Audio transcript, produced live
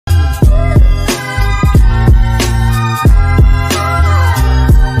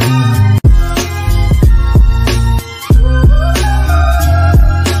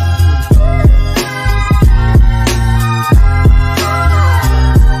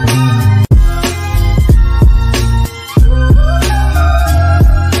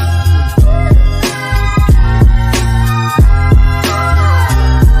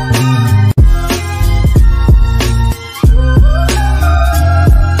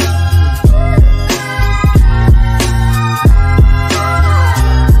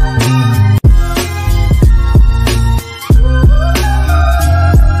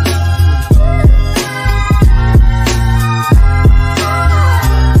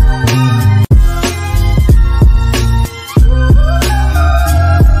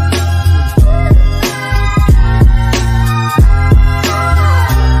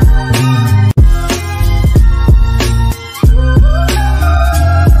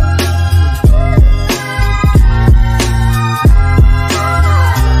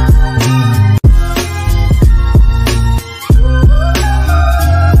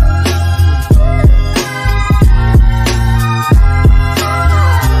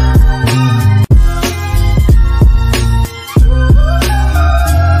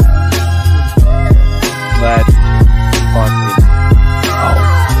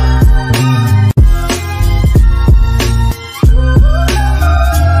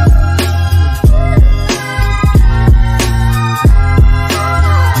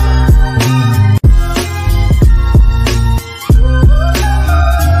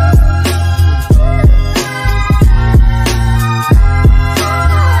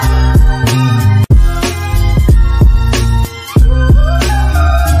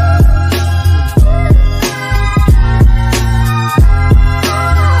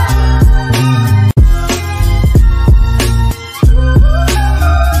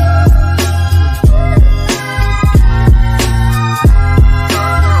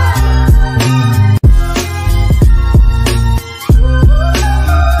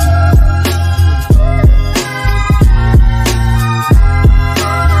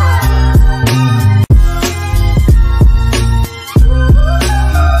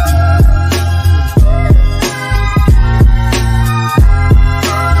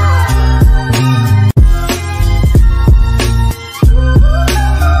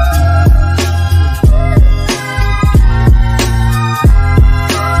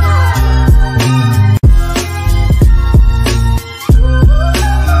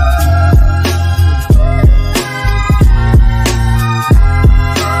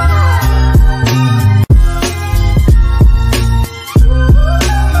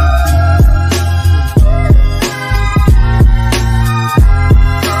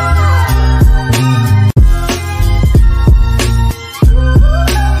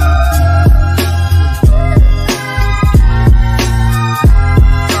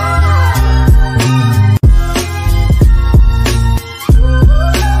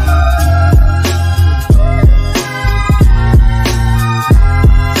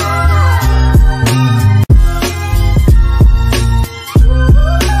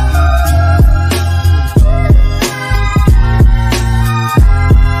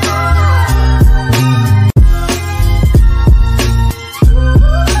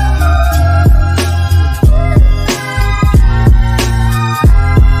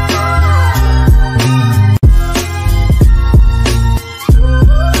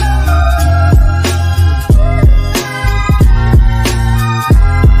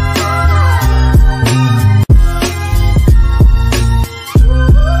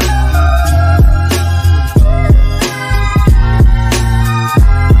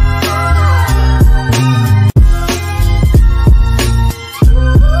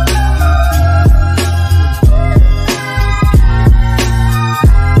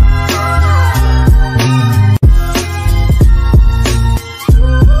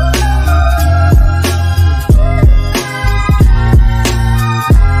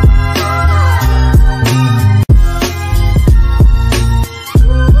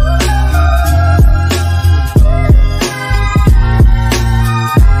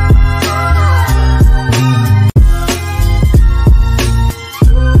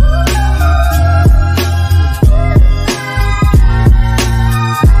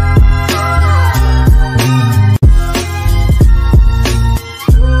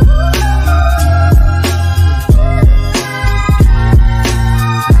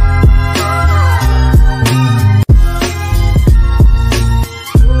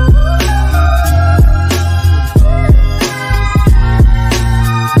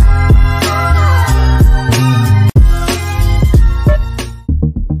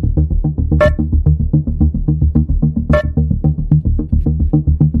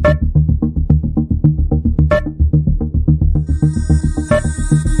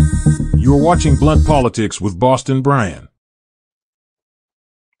watching Blunt Politics with Boston Brian.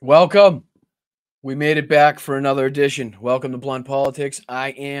 Welcome. We made it back for another edition. Welcome to Blunt Politics. I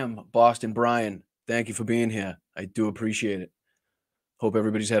am Boston Brian. Thank you for being here. I do appreciate it. Hope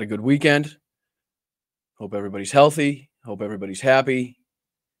everybody's had a good weekend. Hope everybody's healthy. Hope everybody's happy.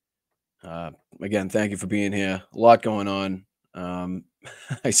 Again, thank you for being here. A lot going on.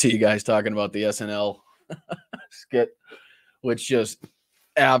 I see you guys talking about the SNL skit, which just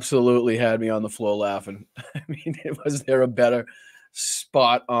absolutely had me on the floor laughing. I mean, was there a better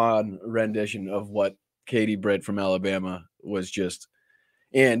spot on rendition of what Katie Britt from Alabama was just?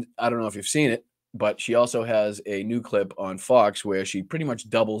 And I don't know if you've seen it, but she also has a new clip on Fox where she pretty much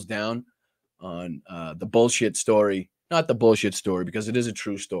doubles down on the bullshit story. Not the bullshit story, because it is a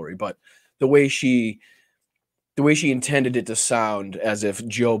true story, but the way she intended it to sound as if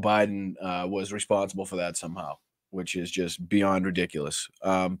Joe Biden was responsible for that somehow, which is just beyond ridiculous.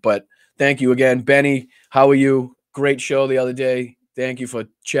 But thank you again, Benny. How are you? Great show the other day. Thank you for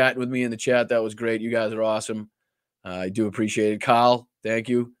chatting with me in the chat. That was great. You guys are awesome. I do appreciate it. Kyle, thank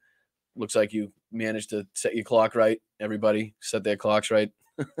you. Looks like you managed to set your clock right. Everybody set their clocks right.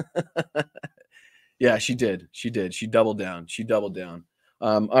 Yeah, she did. She did. She doubled down.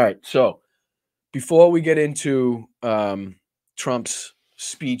 All right. So before we get into Trump's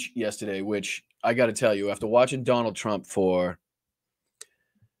speech yesterday, which I got to tell you, after watching Donald Trump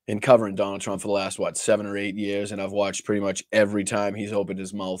and covering Donald Trump for the last, 7 or 8 years, and I've watched pretty much every time he's opened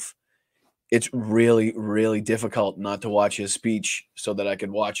his mouth, it's really, really difficult not to watch his speech so that I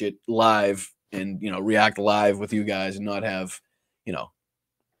could watch it live and, react live with you guys and not have,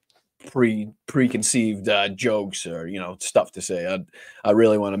 preconceived jokes or, stuff to say. I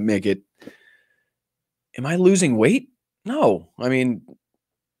really want to make it. Am I losing weight? No. I mean,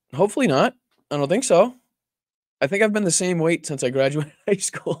 hopefully not. I don't think so. I think I've been the same weight since I graduated high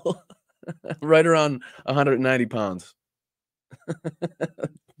school. Right around 190 pounds.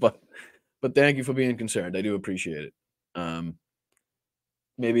 But thank you for being concerned. I do appreciate it.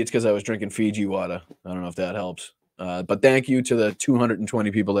 Maybe it's because I was drinking Fiji water. I don't know if that helps. But thank you to the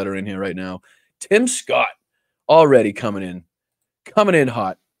 220 people that are in here right now. Tim Scott already coming in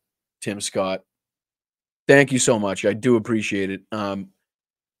hot. Tim Scott, thank you so much. I do appreciate it.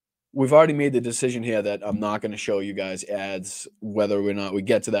 We've already made the decision here that I'm not going to show you guys ads, whether or not we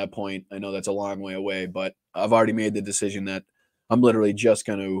get to that point. I know that's a long way away, but I've already made the decision that I'm literally just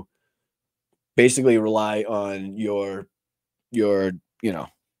going to basically rely on your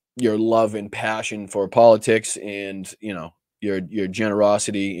love and passion for politics and, your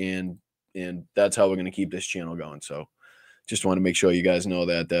generosity, and that's how we're going to keep this channel going. So just want to make sure you guys know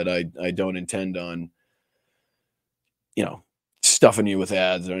that I don't intend on, stuffing you with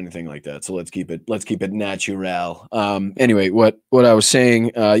ads or anything like that. So let's keep it natural. Anyway, what I was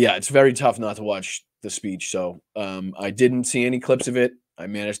saying, yeah, it's very tough not to watch the speech. So I didn't see any clips of it. I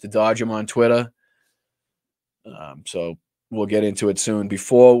managed to dodge them on Twitter. So we'll get into it soon.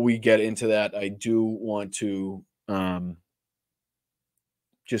 Before we get into that, I do want to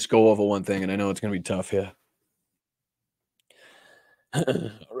just go over one thing, and I know it's going to be tough here. All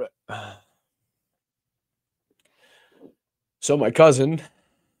right. So my cousin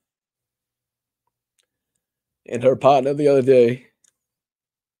and her partner the other day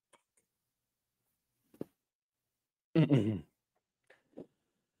I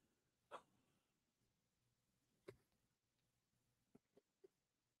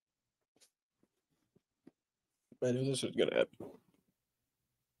knew this was gonna happen.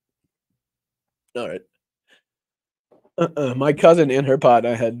 All right. My cousin and her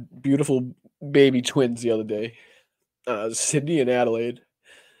partner had beautiful baby twins the other day, Sydney and Adelaide.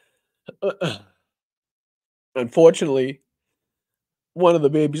 Unfortunately, one of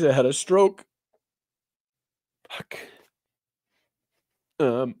the babies had a stroke. Fuck.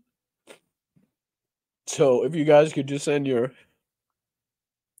 So if you guys could just send your,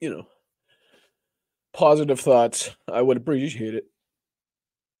 positive thoughts, I would appreciate it.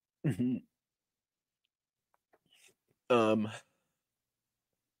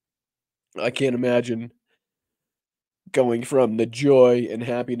 I can't imagine going from the joy and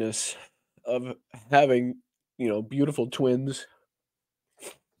happiness of having, beautiful twins,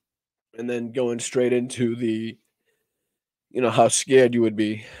 and then going straight into the, how scared you would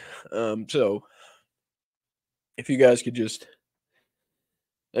be. So if you guys could just,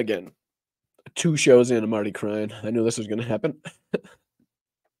 again, 2 shows in, I'm already crying. I knew this was going to happen.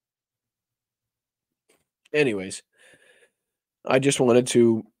 Anyways, I just wanted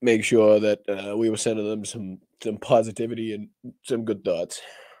to make sure that we were sending them some positivity and some good thoughts.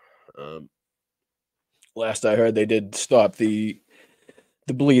 Last I heard, they did stop the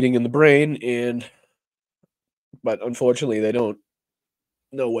the bleeding in the brain, but unfortunately they don't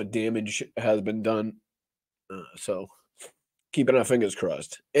know what damage has been done. So keeping our fingers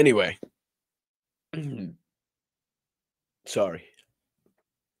crossed. Anyway, sorry.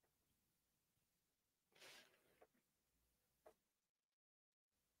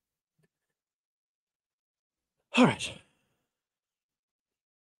 All right.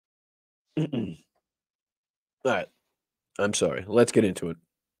 All right. I'm sorry. Let's get into it.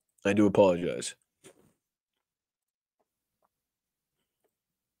 I do apologize.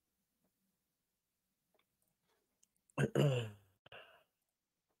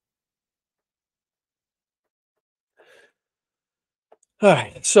 All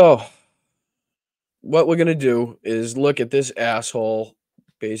right. So, what we're going to do is look at this asshole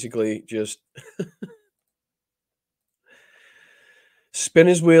basically just spin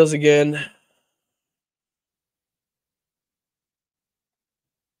his wheels again.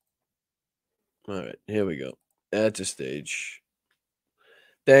 All right. Here we go. That's a stage.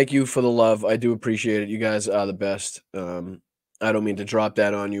 Thank you for the love. I do appreciate it. You guys are the best. I don't mean to drop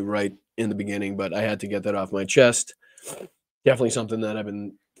that on you right in the beginning, but I had to get that off my chest. Definitely something that I've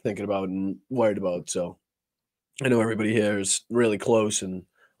been thinking about and worried about. So I know everybody here is really close, and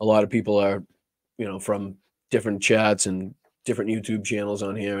a lot of people are, from different chats and different YouTube channels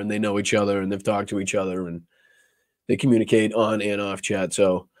on here, and they know each other and they've talked to each other and they communicate on and off chat.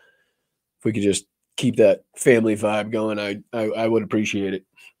 So if we could just keep that family vibe going, I would appreciate it.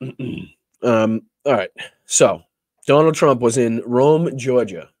 All right. So Donald Trump was in Rome,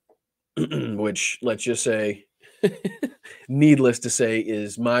 Georgia, which, let's just say, needless to say,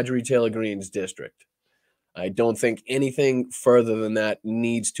 is Marjorie Taylor Greene's district. I don't think anything further than that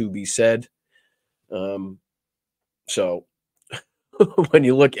needs to be said. So when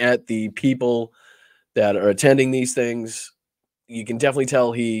you look at the people that are attending these things, you can definitely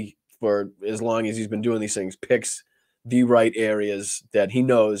tell he, for as long as he's been doing these things, picks the right areas that he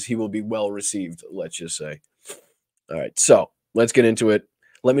knows he will be well received, let's just say. All right, so let's get into it.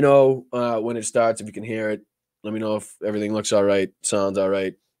 Let me know when it starts, if you can hear it. Let me know if everything looks all right, sounds all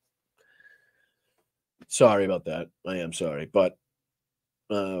right. Sorry about that. I am sorry, but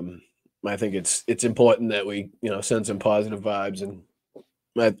I think it's important that we send some positive vibes, and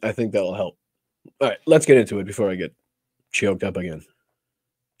I think that'll help. All right, let's get into it before I get choked up again.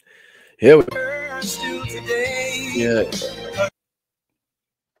 Here we go. Yeah.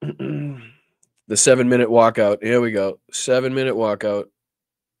 The 7-minute walkout. Here we go. 7-minute walkout.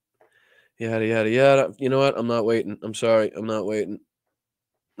 Yada, yada, yada. You know what? I'm not waiting. I'm sorry. I'm not waiting.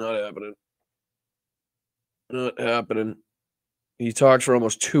 Not happening. Not happening. He talked for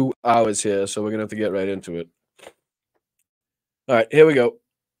almost 2 hours here, so we're going to have to get right into it. All right, here we go.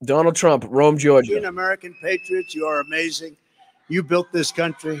 Donald Trump, Rome, Georgia. American patriots, you are amazing. You built this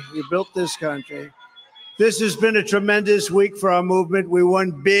country. You built this country. This has been a tremendous week for our movement. We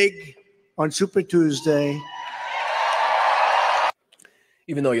won big on Super Tuesday.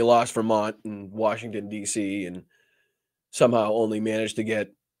 Even though you lost Vermont and Washington, D.C., and somehow only managed to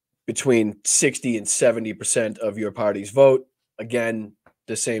get between 60 and 70% of your party's vote, again,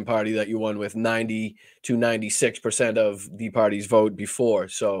 the same party that you won with 90 to 96% of the party's vote before.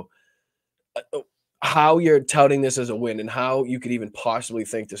 So how you're touting this as a win and how you could even possibly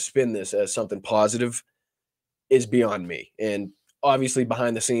think to spin this as something positive is beyond me. And obviously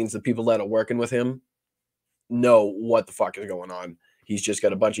behind the scenes, the people that are working with him know what the fuck is going on. He's just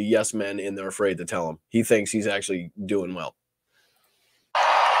got a bunch of yes men and they're afraid to tell him. He thinks he's actually doing well.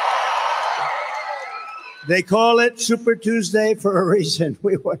 They call it Super Tuesday for a reason.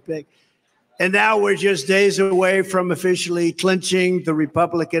 We won big. And now we're just days away from officially clinching the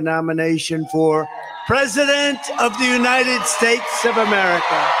Republican nomination for President of the United States of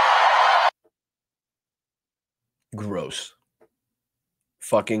America. Gross.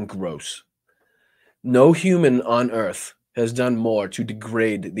 Fucking gross. No human on earth has done more to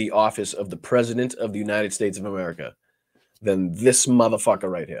degrade the office of the President of the United States of America than this motherfucker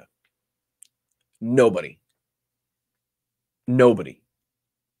right here. Nobody. Nobody.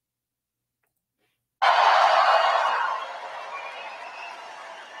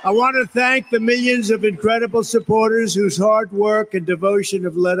 I want to thank the millions of incredible supporters whose hard work and devotion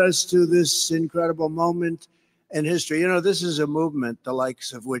have led us to this incredible moment in history. You know, this is a movement the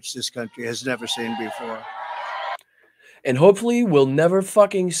likes of which this country has never seen before. And hopefully we'll never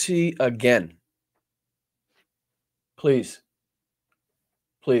fucking see again. Please.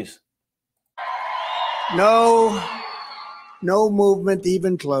 Please. No movement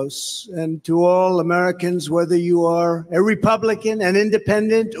even close. And to all Americans, whether you are a Republican, an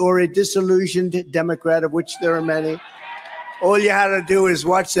independent, or a disillusioned Democrat, of which there are many, All you had to do is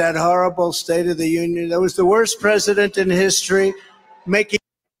watch that horrible State of the Union. That was the worst president in history, making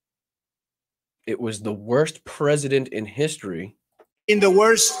It was the worst president in history. in the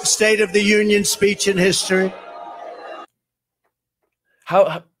worst State of the Union speech in history.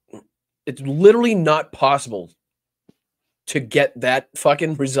 How it's literally not possible to get that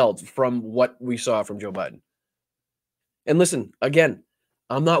fucking result from what we saw from Joe Biden. And listen, again,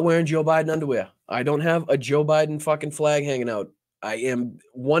 I'm not wearing Joe Biden underwear. I don't have a Joe Biden fucking flag hanging out. I am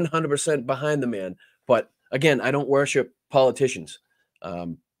 100% behind the man. But again, I don't worship politicians.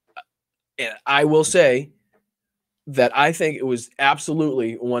 And I will say that I think it was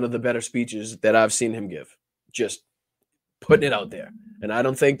absolutely one of the better speeches that I've seen him give. Just putting it out there. And I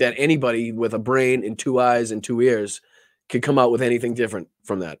don't think that anybody with a brain and two eyes and two ears could come out with anything different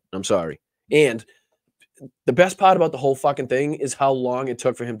from that. I'm sorry. And the best part about the whole fucking thing is how long it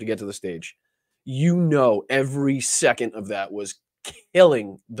took for him to get to the stage. You know, every second of that was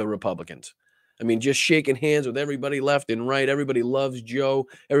killing the Republicans. I mean, just shaking hands with everybody left and right. Everybody loves Joe.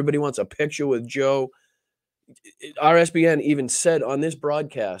 Everybody wants a picture with Joe. RSBN even said on this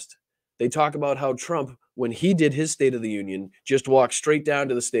broadcast, they talk about how Trump, when he did his State of the Union, just walked straight down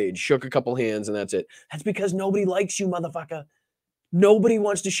to the stage, shook a couple hands, and that's it. That's because nobody likes you, motherfucker. Nobody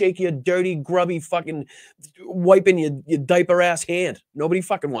wants to shake your dirty, grubby, fucking wiping your diaper ass hand. Nobody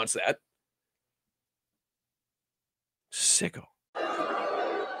fucking wants that. Sicko.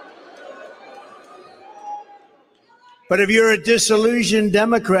 But if you're a disillusioned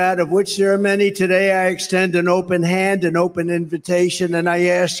Democrat, of which there are many today, I extend an open hand, an open invitation, and I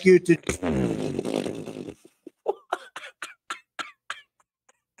ask you to.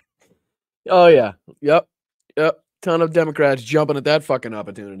 Oh, yeah. Yep. Ton of Democrats jumping at that fucking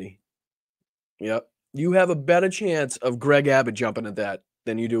opportunity. Yep. You have a better chance of Greg Abbott jumping at that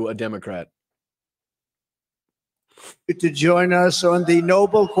than you do a Democrat. To join us on the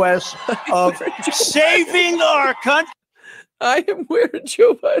noble quest of saving our country. I am wearing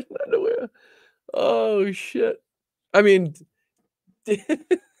Joe Biden underwear. Oh, shit. I mean,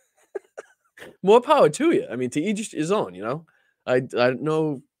 more power to you. I mean, to each his own, you know? I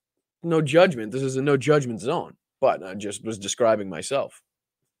no judgment. This is a no judgment zone, but I just was describing myself.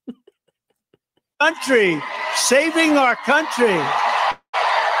 Country, saving our country.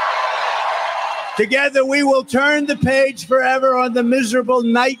 Together, we will turn the page forever on the miserable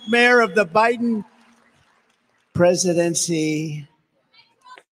nightmare of the Biden presidency.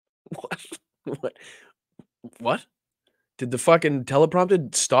 What? Did the fucking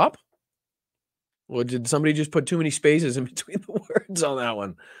teleprompter stop? Or did somebody just put too many spaces in between the words on that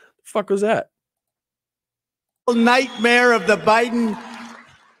one? The fuck was that? Nightmare of the Biden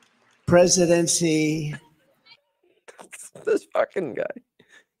presidency. This fucking guy.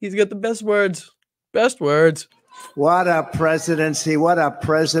 He's got the best words. Best words. What a presidency. What a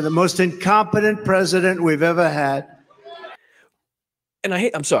president. Most incompetent president we've ever had. And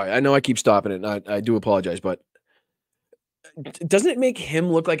I'm sorry. I know I keep stopping it, and I do apologize, but doesn't it make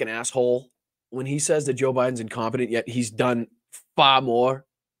him look like an asshole when he says that Joe Biden's incompetent, yet he's done far more,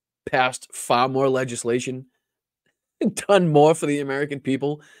 passed far more legislation, done more for the American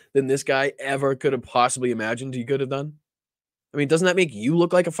people than this guy ever could have possibly imagined he could have done? I mean, doesn't that make you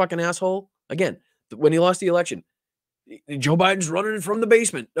look like a fucking asshole? Again, when he lost the election, Joe Biden's running it from the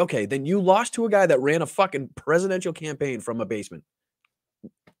basement. Okay, then you lost to a guy that ran a fucking presidential campaign from a basement.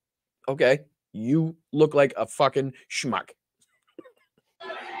 Okay, you look like a fucking schmuck.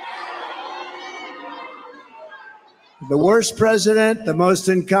 The worst president, the most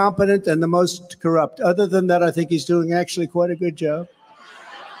incompetent, and the most corrupt. Other than that, I think he's doing actually quite a good job.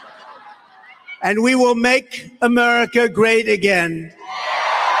 And we will make America great again.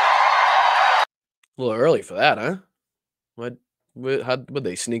 A little early for that, huh? Would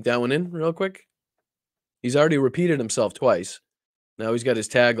they sneak that one in real quick? He's already repeated himself twice. Now he's got his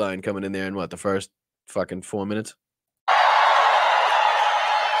tagline coming in there in the first fucking 4 minutes?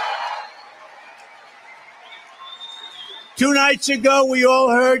 Two nights ago, we all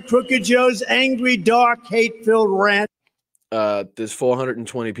heard Crooked Joe's angry, dark, hate-filled rant. There's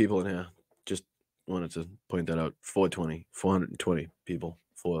 420 people in here. Just wanted to point that out. 420 people.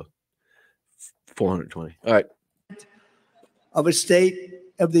 420. All right. Of a State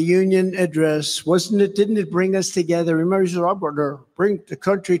of the Union address, didn't it bring us together? Remember, he said, I'm going to bring the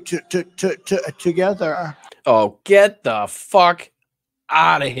country together. Oh, get the fuck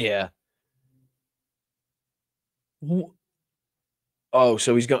out of here. Oh,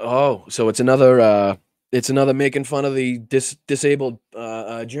 so he's going. Oh, so it's another making fun of the disabled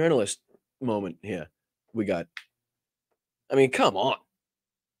journalist moment here. We got. I mean, come on.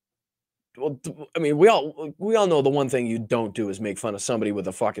 Well, I mean, we all know the one thing you don't do is make fun of somebody with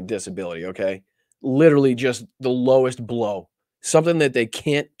a fucking disability, okay? Literally just the lowest blow. Something that they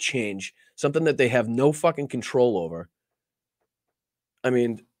can't change, something that they have no fucking control over. I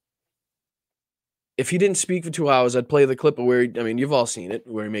mean, if he didn't speak for 2 hours, I'd play the clip of where I mean, you've all seen it,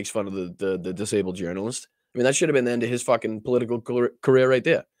 where he makes fun of the disabled journalist. I mean, that should have been the end of his fucking political career right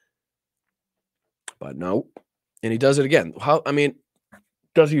there. But no. And he does it again. How, I mean,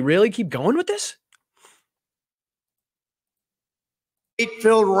 does he really keep going with this?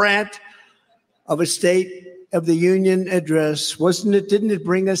 Filled rant of a State of the Union address, wasn't it? Didn't it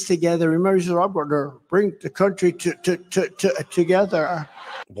bring us together? Remember, he said, "I'm going to bring the country together."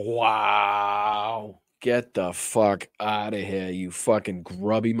 Wow. Get the fuck out of here, you fucking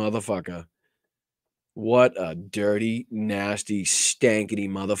grubby motherfucker. What a dirty, nasty, stankety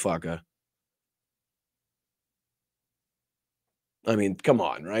motherfucker. I mean, come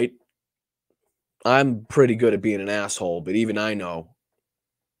on, right? I'm pretty good at being an asshole, but even I know.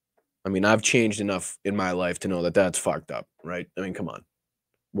 I mean, I've changed enough in my life to know that that's fucked up, right? I mean, come on.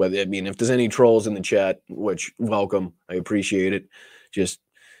 Whether, I mean, if there's any trolls in the chat, which welcome, I appreciate it. Just,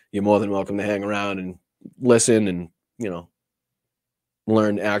 you're more than welcome to hang around and listen and, you know,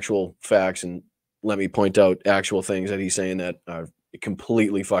 learn actual facts and let me point out actual things that he's saying that are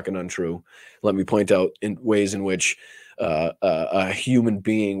completely fucking untrue. Let me point out in ways in which a human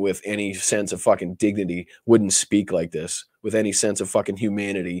being with any sense of fucking dignity wouldn't speak like this, with any sense of fucking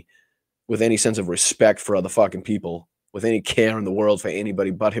humanity, with any sense of respect for other fucking people, with any care in the world for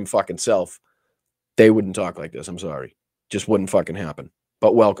anybody but him fucking self. They wouldn't talk like this. I'm sorry. Just wouldn't fucking happen.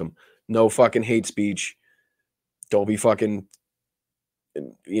 But welcome. No fucking hate speech. Don't be fucking,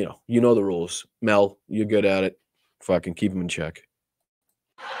 you know the rules. Mel, you're good at it. Fucking keep them in check.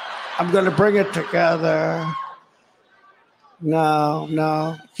 I'm going to bring it together.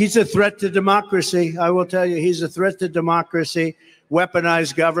 No. He's a threat to democracy. I will tell you, he's a threat to democracy.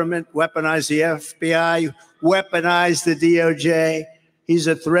 Weaponize government, weaponize the FBI, weaponize the DOJ. He's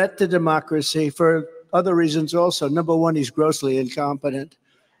a threat to democracy for other reasons also. Number one, he's grossly incompetent.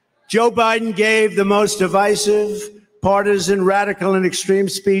 Joe Biden gave the most divisive, partisan, radical, and extreme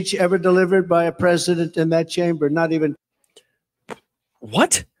speech ever delivered by a president in that chamber. Not even.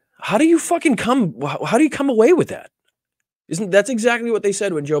 What? How do you come away with that? That's exactly what they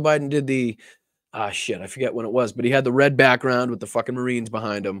said when Joe Biden did the, shit, I forget when it was, but he had the red background with the fucking Marines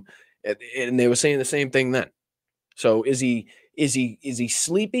behind him. And they were saying the same thing then. So is he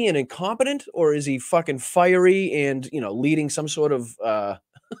sleepy and incompetent, or is he fucking fiery and, you know, leading some sort of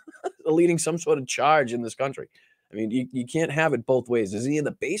charge in this country? I mean, you can't have it both ways. Is he in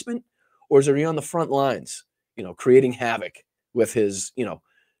the basement, or is he on the front lines, you know, creating havoc with his, you know,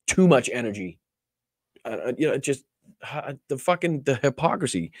 too much energy? You know, just the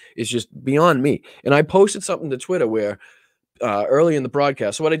hypocrisy is just beyond me. And I posted something to Twitter where early in the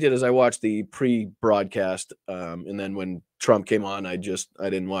broadcast, so what I did is I watched the pre-broadcast, and then when Trump came on, I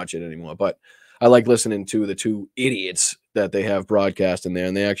didn't watch it anymore. But I like listening to the two idiots that they have broadcast in there,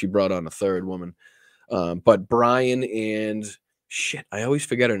 and they actually brought on a third woman. But Brian and shit, I always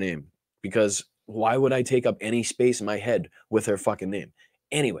forget her name, because why would I take up any space in my head with her fucking name?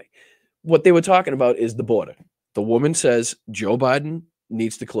 Anyway, what they were talking about is the border. The woman says Joe Biden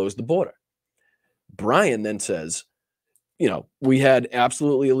needs to close the border. Brian then says, you know, we had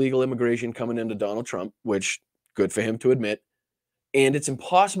absolutely illegal immigration coming into Donald Trump, which good for him to admit, and it's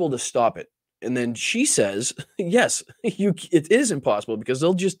impossible to stop it. And then she says, yes, it is impossible because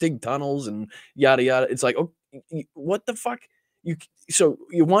they'll just dig tunnels and yada, yada. It's like, oh, what the fuck? So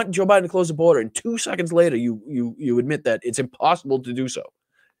you want Joe Biden to close the border, and 2 seconds later, you admit that it's impossible to do so.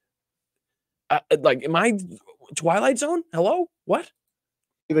 Like, am I Twilight Zone? Hello? What?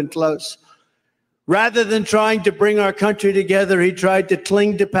 Even close. Rather than trying to bring our country together, he tried to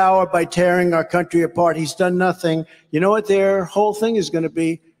cling to power by tearing our country apart. He's done nothing. You know what their whole thing is going to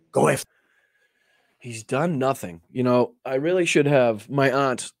be? Go after. He's done nothing. You know, I really should have my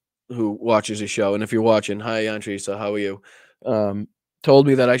aunt who watches the show, and if you're watching, hi, Aunt Teresa, how are you? Told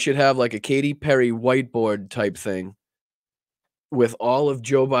me that I should have like a Katy Perry whiteboard type thing with all of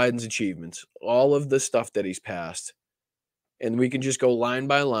Joe Biden's achievements, all of the stuff that he's passed, and we can just go line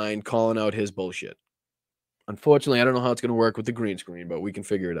by line calling out his bullshit. Unfortunately, I don't know how it's going to work with the green screen, but we can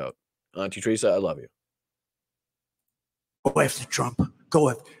figure it out. Auntie Teresa, I love you. Go after Trump. Go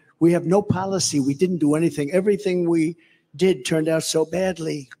after. We have no policy. We didn't do anything. Everything we did turned out so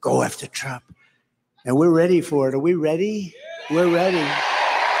badly. Go after Trump. And we're ready for it. Are we ready? We're ready.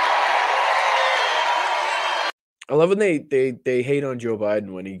 I love when they hate on Joe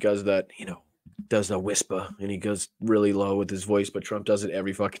Biden when he does that, you know, does a whisper and he goes really low with his voice, but Trump does it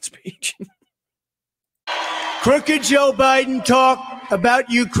every fucking speech. Crooked Joe Biden talked about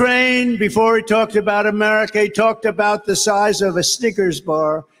Ukraine before he talked about America. He talked about the size of a Snickers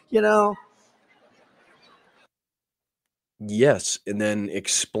bar, you know. Yes, and then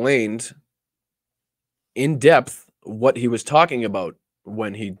explained in depth what he was talking about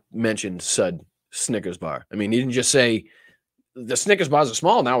when he mentioned said Snickers bar. I mean, he didn't just say the Snickers bars are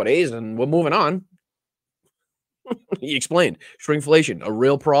small nowadays and we're moving on. He explained shrinkflation, a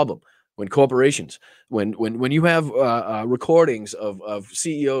real problem. When corporations, when you have recordings of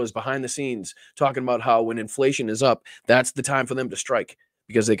CEOs behind the scenes talking about how when inflation is up, that's the time for them to strike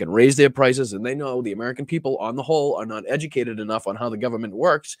because they can raise their prices, and they know the American people on the whole are not educated enough on how the government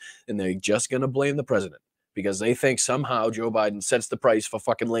works, and they're just going to blame the president because they think somehow Joe Biden sets the price for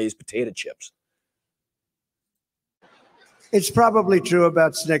fucking Lay's potato chips. It's probably true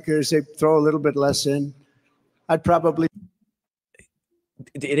about Snickers. They throw a little bit less in. I'd probably.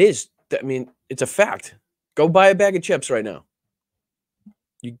 It is. I mean, it's a fact. Go buy a bag of chips right now.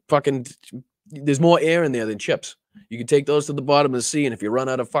 You fucking, there's more air in there than chips. You can take those to the bottom of the sea, and if you run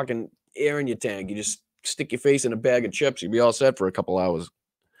out of fucking air in your tank, you just stick your face in a bag of chips. You'll be all set for a couple hours.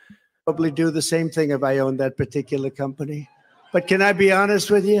 Probably do the same thing if I owned that particular company. But can I be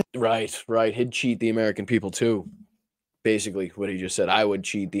honest with you? Right. He'd cheat the American people too. Basically, what he just said. I would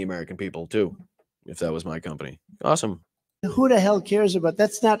cheat the American people too if that was my company. Awesome. Who the hell cares about?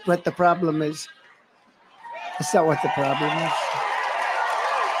 That's not what the problem is. That's not what the problem is.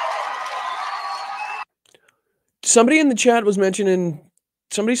 Somebody in the chat was mentioning,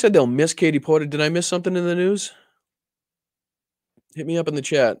 somebody said they'll miss Katie Porter. Did I miss something in the news? Hit me up in the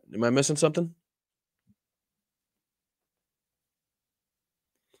chat. Am I missing something?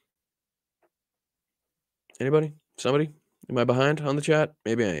 Anybody? Somebody? Am I behind on the chat?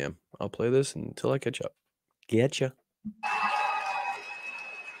 Maybe I am. I'll play this until I catch up. Getcha.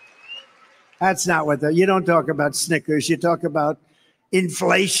 That's not what you don't talk about Snickers. You talk about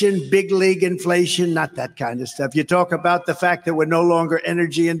inflation, big league inflation, not that kind of stuff. You talk about the fact that we're no longer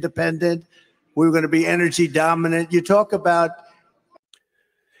energy independent. We're going to be energy dominant. You talk about.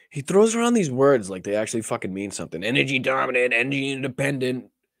 He throws around these words like they actually fucking mean something. Energy dominant, energy independent.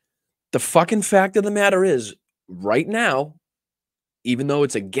 The fucking fact of the matter is, right now, even though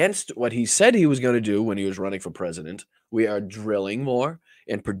it's against what he said he was going to do when he was running for president, we are drilling more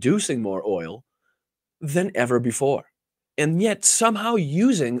and producing more oil than ever before. And yet somehow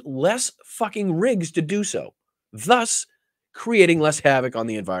using less fucking rigs to do so, thus creating less havoc on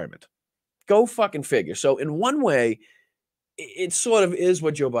the environment. Go fucking figure. So in one way, it sort of is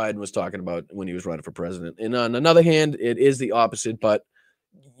what Joe Biden was talking about when he was running for president. And on another hand, it is the opposite, but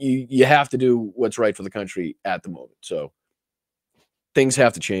you have to do what's right for the country at the moment. So things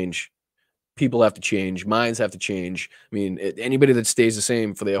have to change. People have to change. Minds have to change. I mean, anybody that stays the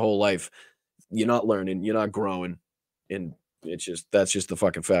same for their whole life, you're not learning, you're not growing. And that's just the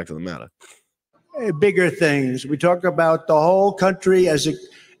fucking fact of the matter. Bigger things. We talk about the whole country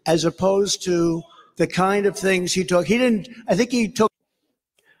as opposed to the kind of things he took. I think he took.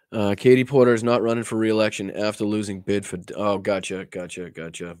 Katie Porter is not running for re-election after losing bid for. Oh, gotcha.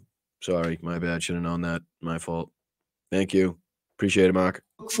 Sorry, my bad. Should have known that. My fault. Thank you. Appreciate it, Mark.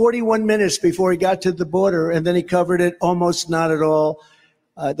 41 minutes before he got to the border, and then he covered it almost not at all.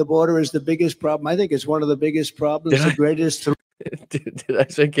 The border is the biggest problem. I think it's one of the biggest problems, the greatest. Did I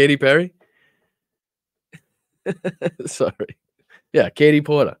say Katy Perry? Sorry. Yeah, Katie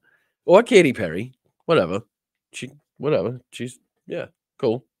Porter. Or Katy Perry. Whatever. She's, yeah,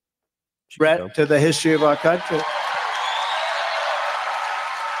 cool. Threat to the history of our country.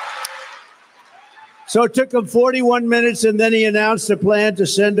 So it took him 41 minutes, and then he announced a plan to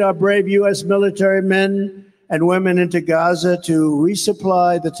send our brave U.S. military men and women into Gaza to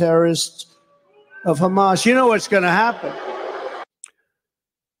resupply the terrorists of Hamas. You know what's going to happen.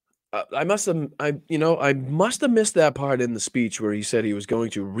 I must have missed that part in the speech where he said he was going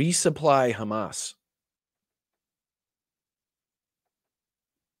to resupply Hamas.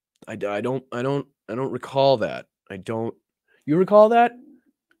 I don't recall that. You recall that?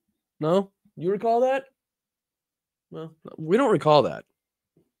 No? You recall that? Well, we don't recall that.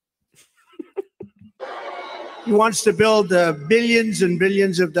 He wants to build billions and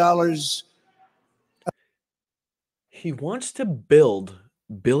billions of dollars. He wants to build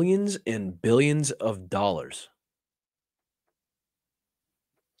billions and billions of dollars.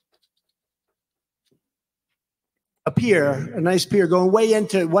 A pier, a nice pier, going way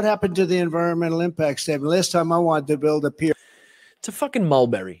into what happened to the environmental impact statement. Last time I wanted to build a pier. It's a fucking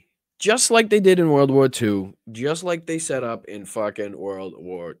mulberry. Just like they did in World War II. Just like they set up in fucking World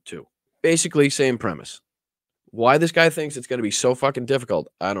War II. Basically, same premise. Why this guy thinks it's going to be so fucking difficult,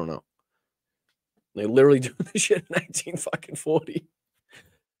 I don't know. They literally do this shit in 1940.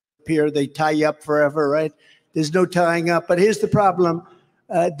 Here, they tie you up forever, right? There's no tying up. But here's the problem.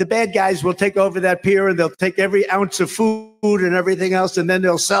 The bad guys will take over that pier and they'll take every ounce of food and everything else, and then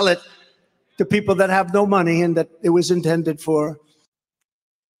they'll sell it to people that have no money and that it was intended for.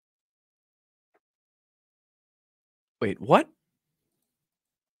 Wait, what?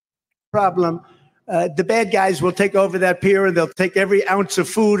 Problem. The bad guys will take over that pier and they'll take every ounce of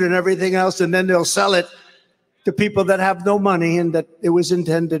food and everything else, and then they'll sell it to people that have no money and that it was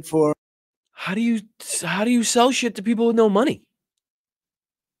intended for. How do you sell shit to people with no money?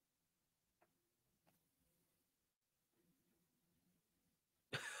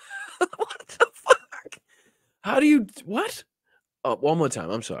 What the fuck? How do you what? Oh, one more time.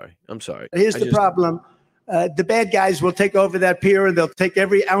 I'm sorry. Here's the problem. The bad guys will take over that pier and they'll take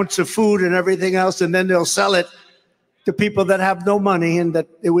every ounce of food and everything else, and then they'll sell it to people that have no money and that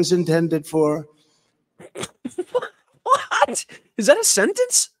it was intended for. What? Is that a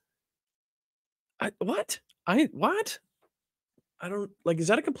sentence? What? I don't like, is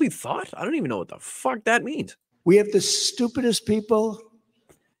that a complete thought? I don't even know what the fuck that means. We have the stupidest people.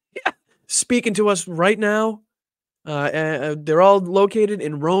 Yeah. Speaking to us right now. They're all located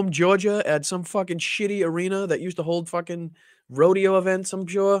in Rome, Georgia, at some fucking shitty arena that used to hold fucking rodeo events, I'm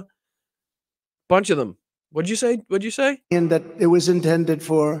sure. Bunch of them. What'd you say? And that it was intended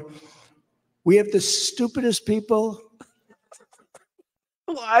for. We have the stupidest people.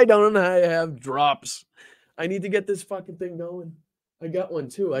 Why don't I have drops? I need to get this fucking thing going. I got one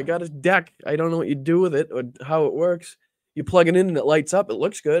too. I got a deck. I don't know what you do with it or how it works. You plug it in and it lights up. It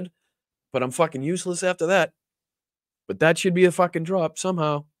looks good. But I'm fucking useless after that. But that should be a fucking drop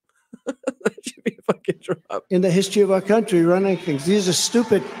somehow. That should be a fucking drop. In the history of our country, running things. These are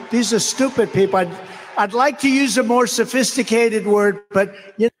stupid people. I'd like to use a more sophisticated word, but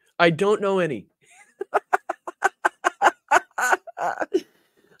you know, I don't know any.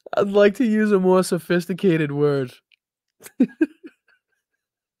 I'd like to use a more sophisticated word.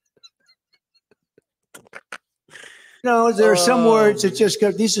 no, there are some words that just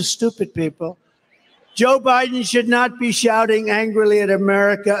go, these are stupid people. Joe Biden should not be shouting angrily at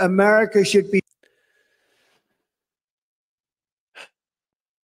America. America should be.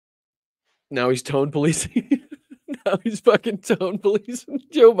 Now he's tone policing. Now he's fucking tone policing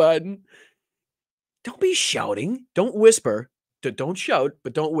Joe Biden. Don't be shouting. Don't whisper. Don't shout,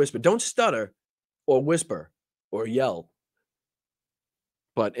 but don't whisper. Don't stutter or whisper or yell.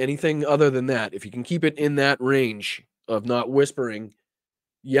 But anything other than that, if you can keep it in that range of not whispering,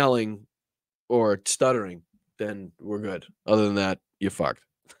 yelling, or stuttering, then we're good. Other than that, you're fucked.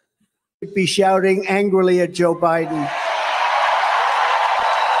 Be shouting angrily at Joe Biden.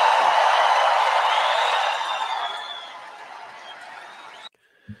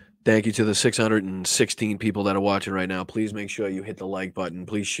 Thank you to the 616 people that are watching right now. Please make sure you hit the like button.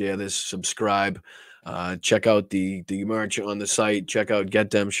 Please share this, subscribe. Check out the merch on the site. Check out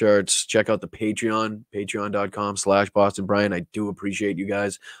Get Them shirts. Check out the Patreon, patreon.com/Boston Brian. I do appreciate you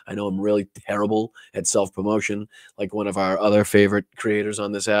guys. I know I'm really terrible at self-promotion, like one of our other favorite creators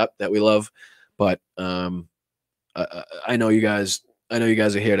on this app that we love. But I know you guys. I know you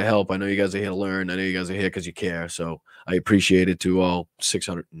guys are here to help. I know you guys are here to learn. I know you guys are here because you care. So I appreciate it to all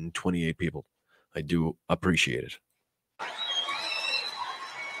 628 people. I do appreciate it.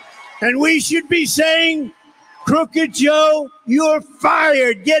 And we should be saying, Crooked Joe, you're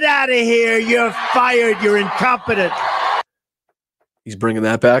fired. Get out of here. You're fired. You're incompetent. He's bringing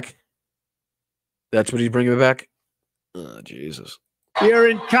that back? That's what he's bringing back? Oh, Jesus. You're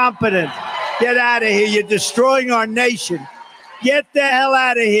incompetent. Get out of here. You're destroying our nation. Get the hell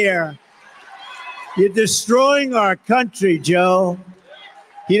out of here. You're destroying our country, Joe.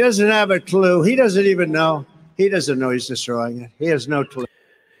 He doesn't have a clue. He doesn't even know. He doesn't know he's destroying it. He has no clue.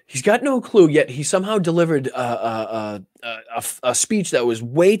 He's got no clue, yet he somehow delivered a speech that was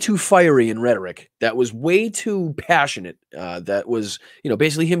way too fiery in rhetoric, that was way too passionate, that was,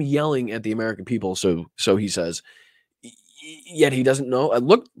 basically him yelling at the American people, so he says. Yet he doesn't know. He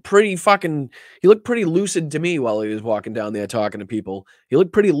looked pretty lucid to me while he was walking down there talking to people. He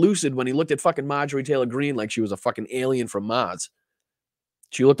looked pretty lucid when he looked at fucking Marjorie Taylor Greene like she was a fucking alien from Mars.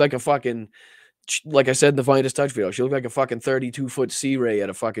 She looked like a fucking, like I said in the Finest Touch video, she looked like a fucking 32-foot Sea Ray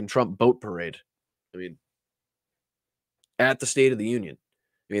at a fucking Trump boat parade. I mean, at the State of the Union.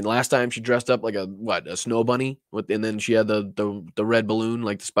 I mean, last time she dressed up like a snow bunny, and then she had the red balloon,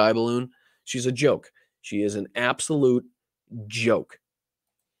 like the spy balloon. She's a joke. She is an absolute joke.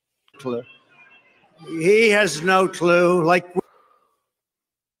 He has no clue. Like,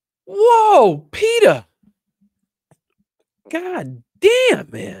 Whoa, Peter. God damn,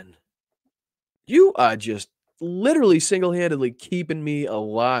 man. You are just literally single-handedly keeping me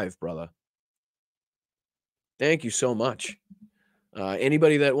alive, brother. Thank you so much.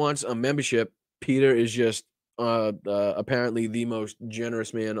 Anybody that wants a membership, Peter is just apparently the most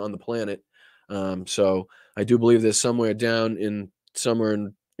generous man on the planet. So I do believe there's somewhere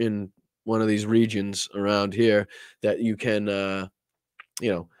in one of these regions around here that you can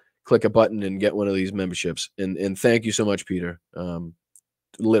click a button and get one of these memberships. And thank you so much, Peter.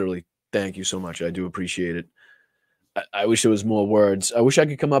 Literally, thank you so much. I do appreciate it. I wish there was more words. I wish I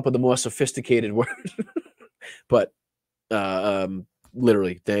could come up with a more sophisticated word, but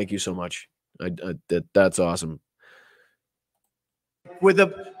literally, thank you so much. That's awesome. With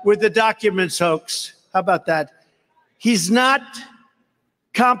the documents hoax, how about that? He's not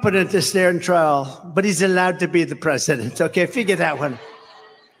competent to stand trial, but he's allowed to be the president. Okay, figure that one.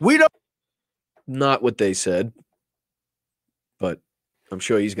 We don't. Not what they said, but I'm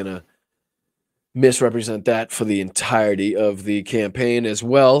sure he's gonna misrepresent that for the entirety of the campaign as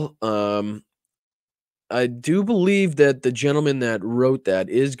well. I do believe that the gentleman that wrote that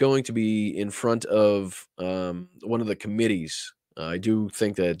is going to be in front of one of the committees. I do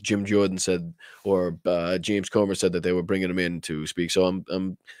think that Jim Jordan said, or James Comer said that they were bringing him in to speak. So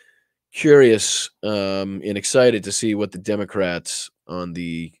I'm curious and excited to see what the Democrats on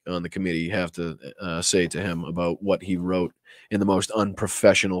the committee have to say to him about what he wrote in the most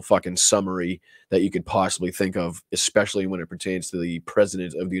unprofessional fucking summary that you could possibly think of, especially when it pertains to the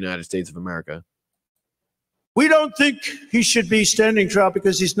president of the United States of America. We don't think he should be standing trial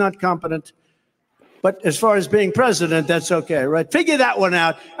because he's not competent. But as far as being president, that's okay, right? Figure that one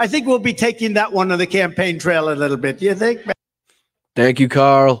out. I think we'll be taking that one on the campaign trail a little bit. Do you think? Thank you,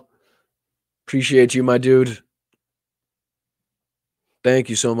 Carl. Appreciate you, my dude. Thank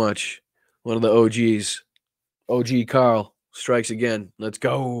you so much. One of the OGs. OG Carl strikes again. Let's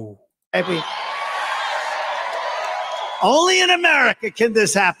go. Happy. Only in America can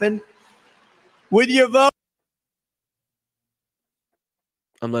this happen. With your vote.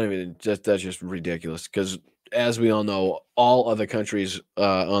 I'm not even, that's just ridiculous, because as we all know, all other countries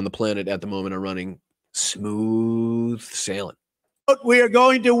on the planet at the moment are running smooth sailing. We are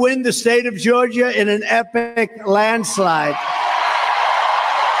going to win the state of Georgia in an epic landslide.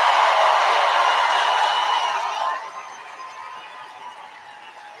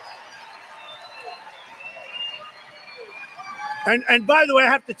 And by the way, I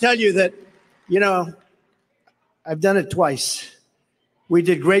have to tell you that, I've done it twice. We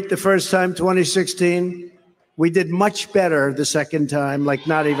did great the first time, 2016. We did much better the second time, like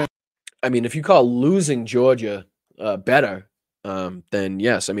not even. I mean, if you call losing Georgia better, then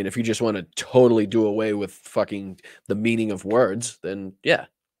yes. I mean, if you just want to totally do away with fucking the meaning of words, then yeah,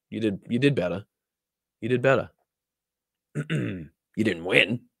 you did better. You did better. You didn't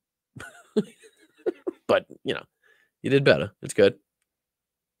win, but you did better. It's good.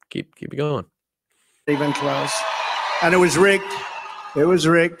 Keep it going. Even close, and it was rigged. It was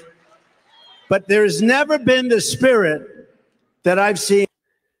rigged. But there's never been the spirit that I've seen.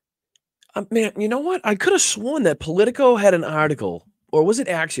 Man, you know what? I could have sworn that Politico had an article, or was it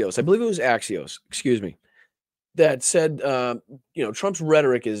Axios? I believe it was Axios, excuse me, that said, Trump's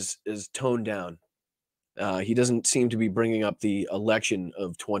rhetoric is toned down. He doesn't seem to be bringing up the election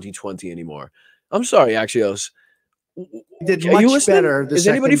of 2020 anymore. I'm sorry, Axios. Did much better the Is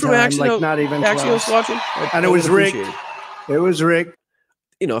second anybody from time, Axios, like not even Axios close. watching? And it was rigged. It was rigged.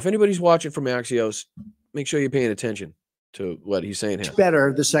 If anybody's watching from Axios, make sure you're paying attention to what he's saying here.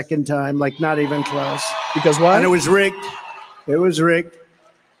 Better the second time, like not even close. Because why? And it was rigged. It was rigged.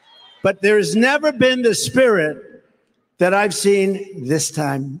 But there's never been the spirit that I've seen this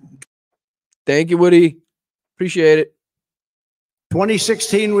time. Thank you, Woody. Appreciate it.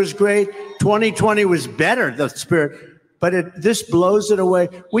 2016 was great. 2020 was better, the spirit. But this blows it away.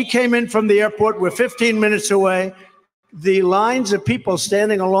 We came in from the airport. We're 15 minutes away. The lines of people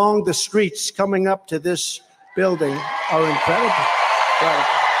standing along the streets coming up to this building are incredible.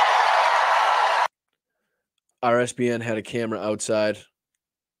 RSBN had a camera outside.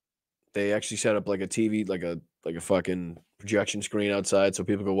 They actually set up like a TV, like a fucking projection screen outside so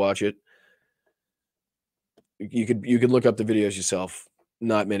people could watch it. You could look up the videos yourself.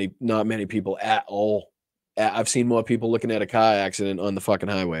 Not many people at all. I've seen more people looking at a car accident on the fucking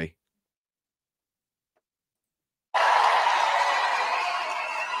highway.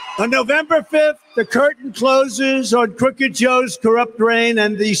 On November 5th, the curtain closes on Crooked Joe's corrupt reign,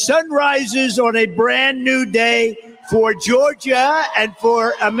 and the sun rises on a brand new day for Georgia and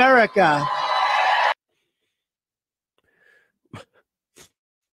for America.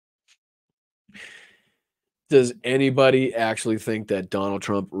 Does anybody actually think that Donald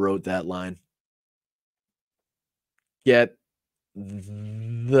Trump wrote that line? Get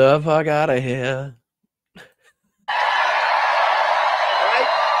the fuck out of here.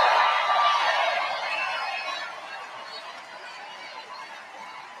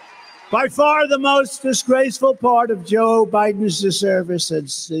 By far the most disgraceful part of Joe Biden's service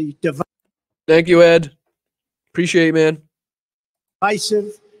is the Thank you, Ed. Appreciate it, man.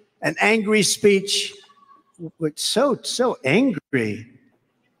 divisive and angry speech. It's so angry.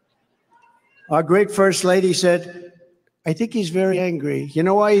 Our great First Lady said, I think he's very angry. You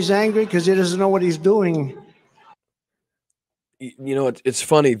know why he's angry? Because he doesn't know what he's doing. You know, it's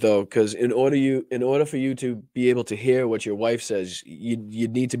funny though, because in order for you to be able to hear what your wife says,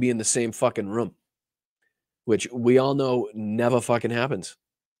 you'd need to be in the same fucking room, which we all know never fucking happens.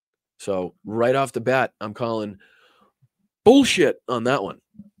 So right off the bat, I'm calling bullshit on that one.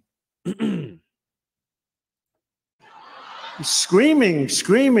 He's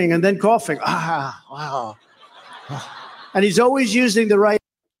screaming, and then coughing. Ah, wow. And he's always using the right.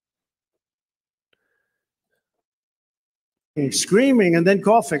 Screaming and then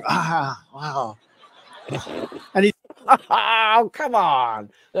coughing. Ah, wow. And he. Oh, come on.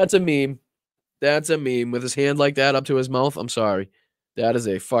 That's a meme. That's a meme with his hand like that up to his mouth. I'm sorry. That is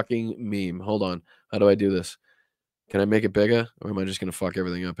a fucking meme. Hold on. How do I do this? Can I make it bigger? Or am I just going to fuck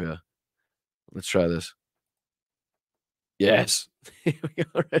everything up here? Let's try this. Yes.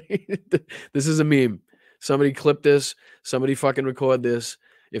 This is a meme. Somebody clip this. Somebody fucking record this.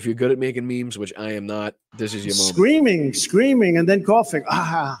 If you're good at making memes, which I am not, this is your moment. Screaming, and then coughing.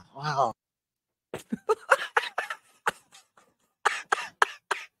 Ah, wow.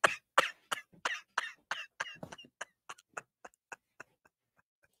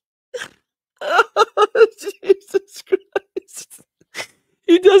 Oh, Jesus Christ.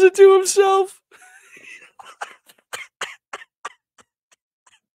 He does it to himself.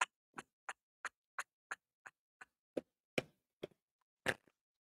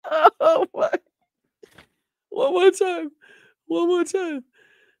 Oh my. One more time. One more time.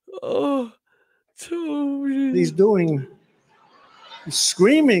 Oh, He's doing. He's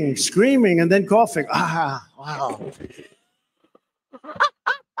screaming, and then coughing. Ah, wow.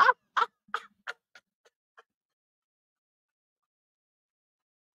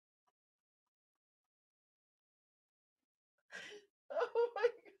 Oh my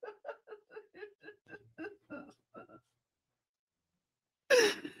God.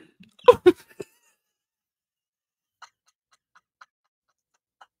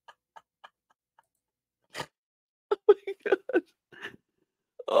 Oh my God.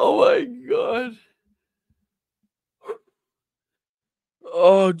 Oh my God.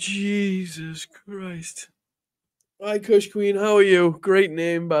 Oh, Jesus Christ. Hi, Kush Queen. How are you? Great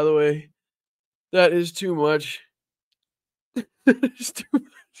name, by the way. That is too much. That is too much.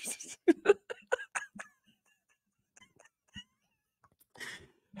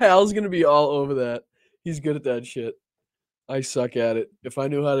 Hal's going to be all over that. He's good at that shit. I suck at it. If I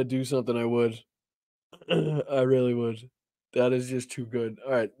knew how to do something, I would. I really would. That is just too good.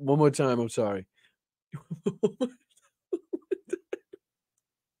 All right. One more time. I'm sorry.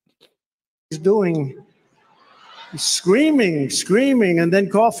 He's doing. He's screaming, and then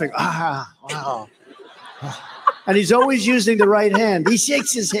coughing. Ah, wow. And he's always using the right hand. He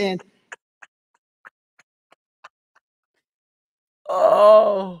shakes his hand.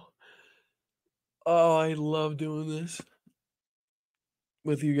 Oh, I love doing this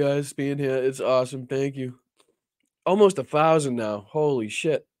with you guys being here. It's awesome. Thank you. Almost 1,000 now. Holy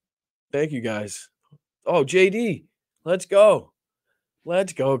shit. Thank you guys. Oh, JD, let's go.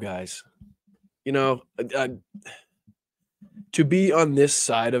 Let's go, guys. You know, to be on this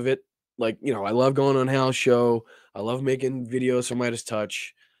side of it, like, you know, I love going on Hal's show. I love making videos for Midas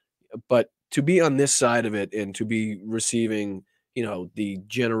Touch. But to be on this side of it and to be receiving, you know, the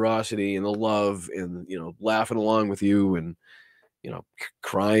generosity and the love and, you know, laughing along with you and, you know,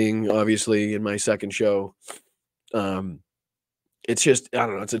 crying, obviously, in my second show. It's just, I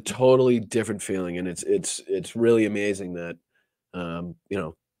don't know, it's a totally different feeling. And it's really amazing that, you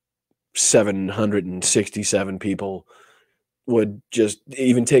know, 767 people would just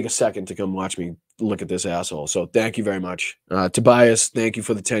even take a second to come watch me look at this asshole. So thank you very much. Tobias, thank you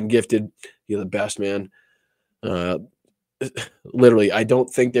for the 10 gifted. You're the best, man. Literally, I don't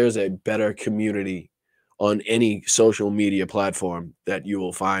think there's a better community on any social media platform that you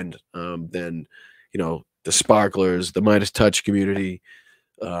will find than, you know, the Sparklers, the Midas Touch community,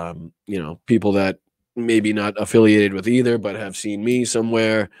 you know, people that maybe not affiliated with either, but have seen me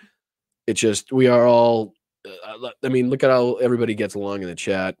somewhere. It's just, we are all, I mean, look at how everybody gets along in the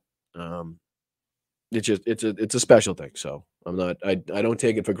chat. it's a special thing. So I'm not I don't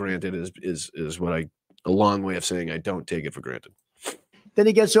take it for granted is what a long way of saying I don't take it for granted. Then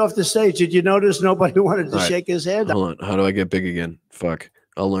he gets off the stage. Did you notice nobody wanted to shake his hand? Hold on. How do I get big again? Fuck.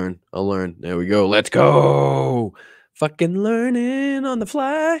 I'll learn. There we go. Let's go. Fucking learning on the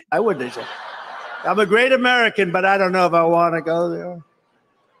fly. I wouldn't say. I'm a great American, but I don't know if I want to go there.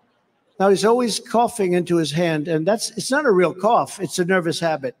 Now he's always coughing into his hand, and it's not a real cough. It's a nervous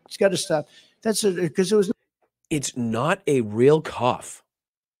habit. It's got to stop. Because it was. It's not a real cough.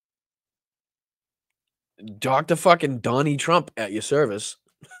 Dr. fucking Donnie Trump at your service.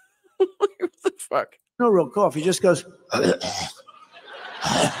 What the fuck? No real cough. He just goes.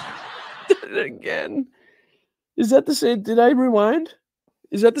 Again. Is that the same? Did I rewind?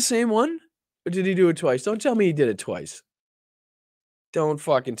 Is that the same one? Or did he do it twice? Don't tell me he did it twice. Don't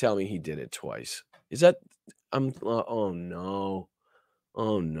fucking tell me he did it twice. Is that? Oh no.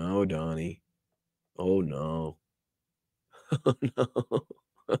 Oh no, Donnie. Oh no. Oh no.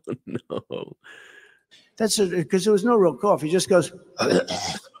 Oh no. That's because there was no real cough. He just goes.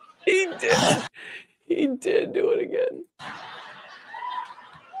 He did. He did do it again.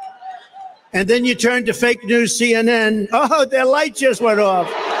 And then you turn to fake news CNN. Oh, their light just went off.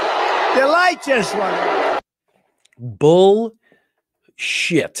 Their light just went off. Bullshit.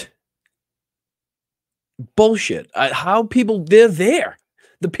 Bullshit. How people, they're there.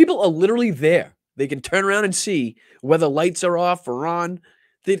 The people are literally there. They can turn around and see whether lights are off or on.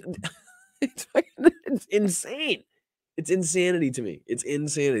 It's insane. It's insanity to me. It's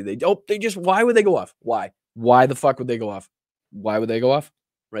insanity. Why would they go off? Why? Why the fuck would they go off? Why would they go off?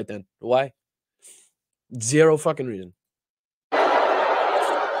 Right then. Why? Zero fucking reason.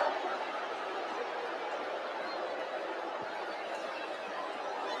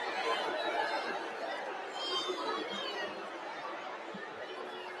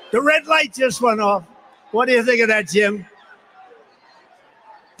 The red light just went off. What do you think of that, Jim?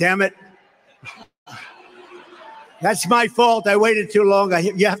 Damn it. That's my fault. I waited too long.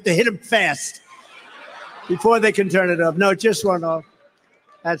 You have to hit them fast before they can turn it off. No, it just went off.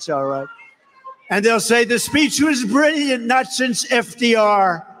 That's all right. And they'll say the speech was brilliant, not since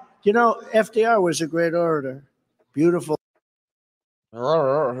FDR. You know, FDR was a great orator. Beautiful. He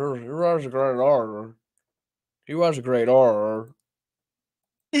was a great orator. He was a great orator.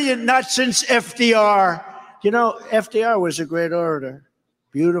 Not since FDR. You know, FDR was a great orator.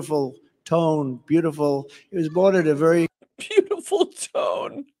 Beautiful tone, beautiful. He was born at a very beautiful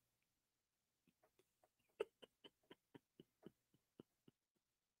tone.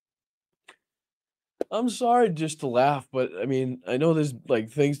 I'm sorry just to laugh, but I mean, I know there's like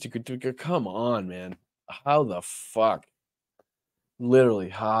things to critique. Come on, man. How the fuck? Literally,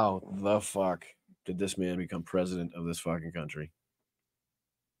 how the fuck did this man become president of this fucking country?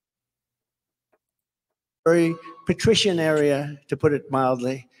 Very patrician area, to put it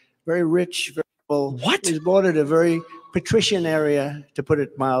mildly. Very rich, very full. What? He was born at a very patrician area, to put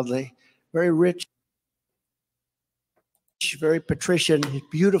it mildly. Very rich, very patrician,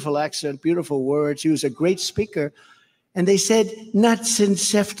 beautiful accent, beautiful words. He was a great speaker. And they said, not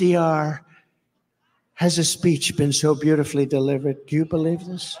since FDR has a speech been so beautifully delivered. Do you believe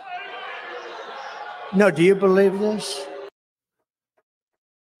this? No, do you believe this?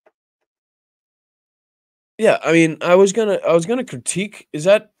 Yeah, I mean, I was gonna critique.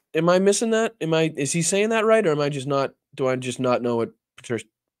 Am I missing that? Is he saying that right, or am I just not? Do I just not know what Patricia?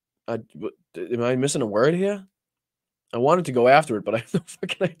 Am I missing a word here? I wanted to go after it, but I have no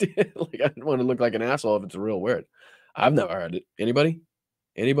fucking idea. Like, I didn't want to look like an asshole if it's a real word. I've never heard it. Anybody?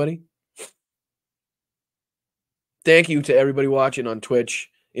 Anybody? Thank you to everybody watching on Twitch,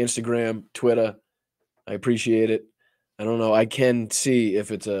 Instagram, Twitter. I appreciate it. I don't know. I can see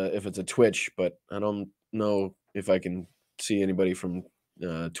if it's a Twitch, but I don't know if I can see anybody from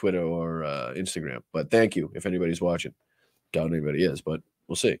Twitter or Instagram. But thank you if anybody's watching. Doubt anybody is, but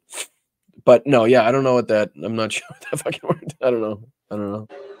we'll see. But no, yeah, I don't know what that. I'm not sure what that fucking word. I don't know.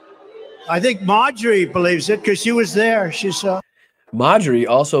 I think Marjorie believes it because she was there. She saw. Marjorie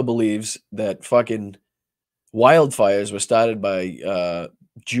also believes that fucking wildfires were started by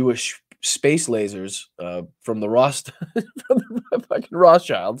Jewish space lasers from the fucking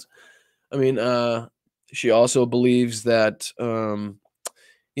Rothschilds. I mean, she also believes that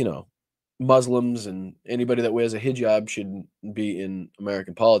Muslims and anybody that wears a hijab shouldn't be in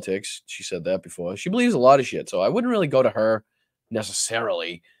American politics. She said that before. She believes a lot of shit, so I wouldn't really go to her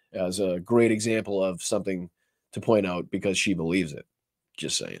necessarily as a great example of something to point out because she believes it.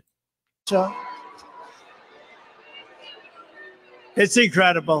 Just saying. So it's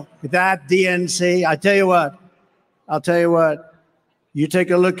incredible. That DNC, I'll tell you what. You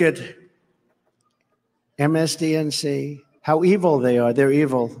take a look at MSDNC, how evil they are. They're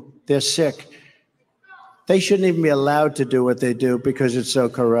evil. They're sick. They shouldn't even be allowed to do what they do because it's so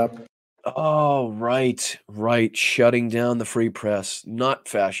corrupt. Oh, right. Shutting down the free press. Not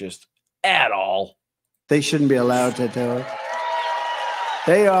fascist at all. They shouldn't be allowed to do it.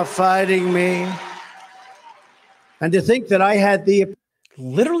 They are fighting me. And to think that I had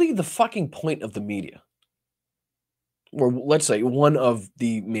literally the fucking point of the media, or let's say one of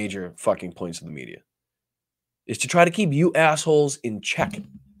the major fucking points of the media, is to try to keep you assholes in check.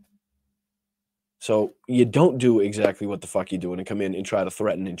 So you don't do exactly what the fuck you do and come in and try to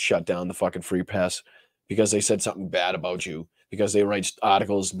threaten and shut down the fucking free press because they said something bad about you, because they write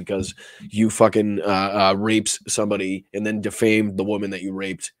articles, because you fucking raped somebody and then defamed the woman that you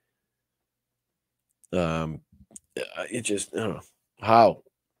raped. It just, I don't know how.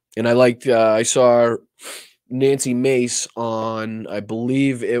 And I liked, I saw Nancy Mace on, I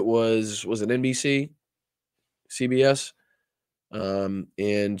believe it was it NBC, CBS?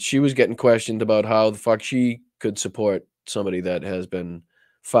 And she was getting questioned about how the fuck she could support somebody that has been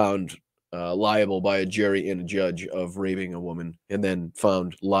found liable by a jury and a judge of raping a woman, and then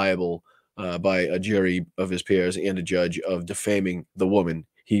found liable by a jury of his peers and a judge of defaming the woman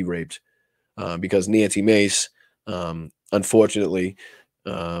he raped. Because Nancy Mace, unfortunately,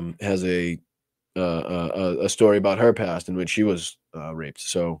 has a story about her past in which she was raped.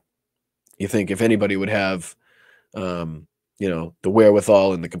 So you think if anybody would have the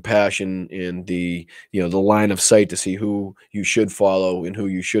wherewithal and the compassion and the line of sight to see who you should follow and who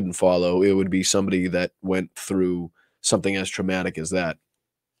you shouldn't follow, it would be somebody that went through something as traumatic as that.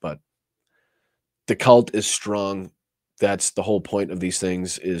 But the cult is strong. That's the whole point of these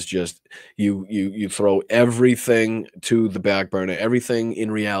things, is just you throw everything to the back burner. Everything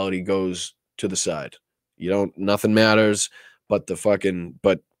in reality goes to the side. Nothing matters but the fucking,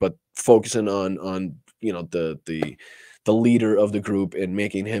 but focusing on the leader of the group and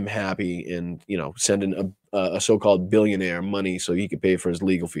making him happy, and sending a so-called billionaire money so he could pay for his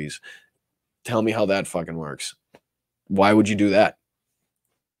legal fees. Tell me how that fucking works. Why would you do that?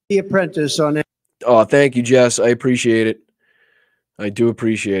 The Apprentice on it. Oh, thank you, Jess. I appreciate it. I do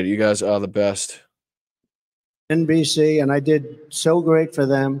appreciate it. You guys are the best. NBC, and I did so great for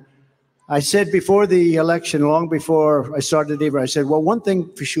them. I said before the election, long before I started even, I said, well, one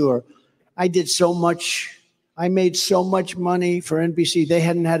thing for sure, I did so much. I made so much money for NBC. They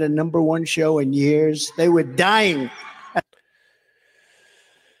hadn't had a #1 show in years. They were dying.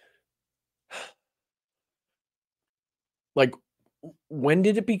 Like, when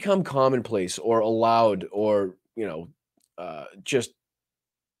did it become commonplace or allowed or, just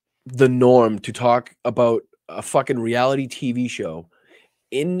the norm to talk about a fucking reality TV show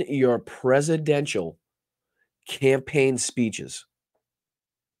in your presidential campaign speeches?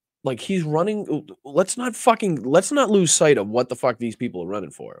 Like, he's running. Let's not lose sight of what the fuck these people are running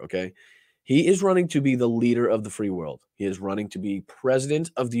for, okay? He is running to be the leader of the free world. He is running to be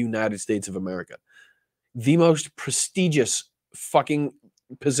president of the United States of America. The most prestigious fucking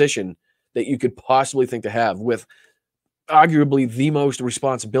position that you could possibly think to have, with arguably the most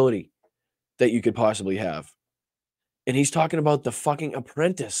responsibility that you could possibly have. And he's talking about The fucking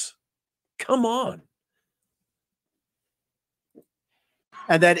Apprentice. Come on.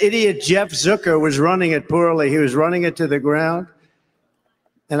 And that idiot Jeff Zucker was running it poorly. He was running it to the ground.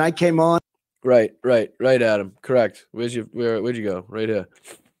 And I came on. Right, Adam. Correct. Where'd you go? Right here.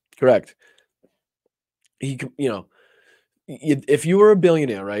 Correct. If you were a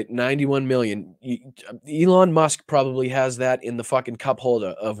billionaire, right, 91 million, Elon Musk probably has that in the fucking cup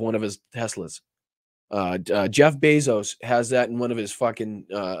holder of one of his Teslas. Jeff Bezos has that in one of his fucking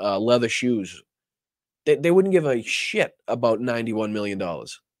leather shoes. They wouldn't give a shit about $91 million.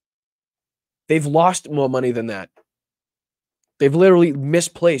 They've lost more money than that. They've literally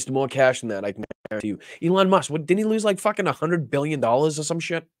misplaced more cash than that, I can guarantee you. Elon Musk, didn't he lose like fucking $100 billion or some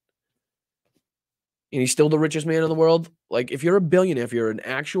shit? And he's still the richest man in the world? Like, if you're a billionaire, if you're an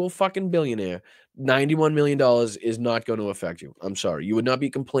actual fucking billionaire, $91 million is not going to affect you. I'm sorry. You would not be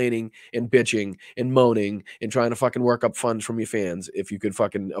complaining and bitching and moaning and trying to fucking work up funds from your fans if you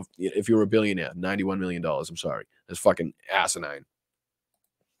were a billionaire. $91 million. I'm sorry. That's fucking asinine.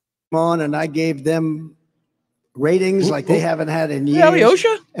 And I gave them ratings like they haven't had in years.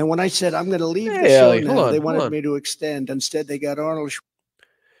 Alyosha? And when I said, I'm going to leave the show now, they wanted me to extend. Instead, they got Arnold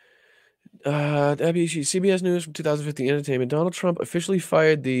CBS News from 2015 Entertainment. Donald Trump officially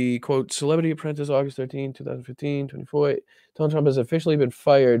fired the, quote, Celebrity Apprentice August 13, 2015, 24. Donald Trump has officially been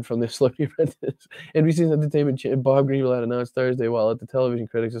fired from the Celebrity Apprentice. NBC's Entertainment Bob Greenblatt announced Thursday while at the Television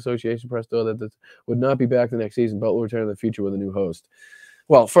Critics Association press tour that this would not be back the next season, but will return in the future with a new host.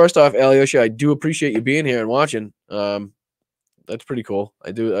 Well, first off, Alyosha, I do appreciate you being here and watching. That's pretty cool.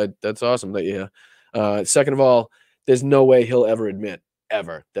 That's awesome that you're here. Second of all, there's no way he'll ever admit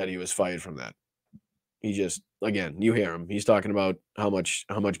ever that he was fired from that. He just, again, you hear him. He's talking about how much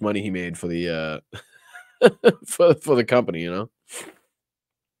money he made for the for the company, you know.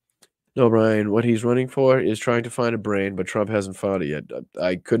 No, Brian, what he's running for is trying to find a brain, but Trump hasn't found it yet.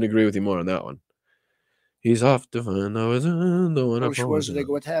 I couldn't agree with you more on that one. He's off to find the one. Schwarzenegger,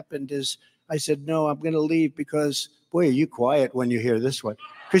 what happened is I said, no, I'm going to leave because, boy, are you quiet when you hear this one.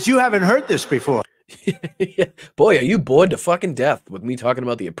 Because you haven't heard this before. Yeah. Boy, are you bored to fucking death with me talking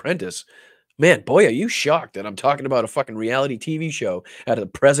about The Apprentice? Man, boy, are you shocked that I'm talking about a fucking reality TV show at a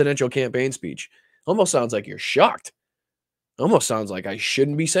presidential campaign speech? Almost sounds like you're shocked. Almost sounds like I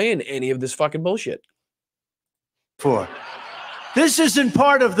shouldn't be saying any of this fucking bullshit. This isn't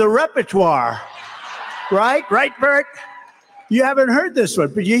part of the repertoire. Right, Bert? You haven't heard this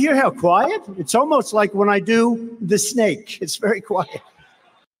one, but you hear how quiet? It's almost like when I do the snake. It's very quiet.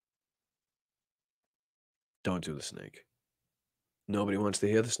 Don't do the snake. Nobody wants to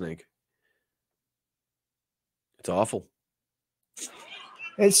hear the snake. It's awful.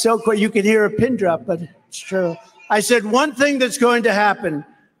 It's so quiet. You can hear a pin drop, but it's true. I said one thing that's going to happen.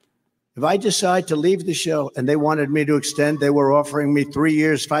 If I decide to leave the show and they wanted me to extend, they were offering me 3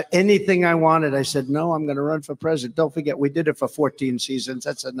 years, anything I wanted. I said, no, I'm going to run for president. Don't forget, we did it for 14 seasons.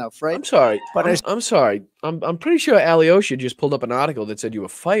 That's enough, right? I'm sorry. But I'm sorry. I'm pretty sure Alyosha just pulled up an article that said you were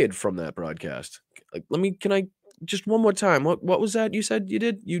fired from that broadcast. Like, can I just one more time? What was that you said you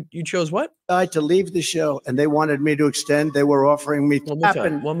did? You chose what? I had to leave the show and they wanted me to extend. They were offering me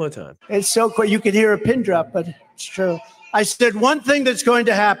one more time. It's so quick. You can hear a pin drop, but it's true. I said one thing that's going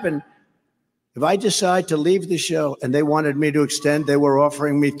to happen. If I decide to leave the show and they wanted me to extend, they were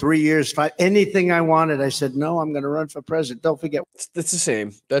offering me 3 years, anything I wanted. I said, no, I'm going to run for president. Don't forget. That's the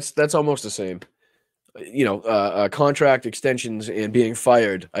same. That's almost the same. You know, contract extensions and being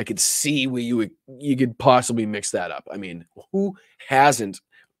fired. I could see where you could possibly mix that up. I mean, who hasn't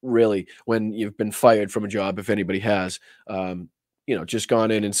really, when you've been fired from a job, if anybody has, you know, just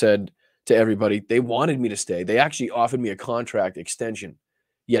gone in and said to everybody, they wanted me to stay. They actually offered me a contract extension.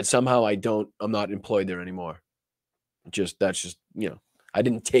 Yet somehow I'm not employed there anymore. That's just, you know, I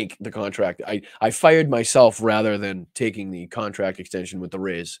didn't take the contract. I fired myself rather than taking the contract extension with the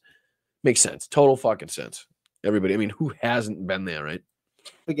raise. Makes sense. Total fucking sense. Everybody, I mean, who hasn't been there, right?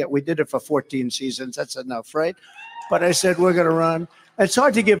 Forget, we did it for 14 seasons. That's enough, right? But I said, we're going to run. It's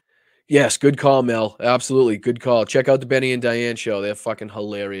hard to give. Yes, good call, Mel. Absolutely. Good call. Check out the Benny and Diane show. They're fucking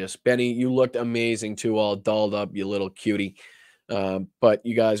hilarious. Benny, you looked amazing too, all dolled up, you little cutie. But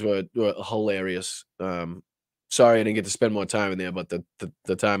you guys were hilarious. Sorry I didn't get to spend more time in there, but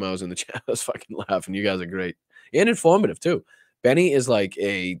the time I was in the chat, I was fucking laughing. You guys are great and informative too. Benny is like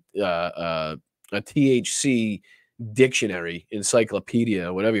a THC dictionary,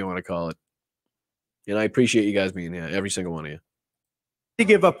 encyclopedia, whatever you want to call it. And I appreciate you guys being here, every single one of you. To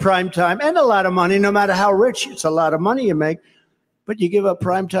give up prime time and a lot of money, no matter how rich, it's a lot of money you make. But you give up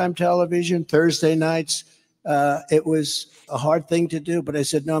primetime television Thursday nights. It was a hard thing to do, but I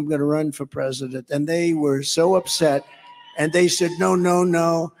said, no, I'm going to run for president. And they were so upset. And they said, no, no,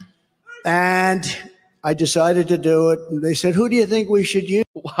 no. And I decided to do it. And they said, who do you think we should use?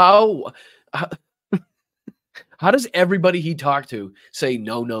 How does everybody he talked to say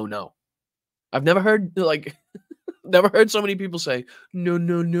no, no, no? I've never heard, like, never heard so many people say no,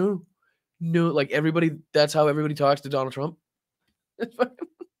 no, no. No, like everybody, that's how everybody talks to Donald Trump.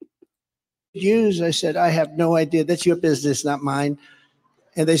 Use. I said, I have no idea. That's your business, not mine.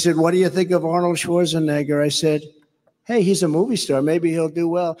 And they said, what do you think of Arnold Schwarzenegger? I said, hey, he's a movie star. Maybe he'll do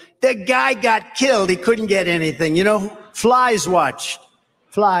well. The guy got killed. He couldn't get anything. You know, flies watched.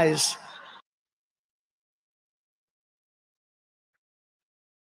 Flies.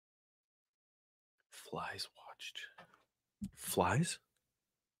 Flies watched. Flies?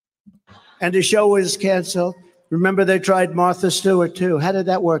 And the show was canceled. Remember, they tried Martha Stewart, too. How did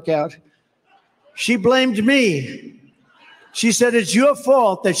that work out? She blamed me. She said it's your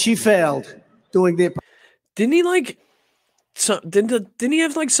fault that she failed doing the. Didn't he like? Didn't he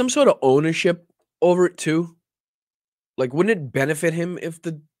have like some sort of ownership over it too? Like, wouldn't it benefit him if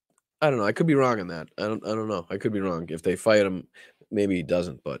the? I don't know. I could be wrong on that. I don't know. I could be wrong. If they fired him, maybe he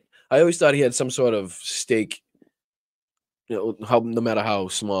doesn't. But I always thought he had some sort of stake. You know, no matter how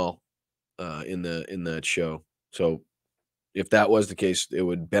small, in that show. So. If that was the case, it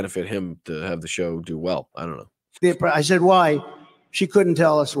would benefit him to have the show do well. I don't know. I said, why? She couldn't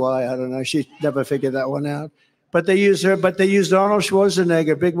tell us why. I don't know. She never figured that one out. But they used her. But they used Arnold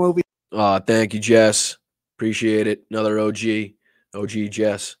Schwarzenegger, big movie. Thank you, Jess. Appreciate it. Another OG. OG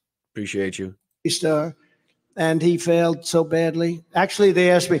Jess, appreciate you. Star, and he failed so badly. Actually,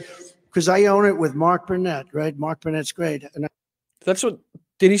 they asked me because I own it with Mark Burnett, right? Mark Burnett's great. And that's what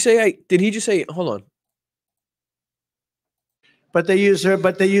did he say? Did he just say? Hold on. But they used her.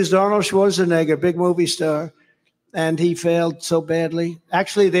 But they used Arnold Schwarzenegger, big movie star, and he failed so badly.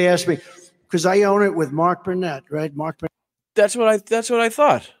 Actually, they asked me because I own it with Mark Burnett, right? Mark Burnett. That's what I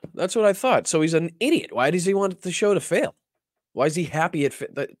thought. That's what I thought. So he's an idiot. Why does he want the show to fail? Why is he happy at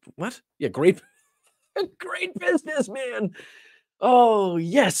what? Yeah, great, great business, man. Oh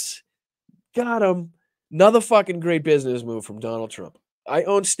yes, got him. Another fucking great business move from Donald Trump. I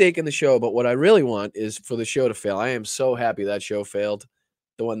own stake in the show, but what I really want is for the show to fail. I am so happy that show failed.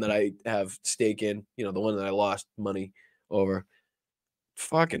 The one that I have stake in, you know, the one that I lost money over.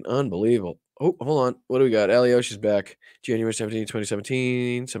 Fucking unbelievable. Oh, hold on. What do we got? Alyosha's back. January 17,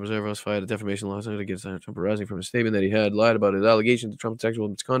 2017. Some observers filed a defamation lawsuit against Donald Trump arising from a statement that he had lied about his allegations of Trump's sexual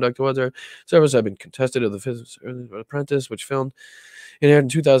misconduct towards her. Servers have been contested of the Apprentice, which filmed and aired in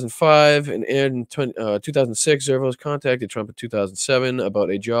 2005 and aired in 2006. Zervos contacted Trump in 2007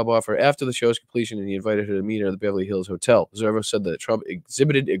 about a job offer after the show's completion, and he invited her to meet her at the Beverly Hills Hotel. Zervos said that Trump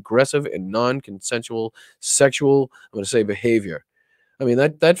exhibited aggressive and non-consensual sexual, I'm going to say, behavior. I mean,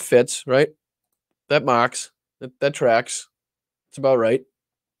 that fits, right? That marks. That tracks. It's about right.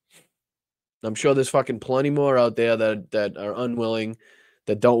 I'm sure there's fucking plenty more out there that are unwilling,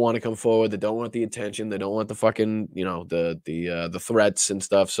 that don't want to come forward, that don't want the attention, they don't want the fucking, you know, the threats and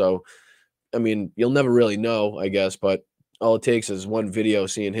stuff. So, I mean, you'll never really know, I guess, but all it takes is one video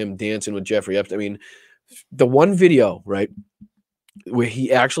seeing him dancing with Jeffrey Epstein. I mean, the one video, right, where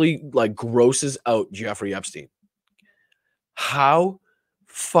he actually like grosses out Jeffrey Epstein. How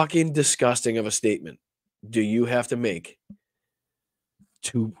fucking disgusting of a statement do you have to make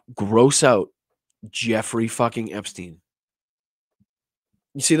to gross out Jeffrey fucking Epstein?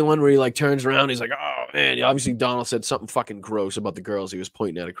 You see the one where he like turns around, he's like, oh man, obviously Donald said something fucking gross about the girls he was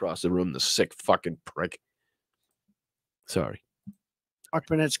pointing at across the room, the sick fucking prick. Sorry. Mark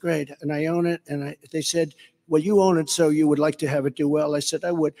Burnett's great, and I own it. And they said, well, you own it, so you would like to have it do well. I said,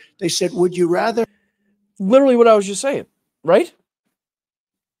 I would. They said, would you rather? Literally what I was just saying, right?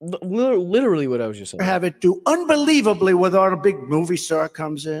 Literally what I was just saying. Have it do unbelievably without a big movie star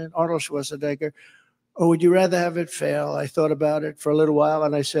comes in, Arnold Schwarzenegger, or would you rather have it fail? I thought about it for a little while,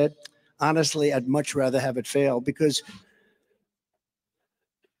 and I said, honestly, I'd much rather have it fail because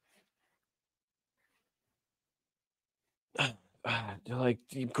like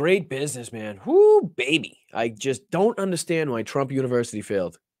great business, man. Whoo, baby. I just don't understand why Trump University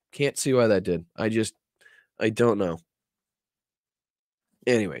failed. Can't see why that did. I don't know.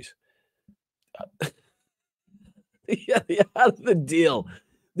 Anyways, yeah, out of the deal.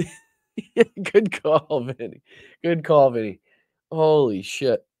 Good call, Vinny. Good call, Vinny. Holy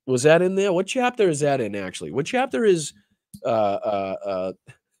shit. Was that in there? What chapter is that in, actually? What chapter is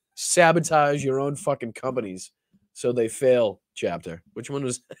sabotage your own fucking companies so they fail chapter? Which one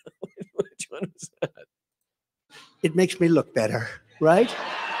was which one was that? It makes me look better, right?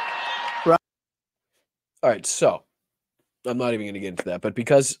 Right. All right, so I'm not even going to get into that, but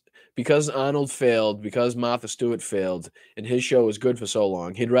because Arnold failed, because Martha Stewart failed, and his show was good for so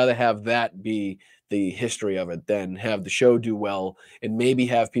long, he'd rather have that be the history of it than have the show do well and maybe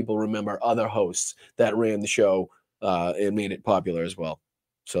have people remember other hosts that ran the show and made it popular as well.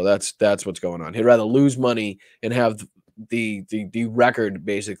 So that's what's going on. He'd rather lose money and have the record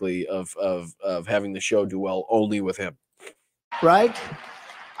basically of having the show do well only with him. Right?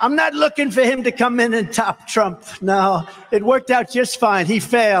 I'm not looking for him to come in and top Trump. No, it worked out just fine. He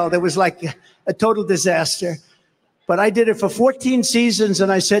failed. It was like a total disaster. But I did it for 14 seasons,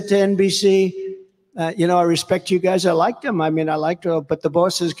 and I said to NBC, you know, I respect you guys. I liked them. I mean, I liked them. But the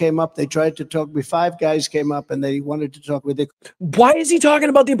bosses came up. They tried to talk to me. 5 guys came up, and they wanted to talk with me. Why is he talking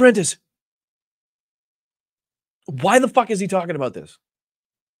about The Apprentice? Why the fuck is he talking about this?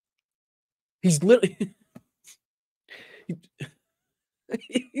 He's literally...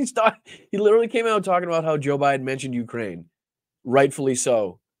 He literally came out talking about how Joe Biden mentioned Ukraine, rightfully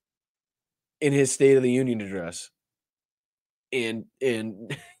so, in his State of the Union address. And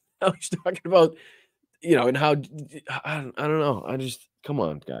now he's talking about, you know, and how, I don't know. I just, come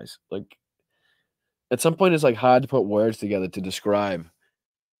on, guys. Like, at some point, it's like hard to put words together to describe.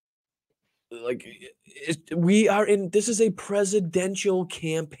 Like, this is a presidential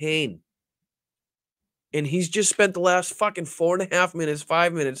campaign. And he's just spent the last fucking 4.5 minutes,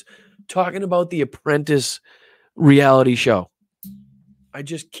 5 minutes talking about The Apprentice reality show. I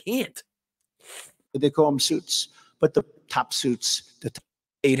just can't. They call them suits, but the top suits.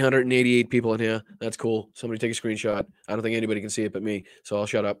 888 people in here. That's cool. Somebody take a screenshot. I don't think anybody can see it but me, so I'll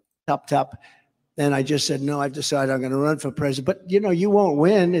shut up. Top. And I just said, no, I decided I'm going to run for president. But, you know, you won't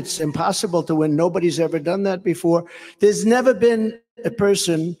win. It's impossible to win. Nobody's ever done that before. There's never been a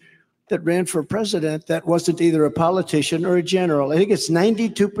person that ran for president that wasn't either a politician or a general. I think it's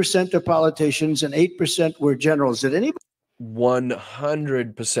 92% are politicians and 8% were generals. Did anybody?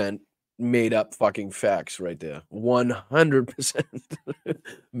 100% made up fucking facts right there. 100%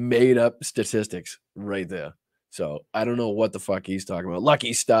 made up statistics right there. So I don't know what the fuck he's talking about.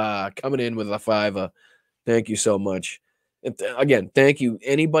 Lucky Star coming in with a $5. Thank you so much. And again, thank you.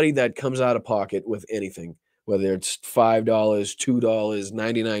 Anybody that comes out of pocket with anything, whether it's $5, $2,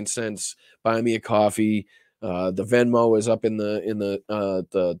 99 cents, buy me a coffee. The Venmo is up in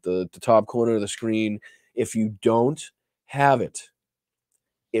the top corner of the screen. If you don't have it,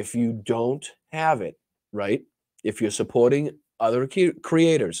 right? If you're supporting other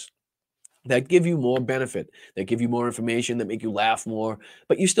creators that give you more benefit, that give you more information, that make you laugh more,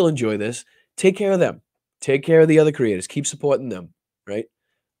 but you still enjoy this, take care of them. Take care of the other creators. Keep supporting them, right?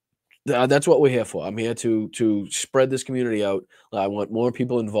 That's what we're here for. I'm here to spread this community out. I want more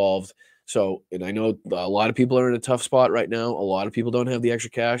people involved. So, and I know a lot of people are in a tough spot right now. A lot of people don't have the extra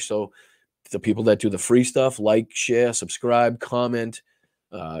cash. So the people that do the free stuff, like, share, subscribe, comment,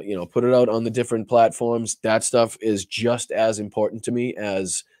 put it out on the different platforms. That stuff is just as important to me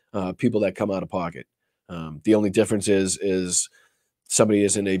as people that come out of pocket. The only difference is somebody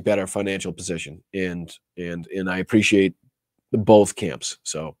is in a better financial position, and I appreciate both camps.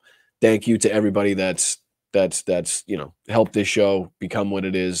 So thank you to everybody that's helped this show become what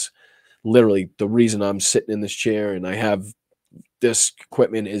it is. Literally, the reason I'm sitting in this chair and I have this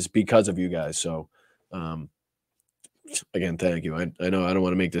equipment is because of you guys. So again, thank you. I know I don't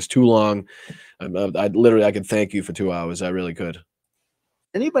want to make this too long. I could thank you for 2 hours. I really could.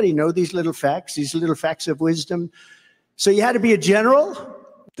 Anybody know these little facts of wisdom? So you had to be a general?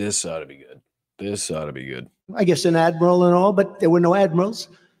 This ought to be good. This ought to be good. I guess an admiral and all, but there were no admirals.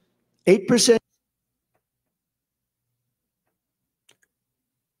 8%.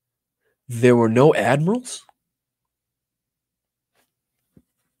 There were no admirals?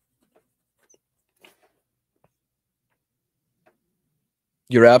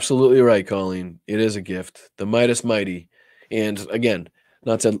 You're absolutely right, Colleen. It is a gift. The Midas Mighty. And again,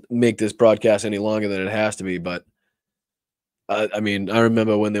 not to make this broadcast any longer than it has to be, but I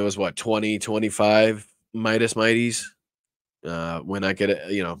remember when there was 20, 25 Midas Mighties, when I could,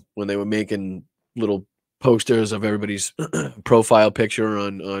 when they were making little posters of everybody's profile picture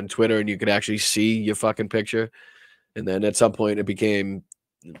on Twitter, and you could actually see your fucking picture. And then at some point it became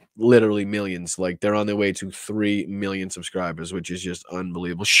literally millions. Like, they're on their way to 3 million subscribers, which is just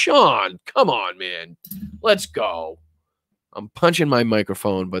unbelievable. Sean, come on, man. Let's go. I'm punching my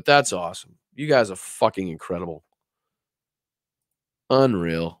microphone, but that's awesome. You guys are fucking incredible.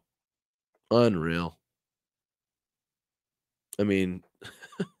 Unreal. Unreal. I mean,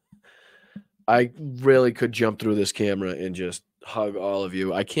 I really could jump through this camera and just hug all of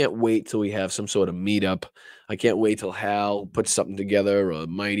you. I can't wait till we have some sort of meetup. I can't wait till Hal puts something together, or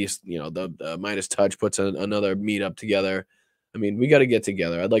Midas, the Midas Touch puts another meetup together. I mean, we got to get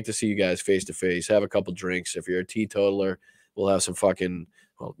together. I'd like to see you guys face to face, have a couple drinks. If you're a teetotaler, we'll have some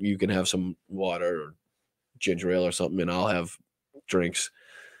you can have some water or ginger ale or something, and I'll have drinks.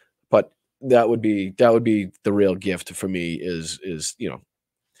 But that would be the real gift for me is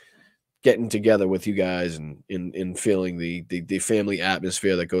getting together with you guys and feeling the family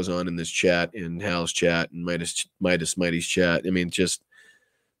atmosphere that goes on in this chat, in Hal's chat, and Mighty's chat. I mean, just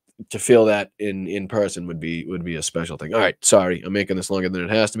to feel that in person would be a special thing. All right, sorry, I'm making this longer than it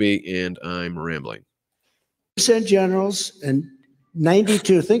has to be, and I'm rambling. % generals and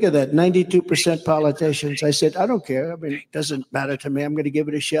 92, think of that, 92% politicians. I said, I don't care. I mean, it doesn't matter to me. I'm going to give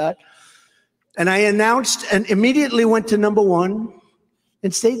it a shot. And I announced and immediately went to #1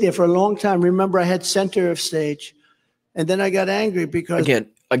 and stayed there for a long time. Remember, I had center of stage. And then I got angry because...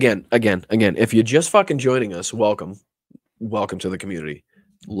 Again, if you're just fucking joining us, welcome. Welcome to the community.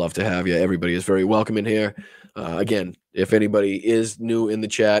 Love to have you. Everybody is very welcome in here. Again, if anybody is new in the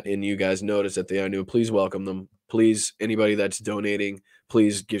chat and you guys notice that they are new, please welcome them. Please, anybody that's donating,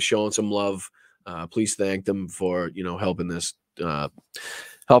 please show them some love. Please thank them for,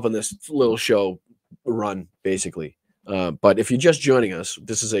 helping this little show run, basically. But if you're just joining us,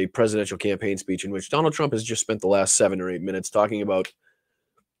 this is a presidential campaign speech in which Donald Trump has just spent the last 7 or 8 minutes talking about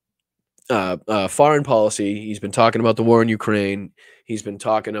foreign policy. He's been talking about the war in Ukraine. He's been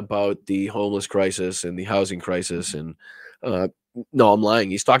talking about the homeless crisis and the housing crisis. And no, I'm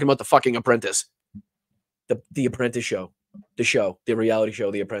lying. He's talking about the fucking Apprentice, the Apprentice show. The show, the reality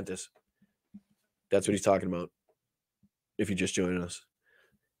show, The Apprentice. That's what he's talking about. If you're just joining us.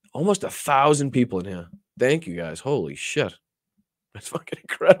 Almost 1,000 people in here. Thank you guys. Holy shit. That's fucking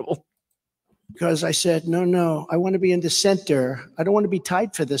incredible. Because I said, no, I want to be in the center. I don't want to be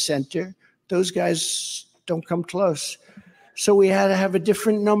tied for the center. Those guys don't come close. So we had to have a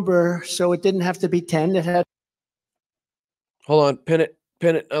different number. So it didn't have to be 10. It had. Hold on. Pin it.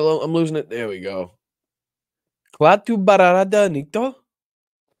 Pin it. I'm losing it. There we go. Klatu bararada nito?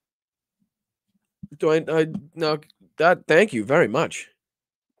 No, thank you very much.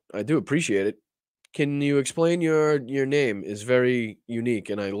 I do appreciate it. Can you explain your name? Is very unique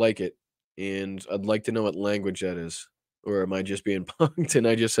and I like it. And I'd like to know what language that is. Or am I just being punked and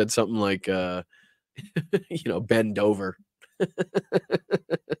I just said something like bend over.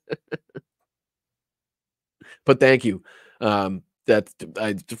 But thank you.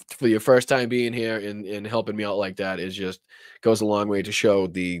 For your first time being here and helping me out like that is just goes a long way to show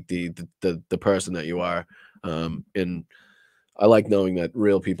the person that you are. And I like knowing that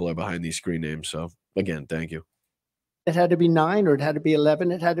real people are behind these screen names. So again, thank you. It had to be 9 or it had to be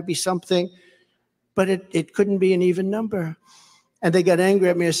 11. It had to be something, but it couldn't be an even number. And they got angry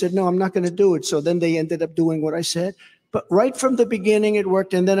at me. I said, no, I'm not going to do it. So then they ended up doing what I said. But right from the beginning, it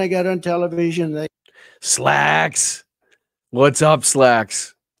worked. And then I got on television. Slacks. What's up,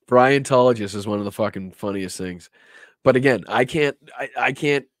 Slacks? Briantologist is one of the fucking funniest things. But again, I can't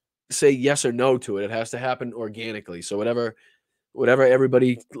say yes or no to it. It has to happen organically. So whatever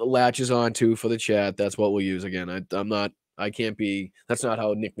everybody latches onto for the chat, that's what we'll use. Again, that's not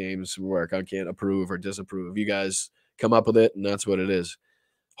how nicknames work. I can't approve or disapprove. You guys come up with it, and that's what it is.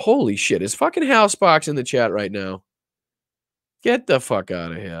 Holy shit. Is fucking Housebox in the chat right now? Get the fuck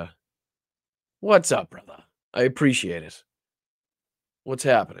out of here. What's up, brother? I appreciate it. What's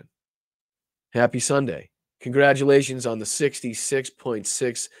happening? Happy Sunday. Congratulations on the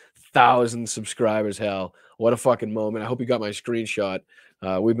 66.6 thousand subscribers, Hal. What a fucking moment. I hope you got my screenshot.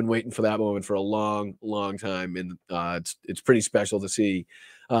 We've been waiting for that moment for a long, long time. And it's pretty special to see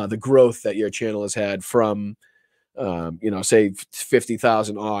the growth that your channel has had from, say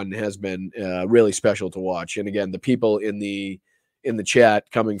 50,000 on has been really special to watch. And again, the people in the chat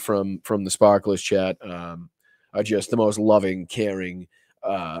coming from the Sparklers chat are just the most loving, caring,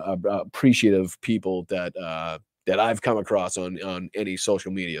 appreciative people that I've come across on any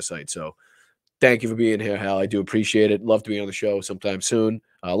social media site. So thank you for being here, Hal. I do appreciate it. Love to be on the show sometime soon.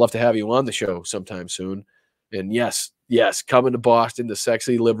 Love to have you on the show sometime soon. And yes, coming to Boston, the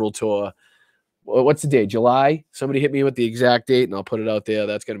Sexy Liberal Tour. What's the date? July? Somebody hit me with the exact date and I'll put it out there.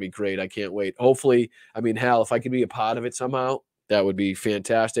 That's going to be great. I can't wait. Hopefully, Hal, if I could be a part of it somehow, that would be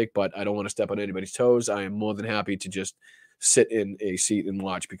fantastic, but I don't want to step on anybody's toes. I am more than happy to just sit in a seat and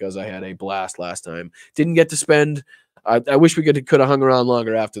watch because I had a blast last time. Didn't get to spend. I wish we could have hung around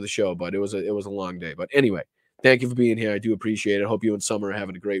longer after the show, but it was a long day. But anyway, thank you for being here. I do appreciate it. Hope you and Summer are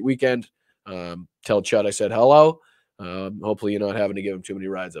having a great weekend. Tell Chud I said hello. Hopefully you're not having to give him too many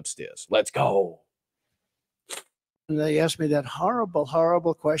rides upstairs. Let's go. And they asked me that horrible,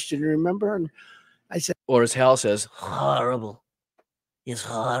 horrible question. Remember? And I said, or as Hal says, horrible. It's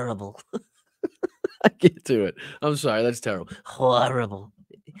horrible. I get to it. I'm sorry. That's terrible. Horrible.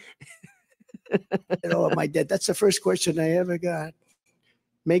 My dad. That's the first question I ever got.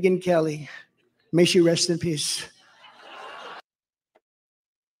 Megyn Kelly. May she rest in peace.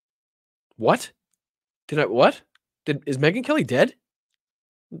 What? What? Is Megyn Kelly dead?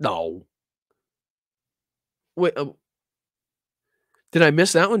 No. Wait. Did I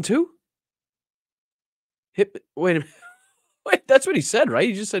miss that one too? Wait a minute. Wait, that's what he said, right?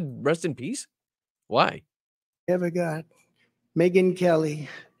 He just said rest in peace? Why? Ever got Megyn Kelly.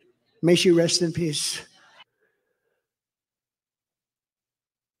 May she rest in peace.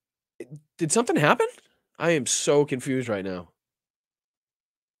 Did something happen? I am so confused right now.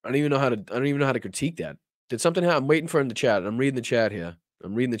 I don't even know how to critique that. Did something happen? I'm waiting for him to chat. I'm reading the chat here.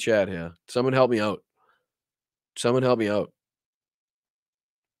 Someone help me out.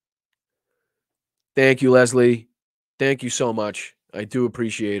 Thank you, Leslie. Thank you so much. I do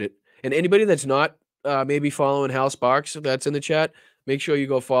appreciate it. And anybody that's not maybe following Hal Sparks that's in the chat, make sure you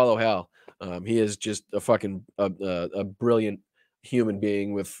go follow Hal. He is just a fucking a brilliant human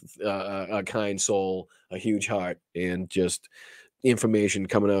being with a kind soul, a huge heart, and just information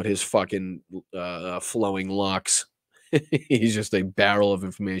coming out his fucking flowing locks. He's just a barrel of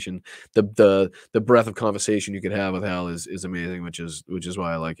information. The breadth of conversation you could have with Hal is amazing, which is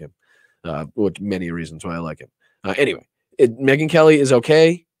why I like him. Which many reasons why I like him. Anyway, Megyn Kelly is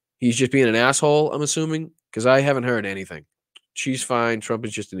okay. He's just being an asshole, I'm assuming, because I haven't heard anything. She's fine. Trump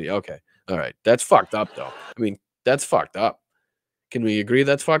is just okay. All right. That's fucked up, though. I mean, That's fucked up. Can we agree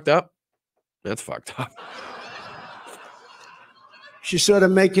that's fucked up? That's fucked up. She's sort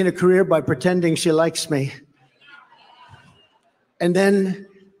of making a career by pretending she likes me. And then,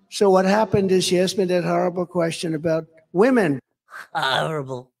 so what happened is she asked me that horrible question about women.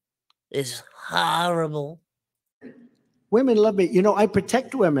 Horrible. It's horrible. Women love me. You know, I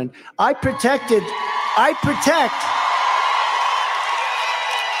protect women. I protect.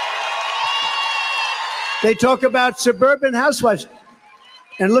 They talk about suburban housewives.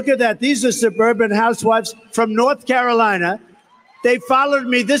 And look at that. These are suburban housewives from North Carolina. They followed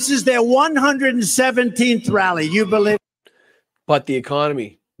me. This is their 117th rally. You believe? But the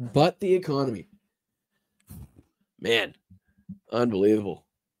economy. Man, unbelievable.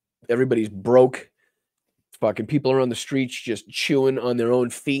 Everybody's broke. Fucking people are on the streets just chewing on their own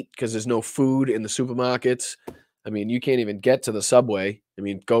feet because there's no food in the supermarkets. I mean, you can't even get to the subway. I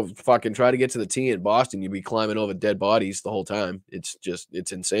mean, go fucking try to get to the T in Boston. You'd be climbing over dead bodies the whole time. It's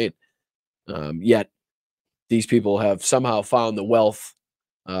insane. Yet these people have somehow found the wealth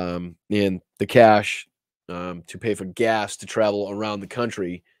and the cash to pay for gas to travel around the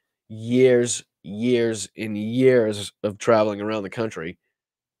country. Years and years of traveling around the country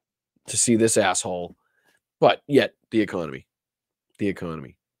to see this asshole. But yet the economy.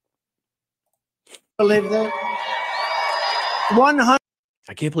 Believe that? 100.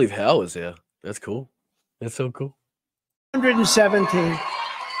 I can't believe Hal is there. That's cool. That's so cool. 117.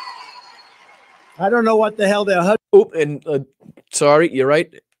 I don't know what the hell they're. Oh, and sorry, you're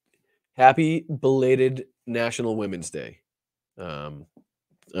right. Happy belated National Women's Day. I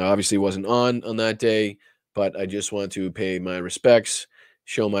obviously wasn't on that day, but I just want to pay my respects,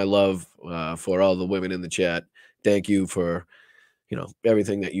 show my love for all the women in the chat. Thank you for,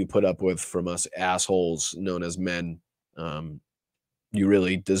 everything that you put up with from us assholes known as men. You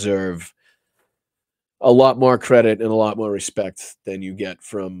really deserve a lot more credit and a lot more respect than you get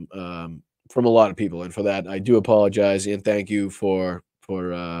from a lot of people. And for that, I do apologize and thank you for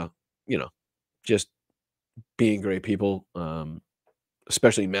just being great people.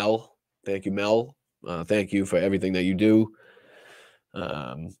 Especially Mel. Thank you, Mel. Thank you for everything that you do.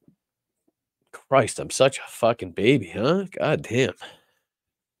 Christ, I'm such a fucking baby, huh? God damn.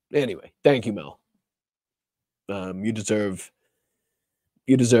 Anyway, thank you, Mel. You deserve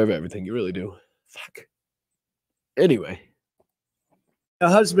everything. You really do. Fuck. Anyway. The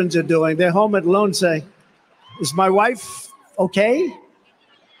husbands are doing. They're home alone saying, is my wife okay?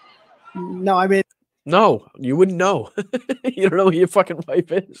 No, I mean. No, you wouldn't know. You don't know who your fucking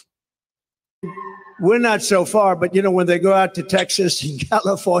wife is. We're not so far, but when they go out to Texas and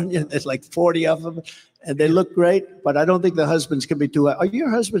California, there's like 40 of them, and they look great, but I don't think the husbands can be too. Are your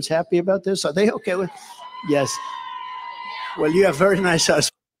husbands happy about this? Are they okay with? Yes. Well, you have very nice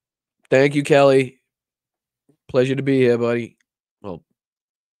husbands. Thank you, Kelly. Pleasure to be here, buddy. Oh,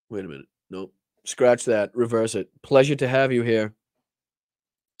 wait a minute. Nope. Scratch that. Reverse it. Pleasure to have you here.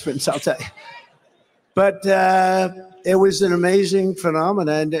 I'll tell you. But it was an amazing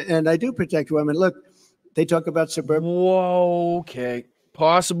phenomenon, and I do protect women. Look, they talk about suburban. Whoa, okay.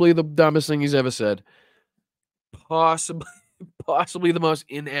 Possibly the dumbest thing he's ever said. Possibly the most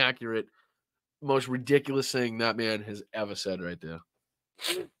inaccurate, most ridiculous thing that man has ever said right there.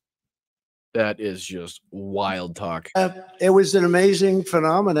 That is just wild talk. It was an amazing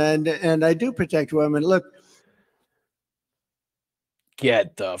phenomenon, and I do protect women. Look.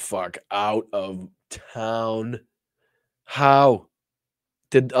 Get the fuck out of town. How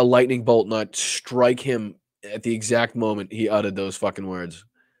did a lightning bolt not strike him at the exact moment he uttered those fucking words?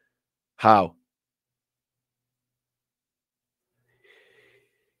 How?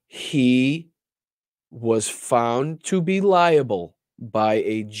 He was found to be liable by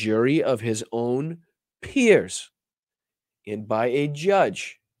a jury of his own peers and by a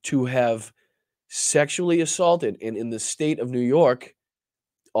judge to have sexually assaulted, and in the state of New York,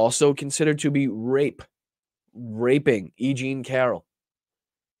 also considered to be raping E. Jean Carroll.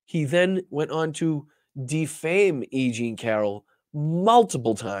 He then went on to defame E. Jean Carroll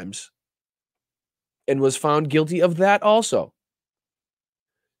multiple times and was found guilty of that also.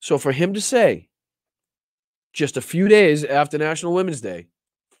 So for him to say, just a few days after National Women's Day,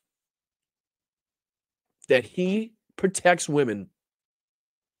 that he protects women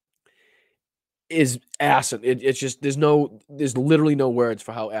is asinine. It's just there's literally no words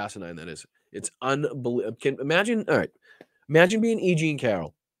for how asinine that is. It's unbelievable. Imagine being E. Jean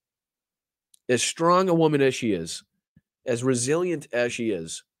Carroll, as strong a woman as she is, as resilient as she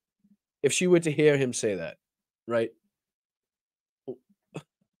is, if she were to hear him say that, right?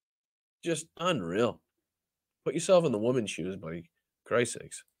 Just unreal. Put yourself in the woman's shoes, buddy. Christ's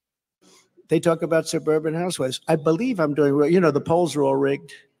sakes. They talk about suburban housewives. I believe I'm doing well. You know, the polls are all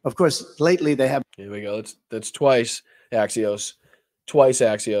rigged. Of course, lately they have. Here we go. That's twice Axios. Twice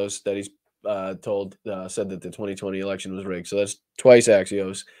Axios that he's said that the 2020 election was rigged. So that's twice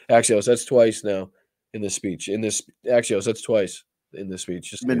Axios. Axios, that's twice now in this speech. In this Axios, that's twice in this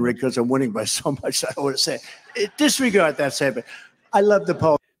speech. Just been rigged because I'm winning by so much. I don't want to say disregard that statement. I love the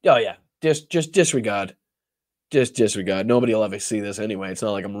poll. Oh yeah, just disregard. Just disregard. Nobody will ever see this anyway. It's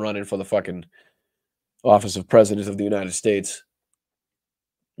not like I'm running for the fucking office of president of the United States.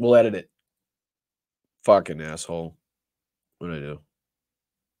 We'll edit it. Fucking asshole. What did I do?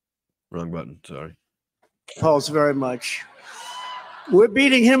 Wrong button. Sorry. Polls very much. We're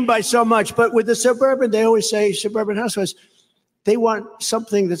beating him by so much, but with the suburban, they always say suburban housewives, they want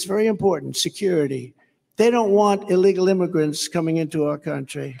something that's very important, security. They don't want illegal immigrants coming into our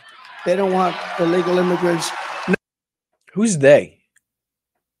country. They don't want illegal immigrants. Who's they?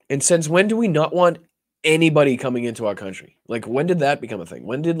 And since when do we not want anybody coming into our country? Like, when did that become a thing?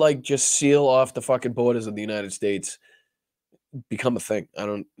 When did, like, just seal off the fucking borders of the United States become a thing?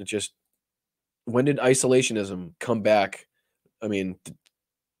 When did isolationism come back? I mean,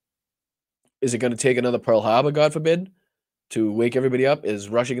 is it going to take another Pearl Harbor, God forbid, to wake everybody up? Is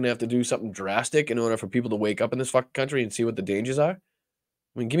Russia going to have to do something drastic in order for people to wake up in this fucking country and see what the dangers are?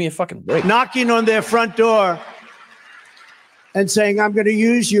 I mean, give me a fucking break. Knocking on their front door and saying, I'm going to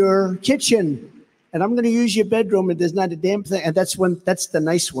use your kitchen and I'm going to use your bedroom, and there's not a damn thing. And that's the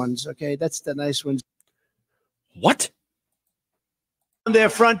nice ones, okay? That's the nice ones. What? On their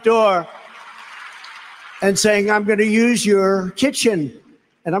front door and saying, I'm going to use your kitchen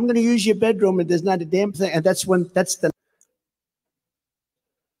and I'm going to use your bedroom, and there's not a damn thing. And that's the.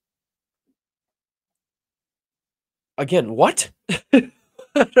 Again, what? I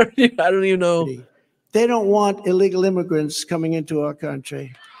don't even know. They don't want illegal immigrants coming into our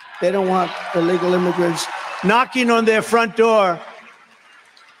country. They don't want illegal immigrants knocking on their front door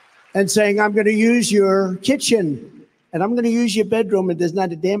and saying, I'm going to use your kitchen and I'm going to use your bedroom, and there's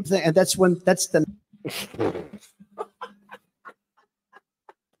not a damn thing. And that's the.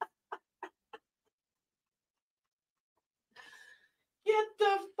 Get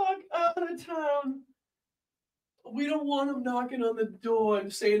the fuck out of town. We don't want him knocking on the door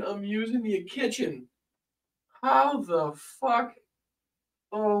and saying, I'm using your kitchen. How the fuck?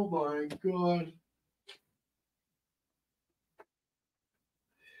 Oh my God.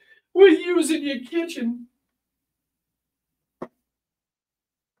 We're using your kitchen.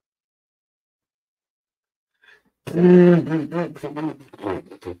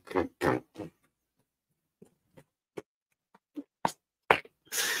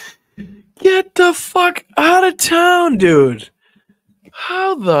 Get the fuck out of town, dude.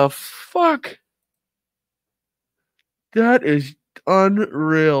 How the fuck? That is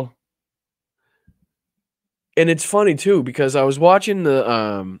unreal. And it's funny too, because I was watching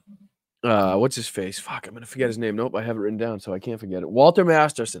the what's his face? Fuck, I'm gonna forget his name. Nope, I have it written down, so I can't forget it. Walter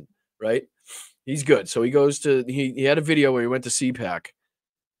Masterson, right? He's good. So he goes to he had a video where he went to CPAC,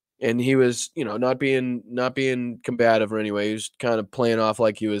 and he was, you know, not being combative or anyway. He was kind of playing off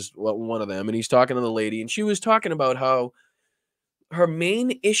like he was one of them. And he's talking to the lady, and she was talking about how her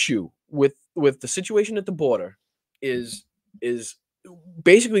main issue with the situation at the border is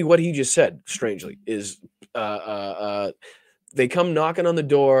basically what he just said. Strangely, is they come knocking on the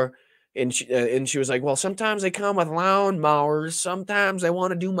door, and she was like, well, sometimes they come with lawn mowers, sometimes they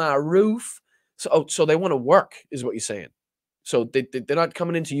want to do my roof. So they want to work, is what you're saying. So they're not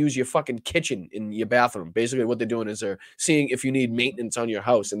coming in to use your fucking kitchen in your bathroom. Basically, what they're doing is they're seeing if you need maintenance on your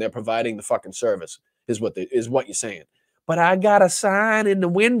house, and they're providing the fucking service. Is what you're saying. But I got a sign in the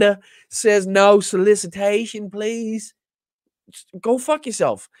window says no solicitation, please. Go fuck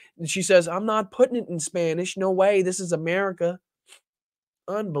yourself. And she says, I'm not putting it in Spanish. No way. This is America.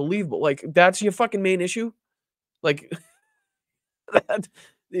 Unbelievable. Like, that's your fucking main issue? Like, that.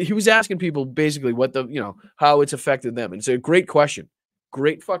 He was asking people basically what how it's affected them. And it's a great question.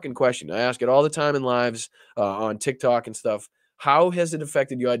 Great fucking question. I ask it all the time in lives, on TikTok and stuff. How has it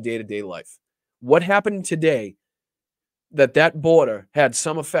affected your day-to-day life? What happened today that border had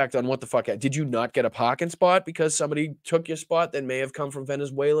some effect on what the fuck? Did you not get a parking spot because somebody took your spot that may have come from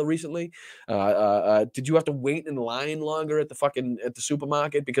Venezuela recently? Did you have to wait in line longer at the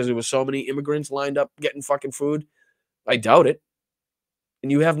supermarket because there was so many immigrants lined up getting fucking food? I doubt it.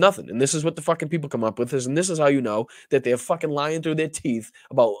 And you have nothing. And this is what the fucking people come up with. And this is how you know that they're fucking lying through their teeth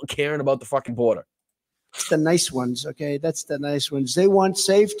about caring about the fucking border. The nice ones, okay? That's the nice ones. They want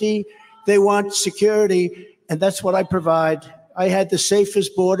safety. They want security. And that's what I provide. I had the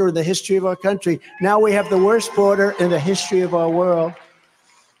safest border in the history of our country. Now we have the worst border in the history of our world.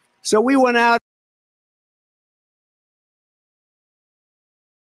 So we went out.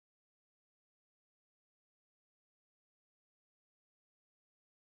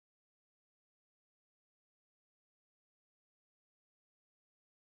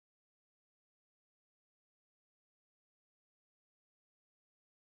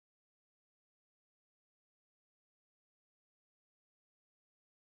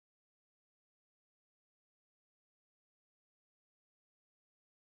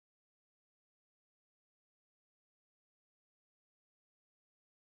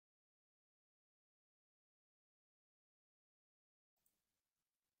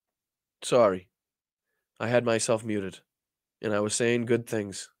 Sorry. I had myself muted and I was saying good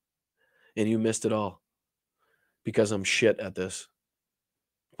things and you missed it all because I'm shit at this.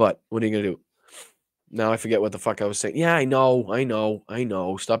 But what are you going to do? Now I forget what the fuck I was saying. Yeah, I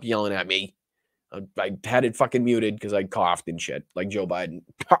know. Stop yelling at me. I had it fucking muted because I coughed and shit like Joe Biden.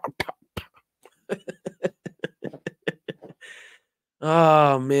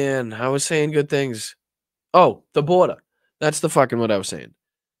 Oh, man. I was saying good things. Oh, the border. That's the fucking what I was saying.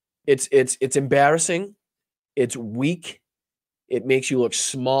 It's embarrassing. It's weak. It makes you look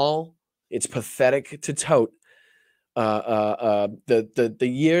small. It's pathetic to tout. The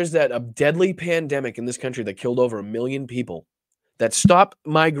years that a deadly pandemic in this country that killed over 1 million people, that stopped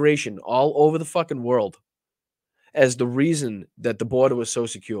migration all over the fucking world as the reason that the border was so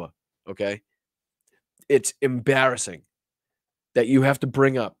secure, okay? It's embarrassing that you have to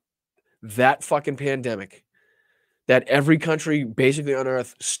bring up that fucking pandemic, that every country basically on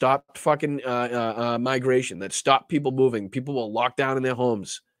earth stopped fucking migration, that stopped people moving. People were locked down in their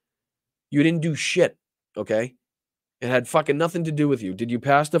homes. You didn't do shit, okay? It had fucking nothing to do with you. Did you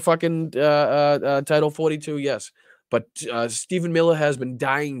pass the fucking Title 42? Yes. But Stephen Miller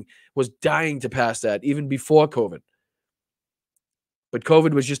was dying to pass that even before COVID. But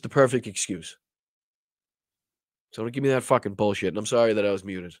COVID was just the perfect excuse. So don't give me that fucking bullshit. And I'm sorry that I was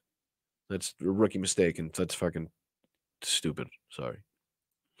muted. That's a rookie mistake, and that's fucking stupid. Sorry.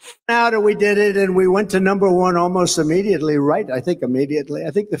 Out and we did it, and we went to #1 almost immediately, right? I think immediately.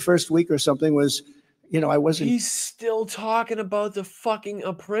 I think the first week or something was, I wasn't. He's still talking about the fucking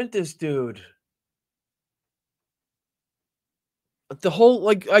Apprentice, dude. The whole,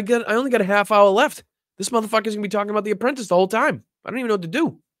 I only got a half hour left. This motherfucker's gonna be talking about the Apprentice the whole time. I don't even know what to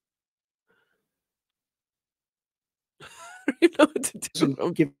do. I don't know what to do.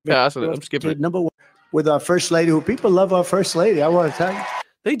 I'm passing it. I'm skipping it. #1 with our first lady, who people love our first lady. I want to tell you.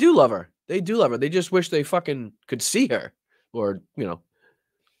 They do love her. They do love her. They just wish they fucking could see her, or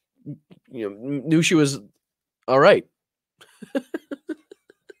knew she was all right.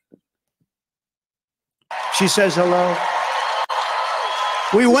 She says hello.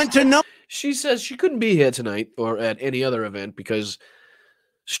 We went to She says she couldn't be here tonight or at any other event because,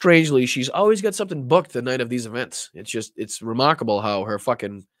 strangely, she's always got something booked the night of these events. It's remarkable how her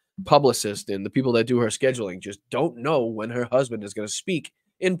fucking publicist and the people that do her scheduling just don't know when her husband is going to speak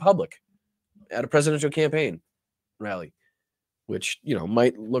in public at a presidential campaign rally, which,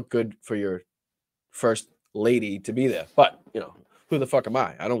 might look good for your first lady to be there. But, who the fuck am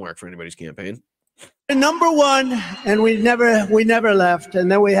I? I don't work for anybody's campaign. #1, and we never left. And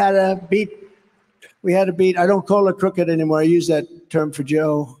then we had a beat. I don't call her crooked anymore. I use that term for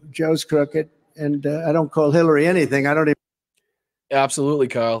Joe. Joe's crooked, and I don't call Hillary anything. I don't even. Absolutely,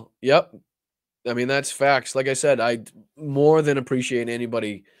 Kyle. Yep. I mean, that's facts. Like I said, I more than appreciate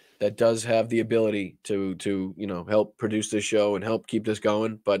anybody that does have the ability to help produce this show and help keep this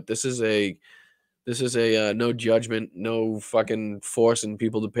going. But this is a no judgment, no fucking forcing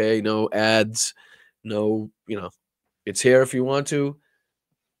people to pay, no ads, no, it's here if you want to.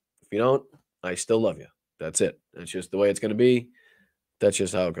 If you don't, I still love you. That's it. That's just the way it's going to be. That's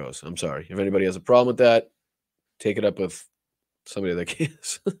just how it goes. I'm sorry. If anybody has a problem with that, take it up with somebody that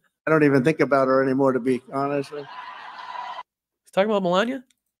cares. I don't even think about her anymore, to be honest. He's talking about Melania?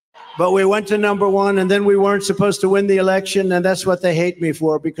 But we went to #1, and then we weren't supposed to win the election, and that's what they hate me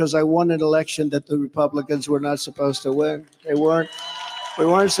for, because I won an election that the Republicans were not supposed to win. We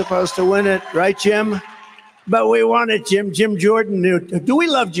weren't supposed to win it, right, Jim? But we won it, Jim. Jim Jordan knew. Do we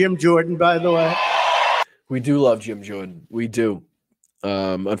love Jim Jordan, by the way? We do love Jim Jordan. We do.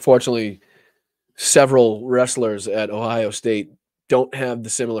 Unfortunately, several wrestlers at Ohio State don't have the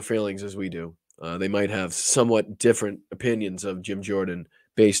similar feelings as we do. They might have somewhat different opinions of Jim Jordan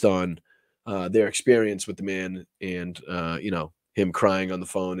based on their experience with the man and, him crying on the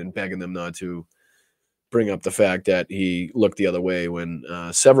phone and begging them not to bring up the fact that he looked the other way when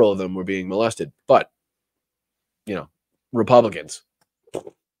several of them were being molested. But, Republicans.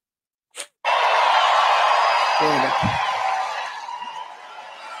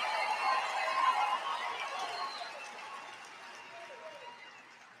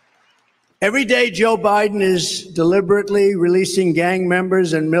 Every day, Joe Biden is deliberately releasing gang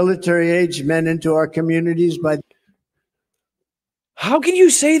members and military-aged men into our communities by. How can you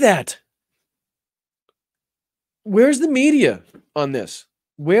say that? Where's the media on this?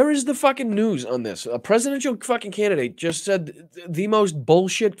 Where is the fucking news on this? A presidential fucking candidate just said the most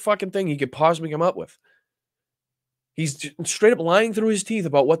bullshit fucking thing he could possibly come up with. He's straight up lying through his teeth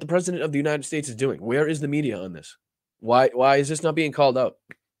about what the president of the United States is doing. Where is the media on this? Why is this not being called out?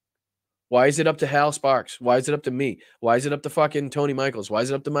 Why is it up to Hal Sparks? Why is it up to me? Why is it up to fucking Tony Michaels? Why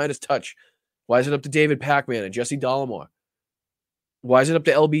is it up to Midas Touch? Why is it up to David Pacman and Jesse Dollemore? Why is it up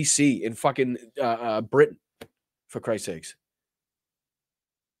to LBC in fucking Britain, for Christ's sakes?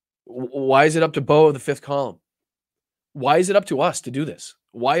 Why is it up to Bo of the Fifth Column? Why is it up to us to do this?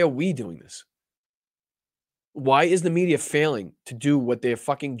 Why are we doing this? Why is the media failing to do what their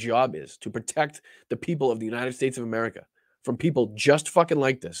fucking job is, to protect the people of the United States of America from people just fucking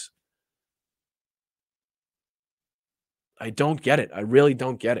like this? I don't get it. I really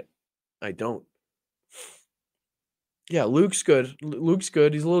don't get it. I don't. Yeah, Luke's good. Luke's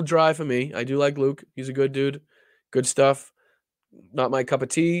good. He's a little dry for me. I do like Luke. He's a good dude. Good stuff. Not my cup of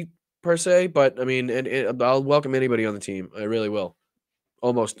tea per se, but I mean, and I'll welcome anybody on the team. I really will.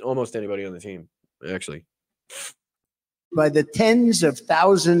 Almost anybody on the team, actually. By the tens of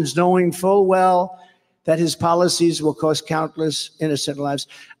thousands, knowing full well that his policies will cost countless innocent lives.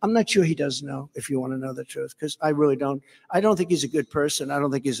 I'm not sure he does know, if you want to know the truth, because I really don't. I don't think he's a good person. I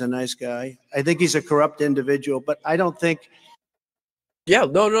don't think he's a nice guy. I think he's a corrupt individual, but I don't think. Yeah,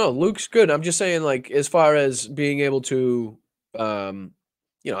 no, Luke's good. I'm just saying, like, as far as being able to, I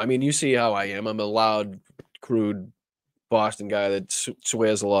mean, you see how I am. I'm a loud, crude Boston guy that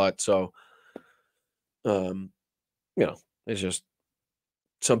swears a lot. So, it's just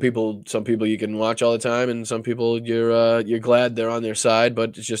some people you can watch all the time, and some people you're glad they're on their side,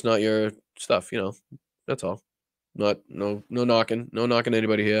 but it's just not your stuff. That's all. No knocking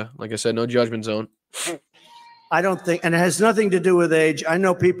anybody here. Like I said, no judgment zone. I don't think, and it has nothing to do with age. I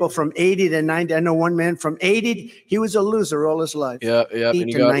know people from 80 to 90. I know one man from 80. He was a loser all his life. Yeah. And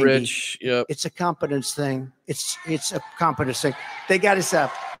he got 90. Rich. Yeah. It's a competence thing. It's a competence thing. They got us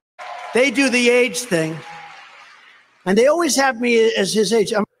up. They do the age thing. And they always have me as his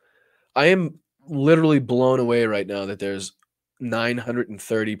age. I am literally blown away right now that there's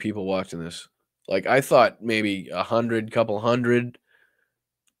 930 people watching this. Like, I thought maybe 100, couple hundred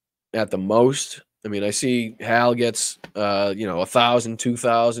at the most. I mean, I see Hal gets, 1,000,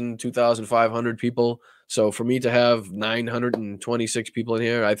 2,000, 2,500 people. So for me to have 926 people in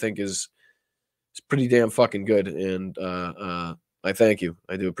here, I think is pretty damn fucking good. And I thank you.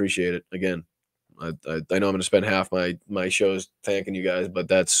 I do appreciate it. Again, I know I'm going to spend half my shows thanking you guys, but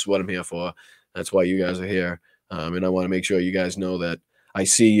that's what I'm here for. That's why you guys are here. And I want to make sure you guys know that I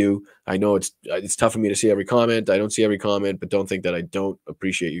see you. I know it's tough for me to see every comment. I don't see every comment, but don't think that I don't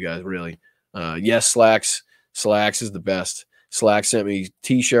appreciate you guys, really. Yes, Slacks is the best. Slacks sent me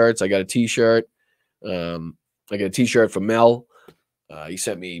t-shirts. I got a t-shirt. I got a t-shirt from Mel. He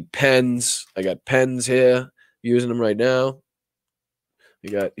sent me pens. I got pens here. Using them right now.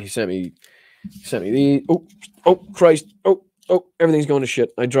 He sent me these. Oh Christ. Oh, everything's going to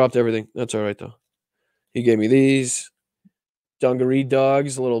shit. I dropped everything. That's all right though. He gave me these dungaree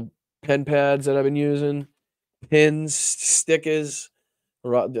dogs, little pen pads that I've been using, pins, stickers.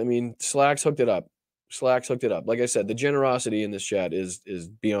 I mean, Slacks hooked it up. Like I said, the generosity in this chat is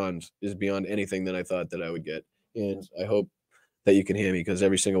beyond anything that I thought that I would get. And I hope that you can hear me, because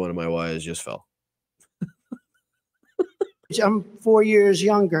every single one of my wires just fell. I'm 4 years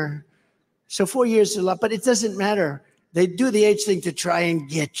younger. So 4 years is a lot, but it doesn't matter. They do the age thing to try and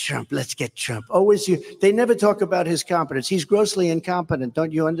get Trump. Let's get Trump. Always they never talk about his competence. He's grossly incompetent.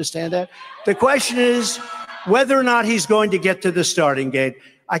 Don't you understand that? The question is whether or not he's going to get to the starting gate.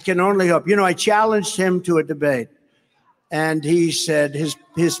 I can only hope. I challenged him to a debate, and he said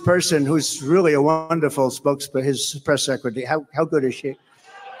his person, who's really a wonderful spokesperson, his press secretary. How good is she?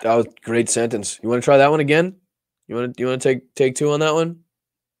 That was a great sentence. You want to try that one again? You want to take two on that one?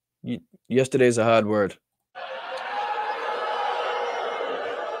 Yesterday's a hard word.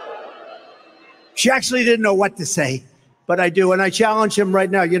 She actually didn't know what to say, but I do. And I challenge him right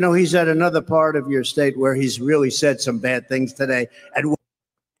now. He's at another part of your state where he's really said some bad things today. And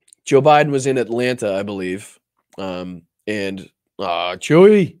Joe Biden was in Atlanta, I believe. And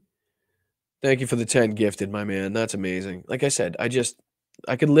Chewy, thank you for the 10 gifted, my man. That's amazing. Like I said,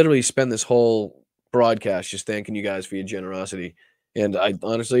 I could literally spend this whole broadcast just thanking you guys for your generosity. And I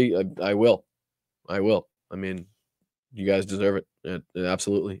honestly, I will. I mean, you guys deserve it.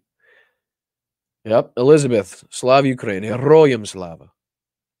 Absolutely. Yep. Elizabeth, Slava Ukraine, Heroyam Slava.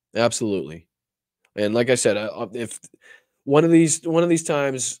 Absolutely. And like I said, if one of these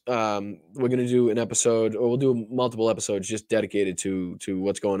times we're going to do an episode, or we'll do multiple episodes just dedicated to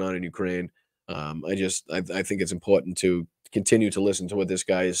what's going on in Ukraine. I think it's important to continue to listen to what this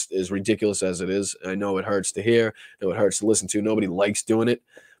guy is, ridiculous as it is. I know it hurts to hear, I know it hurts to listen to. Nobody likes doing it,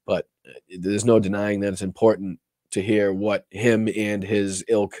 but there's no denying that it's important to hear what him and his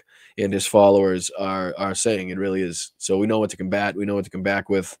ilk and his followers are saying. It really is. So we know what to combat. We know what to come back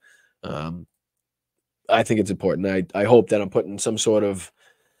with. I think it's important. I hope that I'm putting some sort of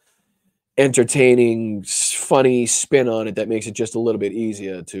entertaining, funny spin on it that makes it just a little bit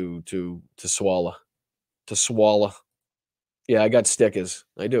easier to swallow. To swallow. Yeah, I got stickers.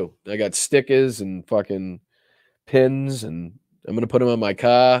 I do. I got stickers and fucking pins, and I'm gonna put them on my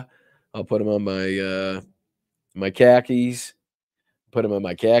car. I'll put them on my my khakis. Put them on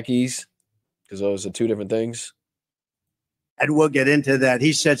my khakis, because those are two different things. And we'll get into that.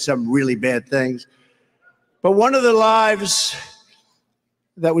 He said some really bad things. But one of the lives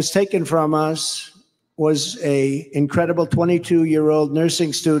that was taken from us was a incredible 22-year-old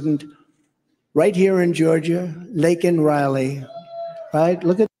nursing student right here in Georgia, Laken Riley. Right?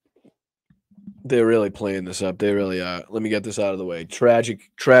 Look at. They're really playing this up. They really are. Let me get this out of the way.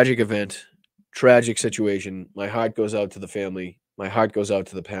 Tragic event, tragic situation. My heart goes out to the family. My heart goes out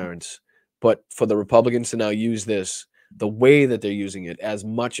to the parents. But for the Republicans to now use this, the way that they're using it, as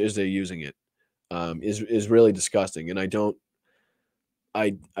much as they're using it, is really disgusting. And I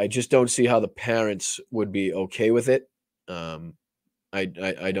just don't see how the parents would be okay with it. I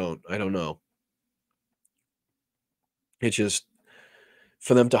don't know. It's just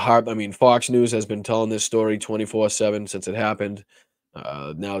for them to harp. I mean, Fox News has been telling this story 24/7 since it happened.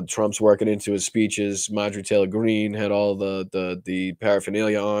 Now Trump's working into his speeches. Marjorie Taylor Greene had all the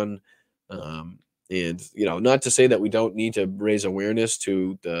paraphernalia on. And, you know, not to say that we don't need to raise awareness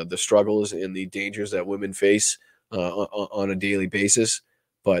to the struggles and the dangers that women face on a daily basis,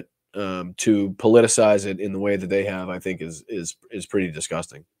 but to politicize it in the way that they have, I think is pretty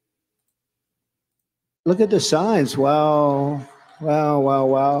disgusting. Look at the signs. Wow. Wow, wow,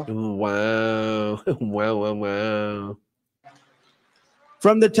 wow. Wow. Wow, wow, wow.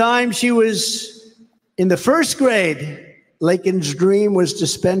 From the time she was in the first grade, Laken's dream was to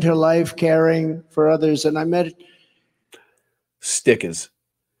spend her life caring for others. And I met stickers.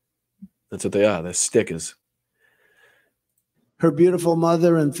 That's what they are. They're stickers. Her beautiful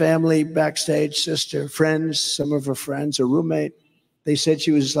mother and family backstage, sister, friends, some of her friends, a roommate. They said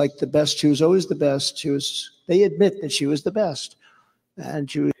she was like the best. She was always the best. They admit that she was the best.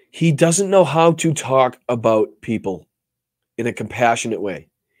 And he doesn't know how to talk about people in a compassionate way.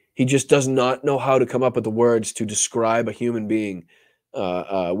 He just does not know how to come up with the words to describe a human being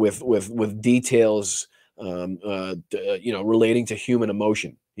with details, relating to human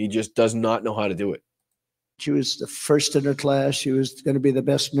emotion. He just does not know how to do it. She was the first in her class. She was going to be the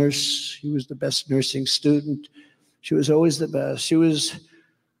best nurse. She was the best nursing student. She was always the best. She was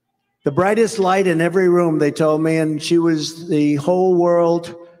the brightest light in every room, they told me, and she was the whole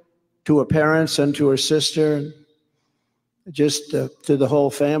world to her parents and to her sister, just to the whole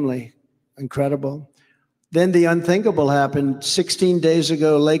family. Incredible. Then the unthinkable happened. 16 days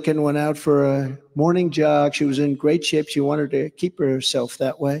ago, Laken went out for a morning jog. She was in great shape. She wanted to keep herself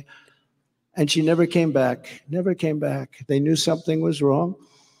that way. And she never came back, never came back. They knew something was wrong.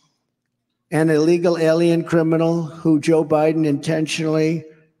 An illegal alien criminal who Joe Biden intentionally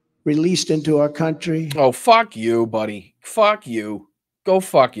released into our country. Oh, fuck you, buddy. Fuck you. Go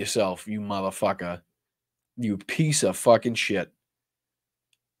fuck yourself, you motherfucker. You piece of fucking shit.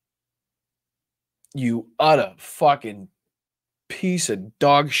 You utter fucking piece of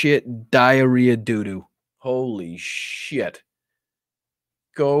dog shit, diarrhea doo-doo. Holy shit.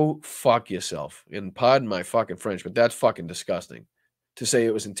 Go fuck yourself. And pardon my fucking French, but that's fucking disgusting. To say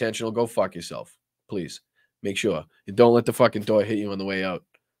it was intentional, go fuck yourself. Please. Make sure. And don't let the fucking door hit you on the way out.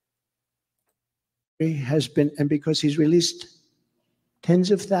 Has been, and because he's released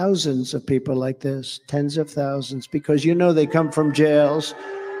tens of thousands of people like this, tens of thousands, because you know they come from jails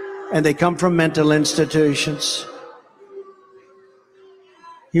and they come from mental institutions.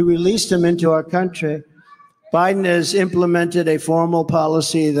 He released them into our country. Biden has implemented a formal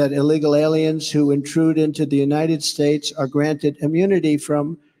policy that illegal aliens who intrude into the United States are granted immunity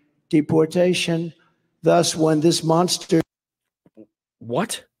from deportation. Thus, when this monster...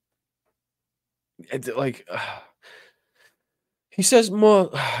 What? Like, he says more...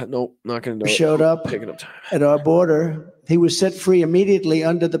 No, not going to do it. Showed up at our border. He was set free immediately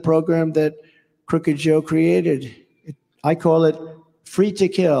under the program that Crooked Joe created. I call it free to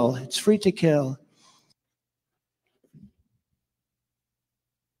kill. It's free to kill.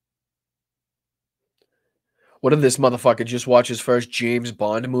 What did this motherfucker just watch his first James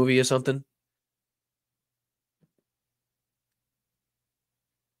Bond movie or something?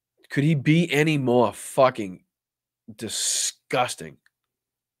 Could he be any more fucking disgusting?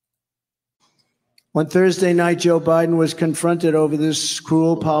 On Thursday night, Joe Biden was confronted over this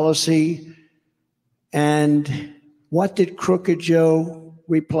cruel policy. And what did Crooked Joe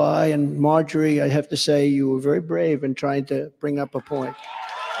reply? And Marjorie, I have to say, you were very brave in trying to bring up a point.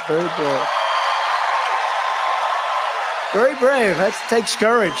 Very brave. Very brave. That takes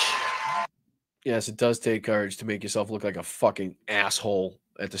courage. Yes, it does take courage to make yourself look like a fucking asshole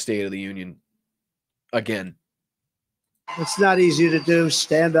at the State of the Union. Again. It's not easy to do.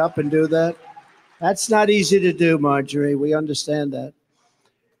 Stand up and do that. That's not easy to do, Marjorie. We understand that.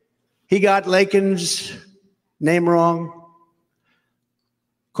 He got Lincoln's name wrong,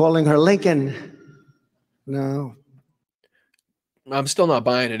 calling her Lincoln. No. I'm still not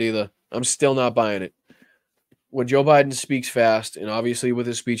buying it either. I'm still not buying it. When Joe Biden speaks fast, and obviously with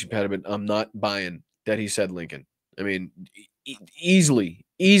his speech impediment, I'm not buying that he said Lincoln. I mean, easily,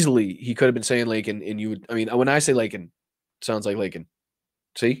 he could have been saying Lincoln, and you would, I mean, when I say Lincoln, it sounds like Lincoln.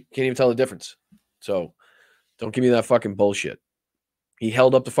 See? Can't even tell the difference. So, don't give me that fucking bullshit. He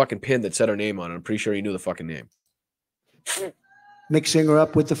held up the fucking pin that said her name on it. I'm pretty sure he knew the fucking name. Mixing her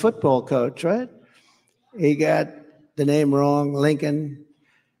up with the football coach, right? He got the name wrong, Lincoln.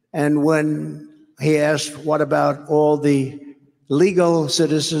 And when he asked, what about all the legal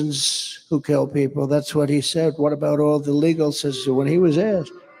citizens who kill people? That's what he said. What about all the legal citizens? When he was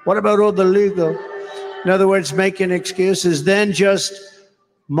asked, what about all the legal? In other words, making excuses. Then just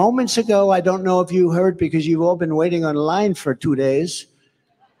moments ago, I don't know if you heard because you've all been waiting online for 2 days.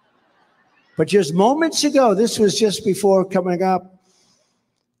 But just moments ago, this was just before coming up,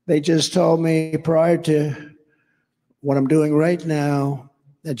 they just told me prior to what I'm doing right now,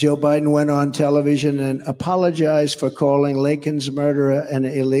 that Joe Biden went on television and apologized for calling Lincoln's murderer an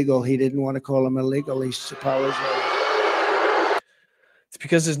illegal. He didn't want to call him illegal. He apologized. It's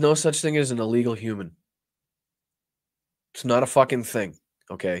because there's no such thing as an illegal human. It's not a fucking thing,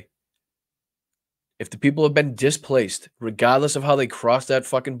 okay? If the people have been displaced, regardless of how they cross that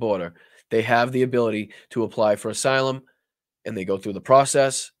fucking border, they have the ability to apply for asylum, and they go through the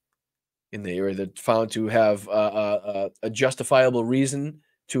process, and they are either found to have a justifiable reason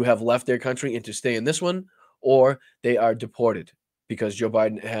to have left their country and to stay in this one, or they are deported, because Joe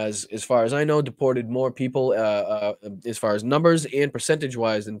Biden has, as far as I know, deported more people as far as numbers and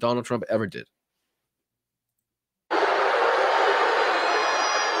percentage-wise than Donald Trump ever did.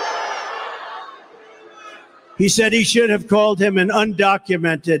 He said he should have called him an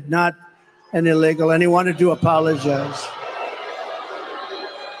undocumented, not an illegal, and he wanted to apologize.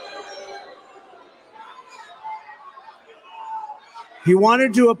 He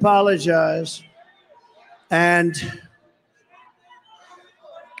wanted to apologize, and,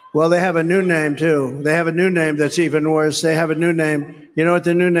 well, they have a new name, too. They have a new name that's even worse. They have a new name. You know what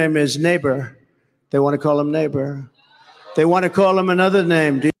the new name is? Neighbor. They want to call him Neighbor. They want to call him another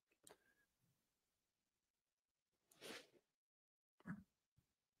name.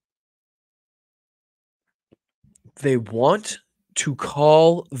 They want to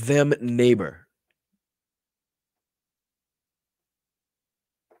call them Neighbor.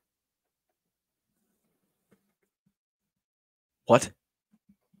 What?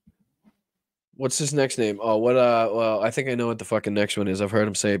 What's his next name? Oh, what? Well, I think I know what the fucking next one is. I've heard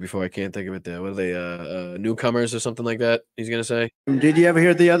him say it before. I can't think of it there. What are they? Newcomers or something like that? He's gonna say. Did you ever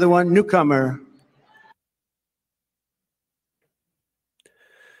hear the other one? Newcomer.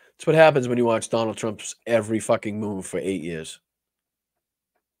 That's what happens when you watch Donald Trump's every fucking move for 8 years.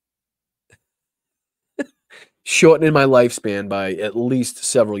 Shortening my lifespan by at least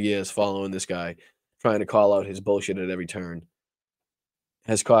several years following this guy, trying to call out his bullshit at every turn,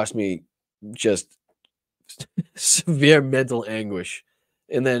 has cost me just severe mental anguish.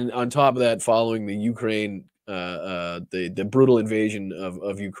 And then on top of that, following the Ukraine, the brutal invasion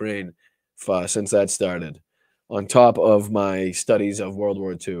of Ukraine since that started, on top of my studies of World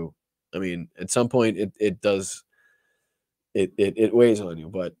War II. I mean, at some point it weighs on you,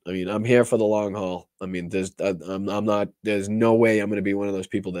 but I mean, I'm here for the long haul. I mean, there's no way I'm going to be one of those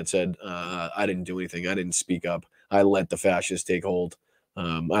people that said, I didn't do anything. I didn't speak up. I let the fascists take hold.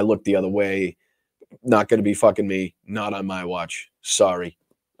 I looked the other way. Not going to be fucking me. Not on my watch. Sorry.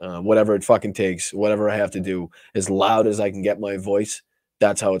 Whatever it fucking takes, whatever I have to do, as loud as I can get my voice,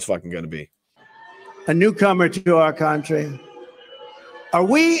 that's how it's fucking going to be. A newcomer to our country. Are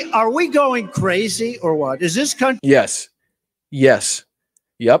we going crazy or what? Is this country? Yes. Yes.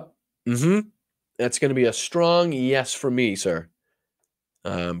 Yep. Mm-hmm. That's going to be a strong yes for me, sir.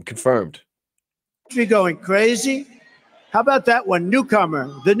 Confirmed. country going crazy. How about that one?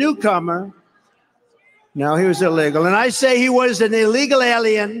 Newcomer. The newcomer. No, he was illegal. And I say he was an illegal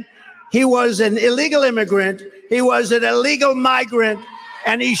alien. He was an illegal immigrant. He was an illegal migrant.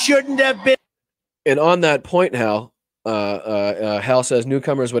 And he shouldn't have been. And on that point, Hal, Hal says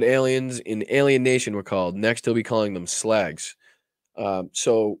newcomers what aliens in Alien Nation were called. Next, he'll be calling them slags.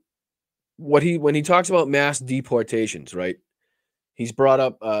 So when he talks about mass deportations, right? He's brought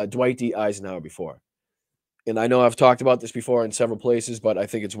up Dwight D. Eisenhower before. And I know I've talked about this before in several places, but I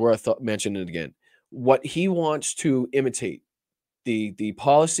think it's worth mentioning it again. What he wants to imitate, the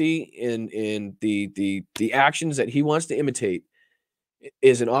policy in the actions that he wants to imitate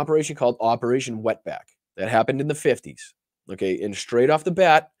is an operation called Operation Wetback that happened in the 50s. Okay, and straight off the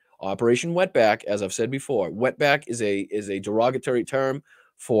bat, Operation Wetback, as I've said before, wetback is a derogatory term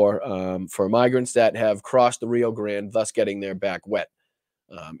for migrants that have crossed the Rio Grande, thus getting their back wet.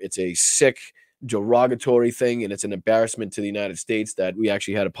 It's a sick, derogatory thing, and it's an embarrassment to the United States that we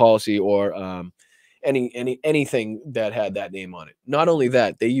actually had a policy or anything that had that name on it. Not only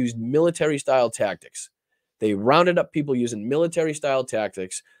that, they used military-style tactics. They rounded up people using military-style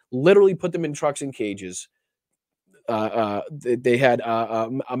tactics, literally put them in trucks and cages. They had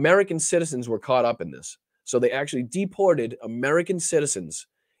American citizens were caught up in this. So they actually deported American citizens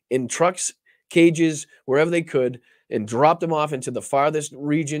in trucks, cages, wherever they could, and dropped them off into the farthest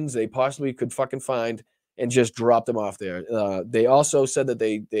regions they possibly could fucking find and just dropped them off there. They also said that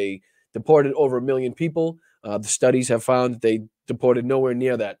they deported over 1 million people. The studies have found that they deported nowhere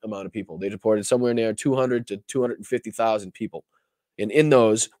near that amount of people. They deported somewhere near 200 to 250,000 people. And in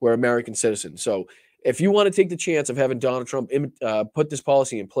those were American citizens. So if you want to take the chance of having Donald Trump put this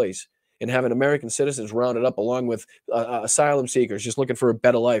policy in place and having American citizens rounded up along with asylum seekers just looking for a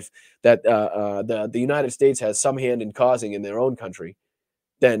better life that the United States has some hand in causing in their own country,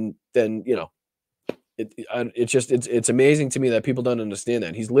 then you know, it's amazing to me that people don't understand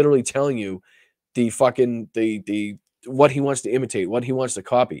that. He's literally telling you the what he wants to imitate, what he wants to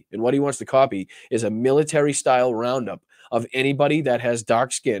copy. And what he wants to copy is a military style roundup of anybody that has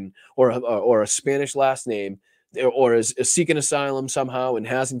dark skin or a Spanish last name or is seeking asylum somehow and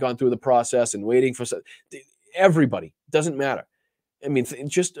hasn't gone through the process and waiting for everybody. Doesn't matter. I mean,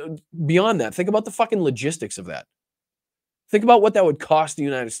 just beyond that, think about the fucking logistics of that. Think about what that would cost the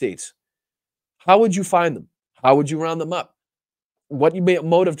United States. How would you find them? How would you round them up? What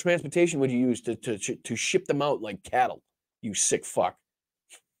mode of transportation would you use to ship them out like cattle? You sick fuck.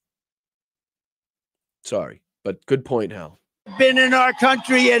 Sorry, but good point, Hal. Been in our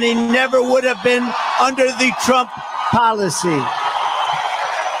country, and he never would have been under the Trump policy.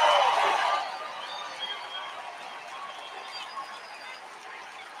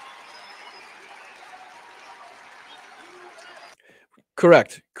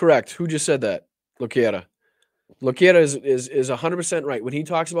 Correct. Who just said that? Loquera. Loquera is 100% right. When he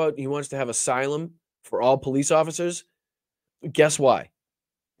talks about he wants to have asylum for all police officers, guess why?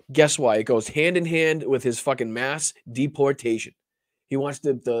 Guess why? It goes hand in hand with his fucking mass deportation. He wants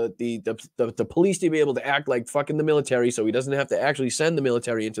the police to be able to act like fucking the military, so he doesn't have to actually send the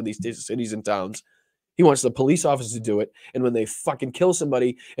military into these cities and towns. He wants the police officers to do it, and when they fucking kill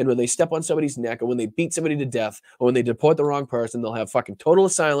somebody, and when they step on somebody's neck, or when they beat somebody to death, or when they deport the wrong person, they'll have fucking total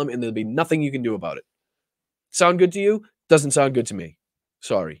asylum, and there'll be nothing you can do about it. Sound good to you? Doesn't sound good to me.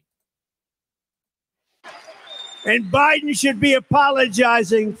 Sorry. And Biden should be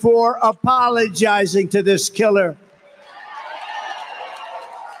apologizing for apologizing to this killer.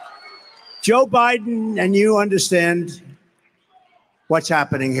 Joe Biden, and you understand what's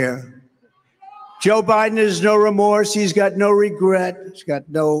happening here. Joe Biden has no remorse. He's got no regret. He's got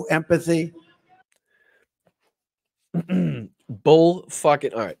no empathy. Bull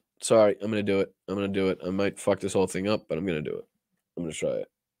fucking. All right. Sorry. I'm going to do it. I might fuck this whole thing up, but I'm going to do it. I'm going to try it.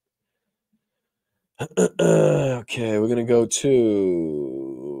 Okay. We're going to go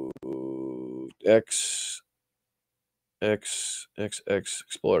to Explorer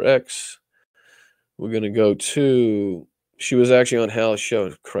X. We're going to go to, she was actually on Hal's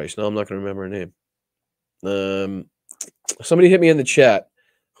show. Christ, now I'm not going to remember her name. Somebody hit me in the chat.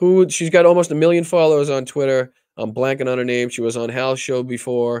 She's got almost 1 million followers on Twitter. I'm blanking on her name. She was on Hal's show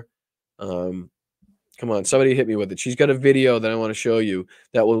before. Come on, somebody hit me with it. She's got a video that I want to show you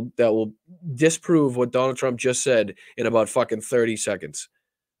that will disprove what Donald Trump just said in about fucking 30 seconds.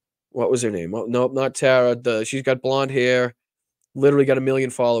 What was her name? Well, nope, not Tara. She's got blonde hair. Literally got 1 million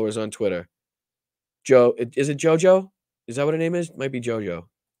followers on Twitter. Is it JoJo? Is that what her name is? Might be JoJo.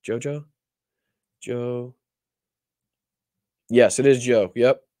 JoJo? Joe. Yes, it is Joe.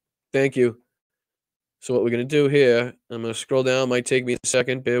 Yep. Thank you. So what we're going to do here, I'm going to scroll down. Might take me a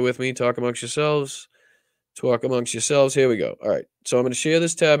second. Bear with me. Talk amongst yourselves. Talk amongst yourselves. Here we go. All right. So I'm going to share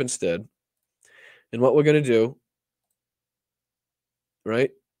this tab instead. And what we're going to do, right?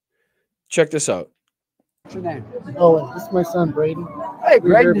 Check this out. What's your name? Oh, this is my son, Braden. Hey,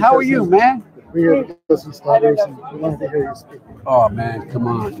 Braden, how are you, man? We're here to listen to stutters and we wanted to hear you speak. Oh, man, come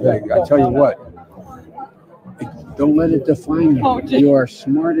on. Hey, I tell you what, don't let it define you. You are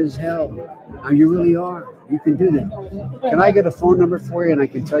smart as hell. You really are. You can do that. Can I get a phone number for you and I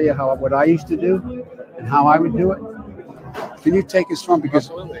can tell you what I used to do and how I would do it? Can you take his phone?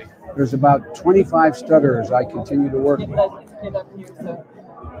 Because there's about 25 stutterers I continue to work with.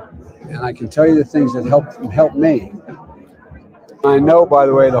 And I can tell you the things that help me. I know, by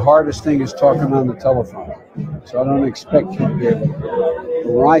the way, the hardest thing is talking on the telephone. So I don't expect you to be able to.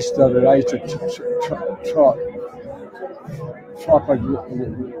 When I stuttered, I used to talk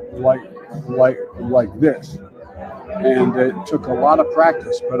like this. And it took a lot of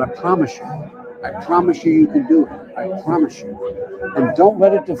practice, but I promise you you can do it. I promise you. And don't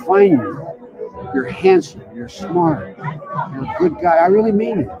let it define you. You're handsome, you're smart, you're a good guy. I really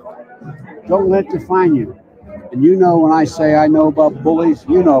mean it. Don't let it define you. And you know when I say I know about bullies,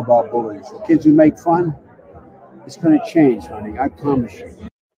 you know about bullies. The kids who make fun, it's going to change, honey. I promise you.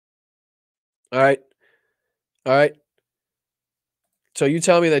 All right. All right. So you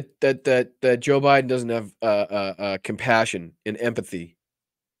tell me that Joe Biden doesn't have compassion and empathy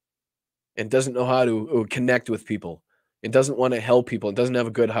and doesn't know how to connect with people and doesn't want to help people and doesn't have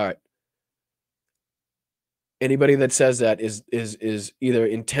a good heart. Anybody that says that is either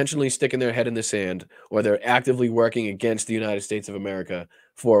intentionally sticking their head in the sand or they're actively working against the United States of America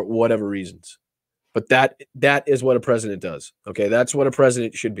for whatever reasons. But that is what a president does. Okay, that's what a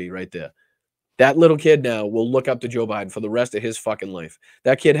president should be right there. That little kid now will look up to Joe Biden for the rest of his fucking life.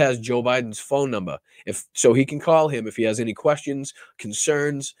 That kid has Joe Biden's phone number so he can call him if he has any questions,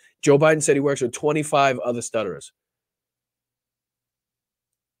 concerns. Joe Biden said he works with 25 other stutterers.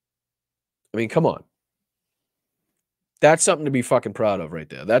 I mean, come on. That's something to be fucking proud of right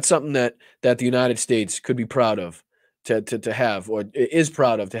there. That's something that the United States could be proud of to have, or is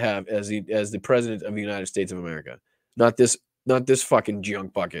proud of to have as the president of the United States of America. Not this fucking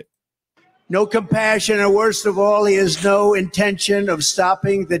junk bucket. No compassion, and worst of all, he has no intention of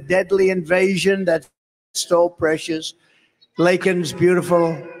stopping the deadly invasion that stole precious Laken's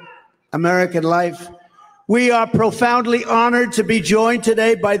beautiful American life. We are profoundly honored to be joined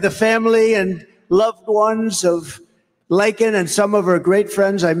today by the family and loved ones of Laken and some of her great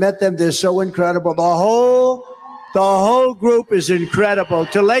friends. I met them. They're so incredible. The whole group is incredible.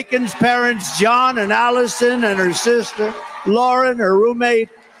 To Laken's parents, John and Allison, and her sister, Lauren, her roommate,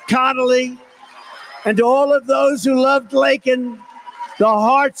 Connolly, and to all of those who loved Laken, the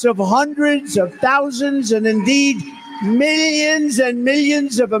hearts of hundreds of thousands and indeed millions and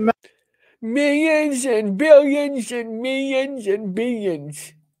millions of Millions and billions and millions and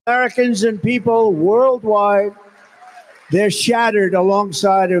billions. Americans and people worldwide. They're shattered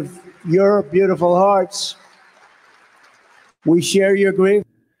alongside of your beautiful hearts. We share your grief.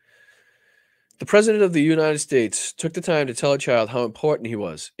 The President of the United States took the time to tell a child how important he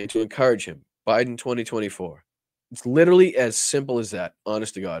was and to encourage him. Biden 2024. It's literally as simple as that,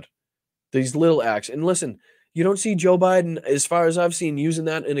 honest to God. These little acts. And listen, you don't see Joe Biden, as far as I've seen, using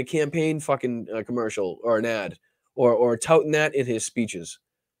that in a campaign fucking commercial or an ad or touting that in his speeches.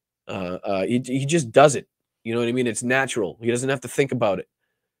 He just does it. You know what I mean? It's natural. He doesn't have to think about it.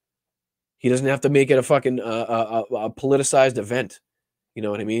 He doesn't have to make it a fucking a politicized event. You know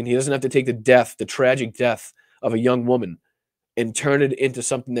what I mean? He doesn't have to take the tragic death of a young woman and turn it into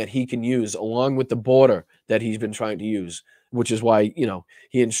something that he can use along with the border that he's been trying to use, which is why, you know,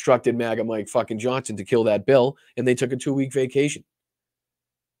 he instructed MAGA Mike fucking Johnson to kill that bill and they took a 2-week vacation.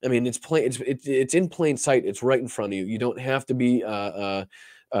 I mean, it's in plain sight. It's right in front of you. You don't have to be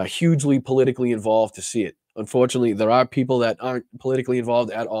hugely politically involved to see it. Unfortunately, there are people that aren't politically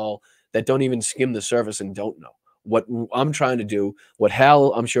involved at all that don't even skim the surface and don't know what I'm trying to do, what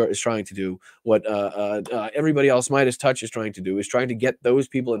Hal, I'm sure, is trying to do, what everybody else Midas Touch is trying to do, is trying to get those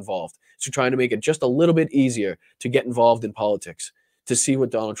people involved. So trying to make it just a little bit easier to get involved in politics, to see what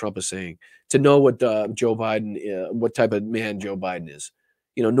Donald Trump is saying, to know what Joe Biden, what type of man Joe Biden is.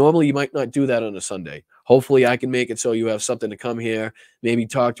 You know, normally you might not do that on a Sunday. Hopefully I can make it so you have something to come here, maybe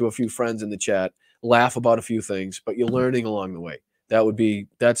talk to a few friends in the chat, laugh about a few things, but you're learning along the way.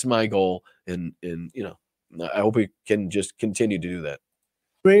 That's my goal. And you know, I hope we can just continue to do that.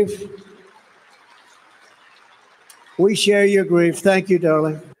 Grief. We share your grief. Thank you,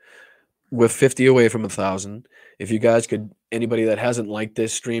 darling. We're 50 away from 1,000. If you guys could, anybody that hasn't liked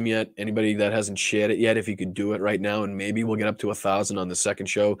this stream yet, anybody that hasn't shared it yet, if you could do it right now, and maybe we'll get up to 1,000 on the second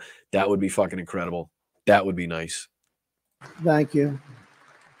show, that would be fucking incredible. That would be nice. Thank you.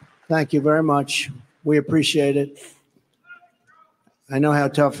 Thank you very much. We appreciate it. I know how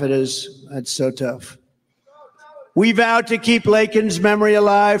tough it is. It's so tough. We vow to keep Lakin's memory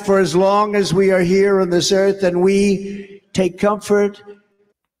alive for as long as we are here on this earth, and we take comfort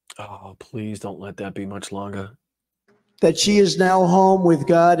Oh, please don't let that be much longer. that she is now home with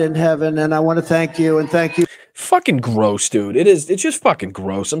God in heaven. And I want to thank you and thank you. Fucking gross, dude. It's just fucking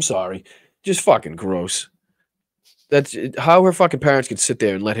gross. I'm sorry. Just fucking gross. That's how her fucking parents could sit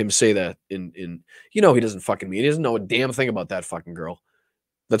there and let him say that in he doesn't fucking mean. He doesn't know a damn thing about that fucking girl.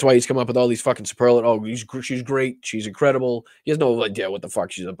 That's why he's come up with all these fucking superlatives. Oh, she's great. She's incredible. He has no idea what the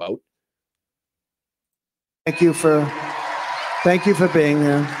fuck she's about. Thank you for being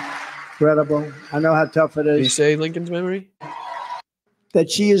here. Incredible. I know how tough it Did you is. say Lincoln's memory? That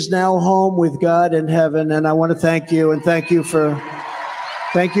she is now home with God in heaven, and I want to thank you and thank you for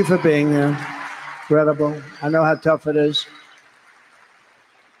being here. Incredible. I know how tough it is.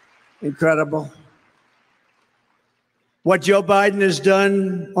 Incredible. What Joe Biden has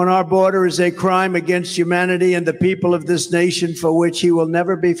done on our border is a crime against humanity and the people of this nation for which he will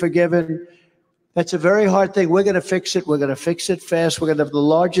never be forgiven. That's a very hard thing. We're going to fix it. We're going to fix it fast. We're going to have the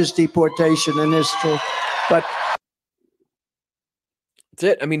largest deportation in history. But That's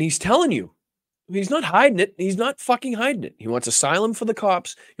it. I mean, he's telling you. He's not hiding it. He's not fucking hiding it. He wants asylum for the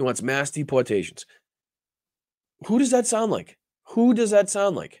cops. He wants mass deportations. Who does that sound like? Who does that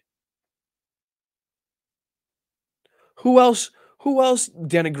sound like? Who else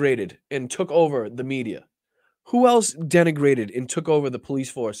denigrated and took over the media? Who else denigrated and took over the police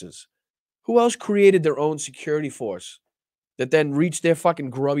forces? Who else created their own security force that then reached their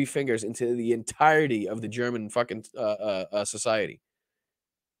fucking grubby fingers into the entirety of the German fucking society?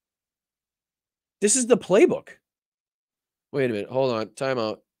 This is the playbook. Wait a minute. Hold on. Time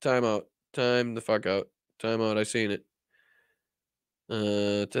out. Time out. Time the fuck out. Time out. I seen it.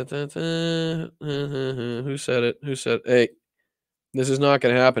 Who said it? Who said, hey, this is not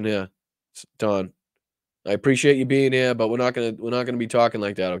going to happen here, Don. I appreciate you being here, but we're not gonna be talking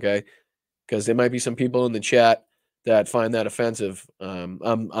like that, okay? Because there might be some people in the chat that find that offensive. I'm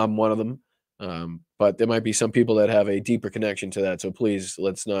one of them. But there might be some people that have a deeper connection to that. So please,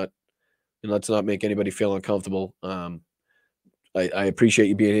 let's not make anybody feel uncomfortable. I appreciate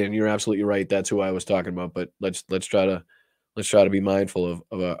you being here, and you're absolutely right. That's who I was talking about. But let's try to be mindful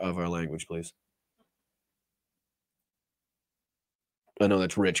of our language, please. I know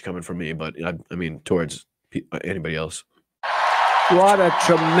that's rich coming from me, but I mean towards anybody else. what a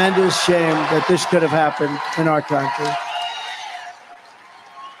tremendous shame that this could have happened in our country.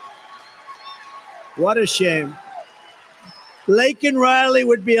 What a shame. Laken Riley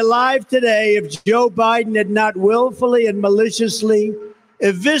would be alive today if Joe Biden had not willfully and maliciously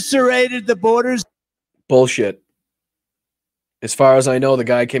eviscerated the borders. Bullshit. As far as I know, the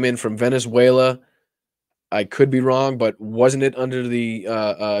guy came in from Venezuela. I could be wrong, but wasn't it under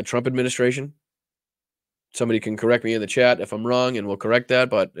the Trump administration? Somebody can correct me in the chat if I'm wrong, and we'll correct that.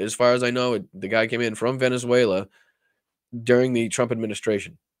 But as far as I know, the guy came in from Venezuela during the Trump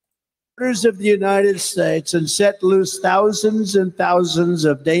administration. Of the United States and set loose thousands and thousands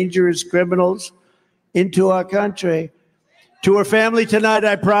of dangerous criminals into our country. To her family tonight,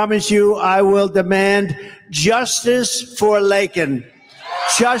 I promise you, I will demand justice for Laken.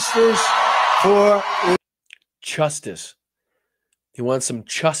 Justice for Justice. He wants some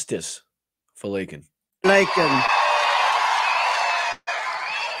justice for Laken. Laken.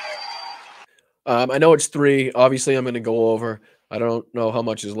 I know it's 3. Obviously, I'm going to go over. I don't know how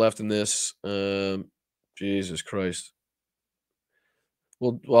much is left in this. Jesus Christ.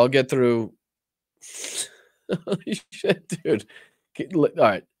 Well, I'll get through. Holy shit, dude. All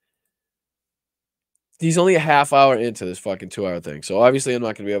right. He's only a half hour into this fucking 2-hour thing. So obviously I'm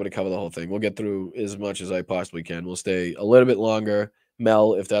not going to be able to cover the whole thing. We'll get through as much as I possibly can. We'll stay a little bit longer.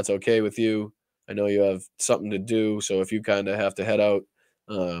 Mel, if that's okay with you. I know you have something to do. So if you kind of have to head out,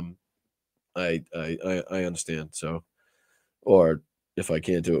 I understand. So, or if I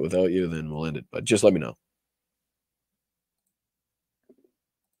can't do it without you, then we'll end it. But just let me know.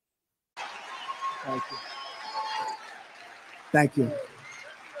 Thank you. Thank you.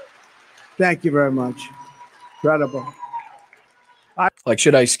 Thank you very much. Incredible. Like,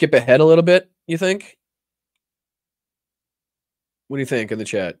 should I skip ahead a little bit, you think? What do you think in the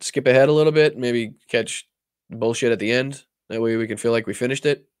chat? Skip ahead a little bit, maybe catch the bullshit at the end? That way we can feel like we finished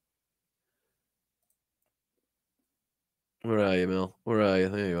it? Where are you, Mel? Where are you?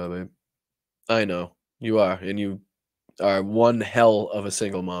 There you are, babe. I know you are, and you are one hell of a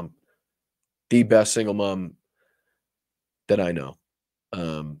single mom, the best single mom that I know.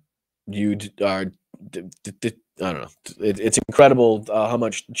 You are, I don't know. It's incredible how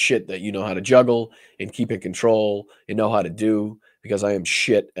much shit that you know how to juggle and keep in control and know how to do. Because I am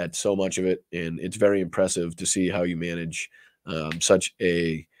shit at so much of it, and it's very impressive to see how you manage such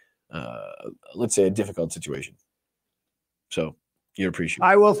a, let's say, a difficult situation. So you appreciate.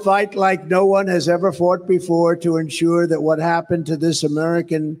 I will fight like no one has ever fought before to ensure that what happened to this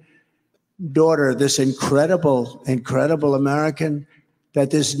American daughter, this incredible, incredible American,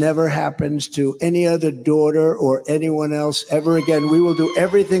 that this never happens to any other daughter or anyone else ever again. We will do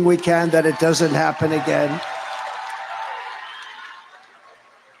everything we can that it doesn't happen again.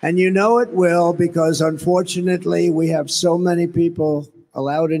 And you know it will, because unfortunately we have so many people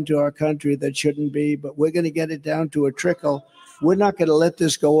allowed into our country that shouldn't be, but we're going to get it down to a trickle. We're not going to let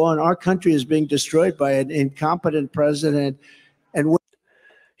this go on. Our country is being destroyed by an incompetent president. And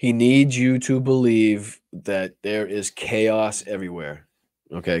he needs you to believe that there is chaos everywhere.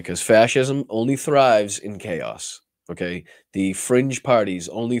 Okay, because fascism only thrives in chaos. Okay, the fringe parties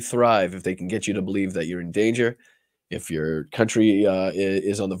only thrive if they can get you to believe that you're in danger, if your country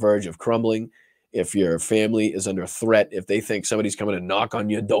is on the verge of crumbling, if your family is under threat, if they think somebody's coming to knock on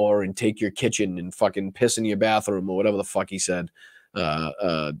your door and take your kitchen and fucking piss in your bathroom or whatever the fuck he said.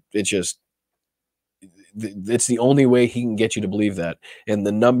 It's just, it's the only way he can get you to believe that. And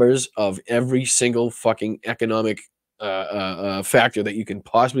the numbers of every single fucking economic factor that you can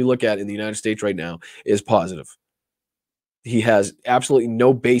possibly look at in the United States right now is positive. He has absolutely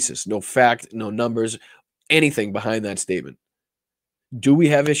no basis, no fact, no numbers, anything behind that statement. Do we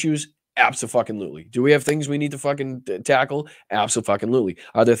have issues? Absolutely. Do we have things we need to fucking tackle? Absolutely.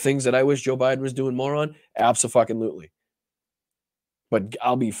 Are there things that I wish Joe Biden was doing more on? Absolutely. But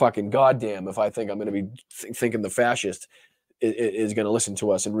I'll be fucking goddamn if I think I'm going to be thinking the fascist is going to listen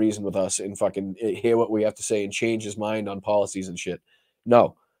to us and reason with us and fucking hear what we have to say and change his mind on policies and shit.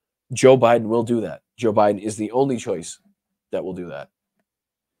 No, Joe Biden will do that. Joe Biden is the only choice that will do that.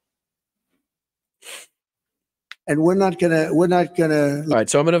 And we're not gonna. All right,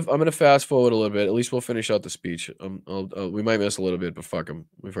 so I'm gonna fast forward a little bit. At least we'll finish out the speech. We might miss a little bit, but fuck them.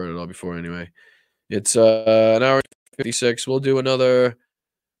 We've heard it all before anyway. It's an hour 56. We'll do another.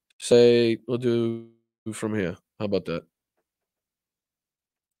 We'll do from here. How about that?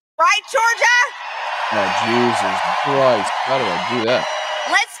 Right, Georgia? Oh Jesus Christ! How did I do that?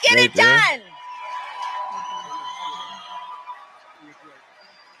 Let's get Right it there. done.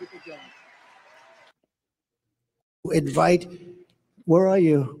 Invite. Where are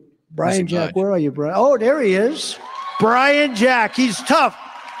you, Brian Listen, Jack? Where are you, Brian? Oh, there he is, Brian Jack. He's tough.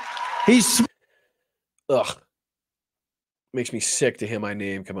 He's Ugh. Makes me sick to hear my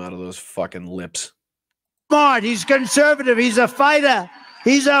name come out of those fucking lips. smart. He's conservative. He's a fighter.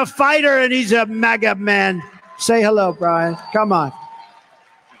 He's a fighter, and he's a MAGA man. Say hello, Brian. Come on.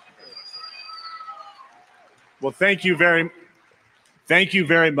 Well, thank you very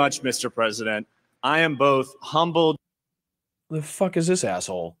much, Mr. President. I am both humbled The fuck is this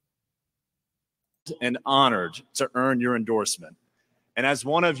asshole? and honored to earn your endorsement. And as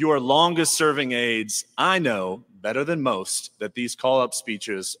one of your longest serving aides, I know better than most that these call-up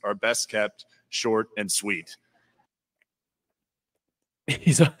speeches are best kept short and sweet.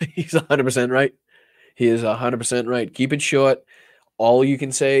 He's 100% right. He is 100% right. Keep it short. All you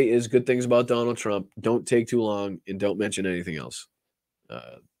can say is good things about Donald Trump. Don't take too long and don't mention anything else.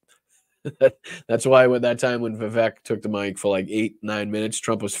 That's why when that time when Vivek took the mic for like 8-9 minutes,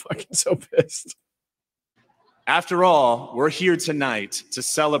 Trump was fucking so pissed. After all, we're here tonight to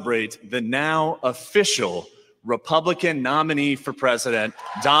celebrate the now official Republican nominee for president,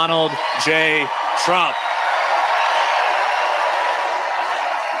 Donald J. Trump.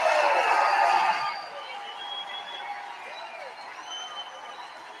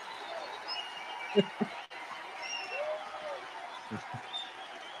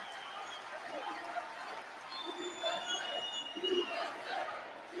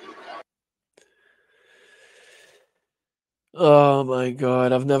 Oh my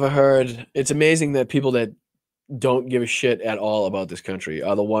God. I've never heard. It's amazing that people that don't give a shit at all about this country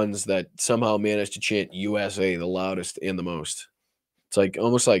are the ones that somehow manage to chant USA the loudest and the most. It's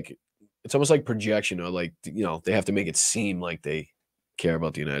almost like projection, or like, you know, they have to make it seem like they care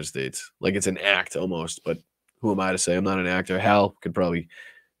about the United States. Like it's an act almost, but who am I to say? I'm not an actor. Hal could probably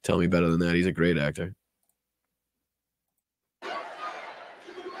tell me better than that. He's a great actor.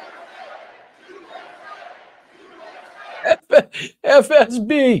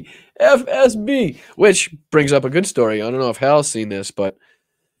 FSB, which brings up a good story. I don't know if Hal's seen this, but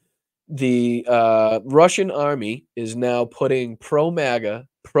the Russian army is now putting pro-MAGA,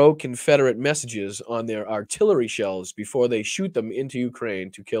 pro-Confederate messages on their artillery shells before they shoot them into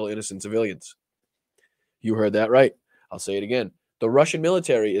Ukraine to kill innocent civilians. You heard that right. I'll say it again. The Russian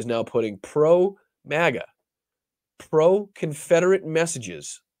military is now putting pro-MAGA, pro-Confederate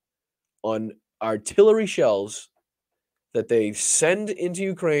messages on artillery shells that they send into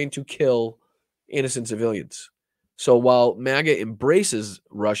Ukraine to kill innocent civilians. So while MAGA embraces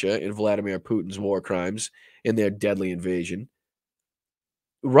Russia and Vladimir Putin's war crimes and their deadly invasion,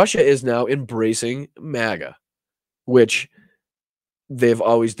 Russia is now embracing MAGA, which they've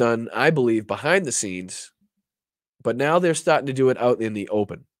always done, I believe, behind the scenes, but now they're starting to do it out in the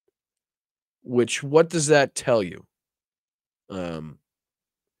open. Which, what does that tell you? I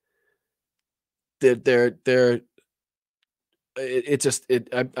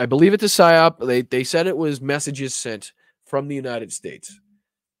believe it's a psyop. They said it was messages sent from the United States.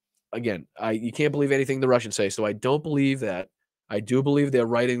 Again, you can't believe anything the Russians say, so I don't believe that. I do believe they're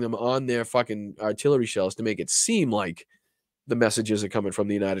writing them on their fucking artillery shells to make it seem like the messages are coming from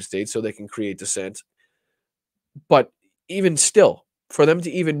the United States so they can create dissent. But even still, for them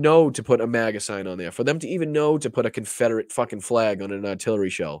to even know to put a MAGA sign on there, for them to even know to put a Confederate fucking flag on an artillery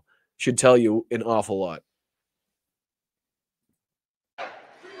shell should tell you an awful lot.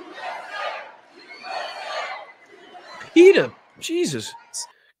 Peter, Jesus,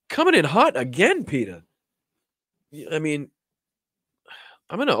 coming in hot again, Peter. I mean,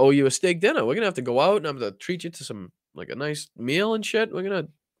 I'm gonna owe you a steak dinner. We're gonna have to go out, and I'm gonna treat you to some like a nice meal and shit. We're gonna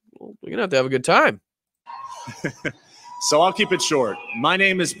have to have a good time. So I'll keep it short. My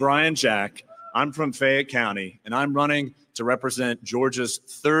name is Brian Jack. I'm from Fayette County, and I'm running to represent Georgia's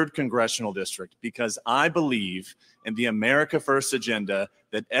 3rd congressional district because I believe in the America First agenda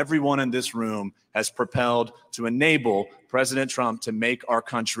that everyone in this room has propelled to enable President Trump to make our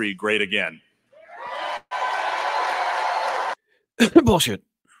country great again. Bullshit.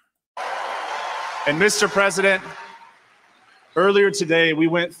 And Mr. President, earlier today, we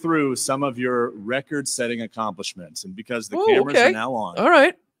went through some of your record-setting accomplishments, and because the cameras are now on. All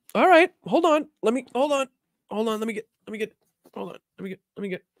right. Hold on. Let me get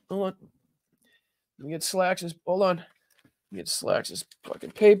Slacks' hold on. Let me get Slacks'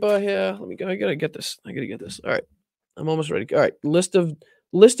 fucking paper here. I gotta get this. All right. I'm almost ready. All right. List of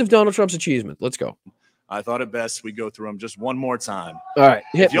Donald Trump's achievements. Let's go. I thought it best we go through them just one more time. All right.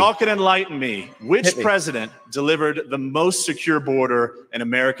 If y'all can enlighten me, which president delivered the most secure border in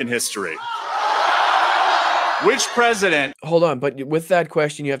American history? Which president? Hold on, but with that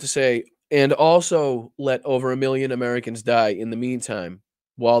question, you have to say, and also let over 1 million Americans die in the meantime,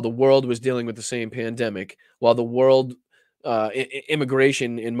 while the world was dealing with the same pandemic, while the world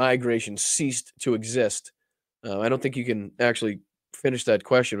immigration and migration ceased to exist. I don't think you can actually finish that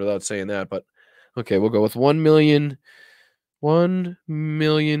question without saying that, but okay, we'll go with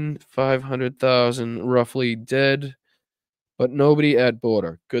 1,500,000 roughly dead, but nobody at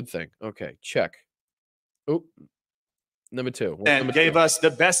border. Good thing. Okay, check. Oh, number 2. And gave us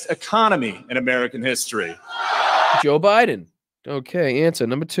the best economy in American history. Joe Biden. Okay, answer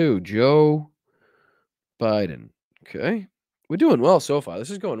number 2. Joe Biden. Okay, we're doing well so far.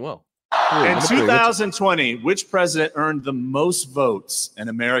 This is going well. In 2020, which president earned the most votes in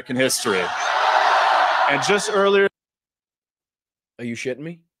American history? And just earlier. Are you shitting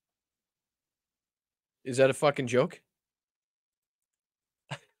me? Is that a fucking joke?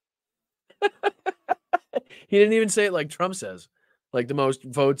 He didn't even say it like Trump says, like the most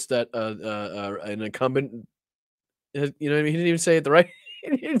votes that an incumbent has, you know what I mean? He didn't even say it the right.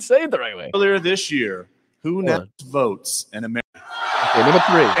 He didn't say it the right way. Earlier this year, who next votes in America? Okay, number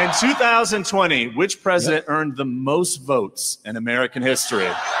 3. In 2020, which president earned the most votes in American history?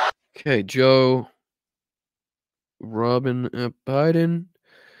 Okay, Joe Robin Biden.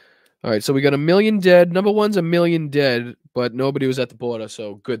 All right, so we got 1 million dead. Number 1's 1 million dead, but nobody was at the border,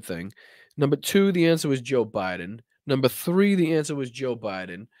 so good thing. Number 2, the answer was Joe Biden. Number 3, the answer was Joe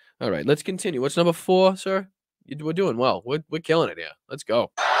Biden. All right, let's continue. What's number 4, sir? We're doing well. We're killing it here. Let's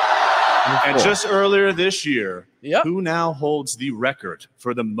go. And just earlier this year, who now holds the record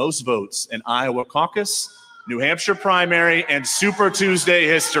for the most votes in Iowa caucus, New Hampshire primary, and Super Tuesday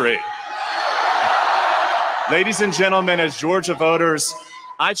history? Ladies and gentlemen, as Georgia voters,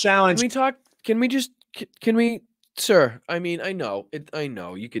 I challenge. Can we, sir? I mean, I know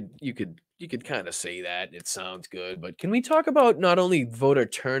you could kind of say that. It sounds good, but can we talk about not only voter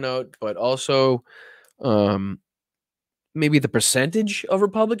turnout, but also maybe the percentage of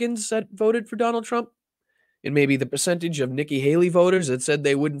Republicans that voted for Donald Trump, and maybe the percentage of Nikki Haley voters that said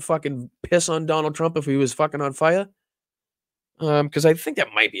they wouldn't fucking piss on Donald Trump if he was fucking on fire? Because I think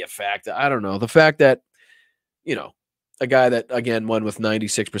that might be a factor. I don't know. The fact that, you know, a guy that, again, won with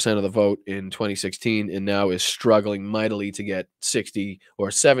 96% of the vote in 2016 and now is struggling mightily to get 60 or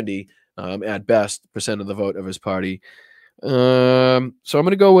 70 at best percent of the vote of his party. So I'm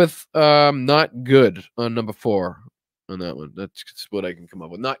going to go with not good on number 4 on that one. That's what I can come up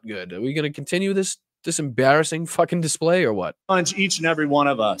with. Not good. Are we going to continue this embarrassing fucking display or what? Challenge each and every one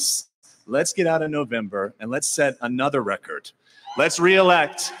of us. Let's get out in November and let's set another record. Let's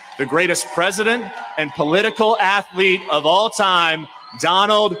reelect the greatest president and political athlete of all time,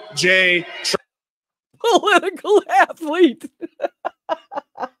 Donald J. Trump. Political athlete.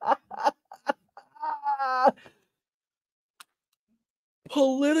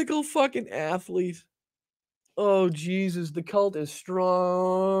 Political fucking athlete. Oh, Jesus. The cult is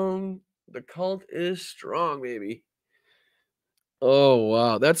strong. The cult is strong, baby. Oh,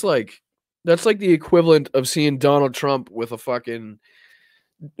 wow. That's like the equivalent of seeing Donald Trump with Sylvester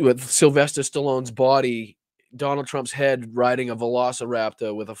Stallone's body, Donald Trump's head riding a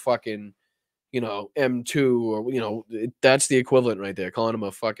velociraptor with a fucking, M2 or, that's the equivalent right there. Calling him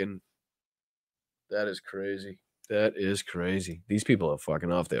a fucking, that is crazy. That is crazy. These people are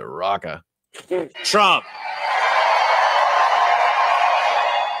fucking off their rocker. Trump.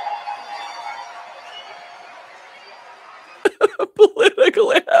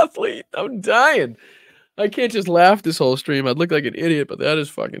 Political athlete. I'm dying. I can't just laugh this whole stream. I'd look like an idiot, but that is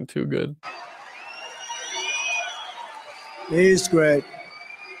fucking too good. He's great.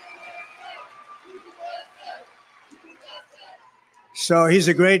 So he's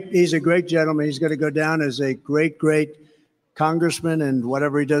a great gentleman. He's going to go down as a great congressman and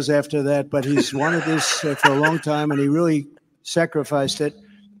whatever he does after that. But he's wanted this for a long time, and he really sacrificed it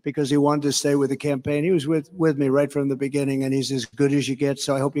because he wanted to stay with the campaign. He was with me right from the beginning, and he's as good as you get.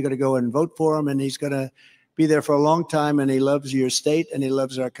 So I hope you're going to go and vote for him, and he's going to be there for a long time, and he loves your state, and he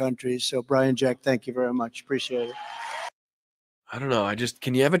loves our country. So, Brian Jack, thank you very much. Appreciate it. I don't know.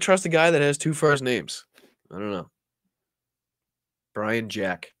 Can you ever trust a guy that has 2 first names? I don't know. Brian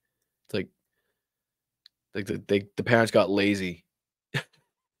Jack. It's like the parents got lazy.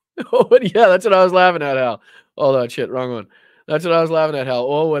 Oh, yeah, that's what I was laughing at, Hal. Oh, that shit, wrong one. That's what I was laughing at, Hal.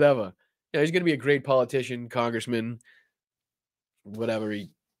 Oh, whatever. Yeah, he's going to be a great politician, congressman, whatever he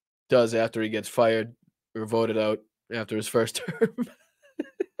does after he gets fired or voted out after his first term.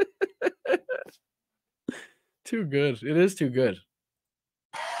 Too good. It is too good.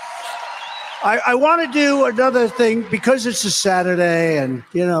 I want to do another thing because it's a Saturday and,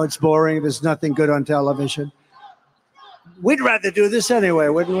 it's boring. There's nothing good on television. We'd rather do this anyway,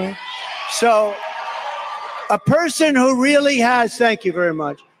 wouldn't we? So a person who really has, thank you very